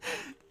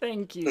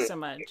 Thank you so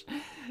much.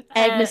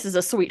 Agnes is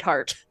a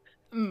sweetheart.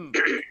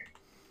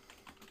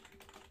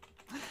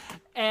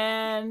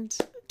 And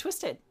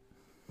Twisted.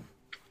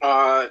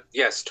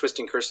 Yes,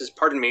 Twisting Curses.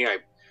 Pardon me, I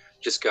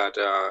just got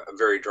a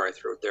very dry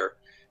throat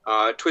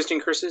there. Twisting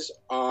Curses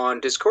on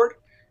Discord.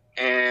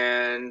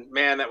 And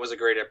man, that was a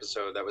great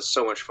episode. That was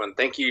so much fun.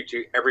 Thank you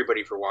to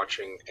everybody for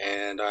watching,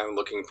 and I'm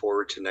looking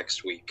forward to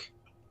next week.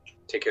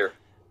 Take care.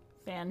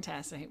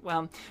 Fantastic.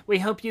 Well, we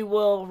hope you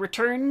will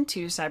return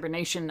to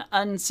Cybernation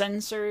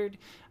Uncensored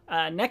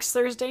next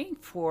Thursday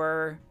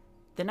for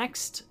the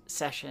next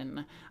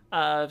session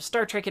of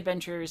Star Trek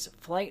Adventures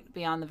Flight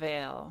Beyond the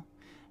Veil.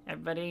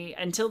 Everybody,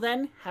 until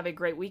then, have a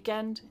great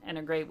weekend and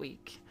a great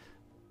week.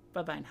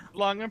 Bye-bye now.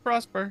 Long and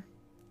prosper.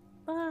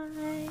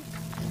 Bye.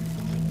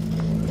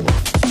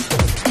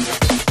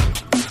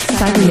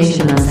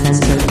 Cybernation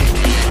Uncensored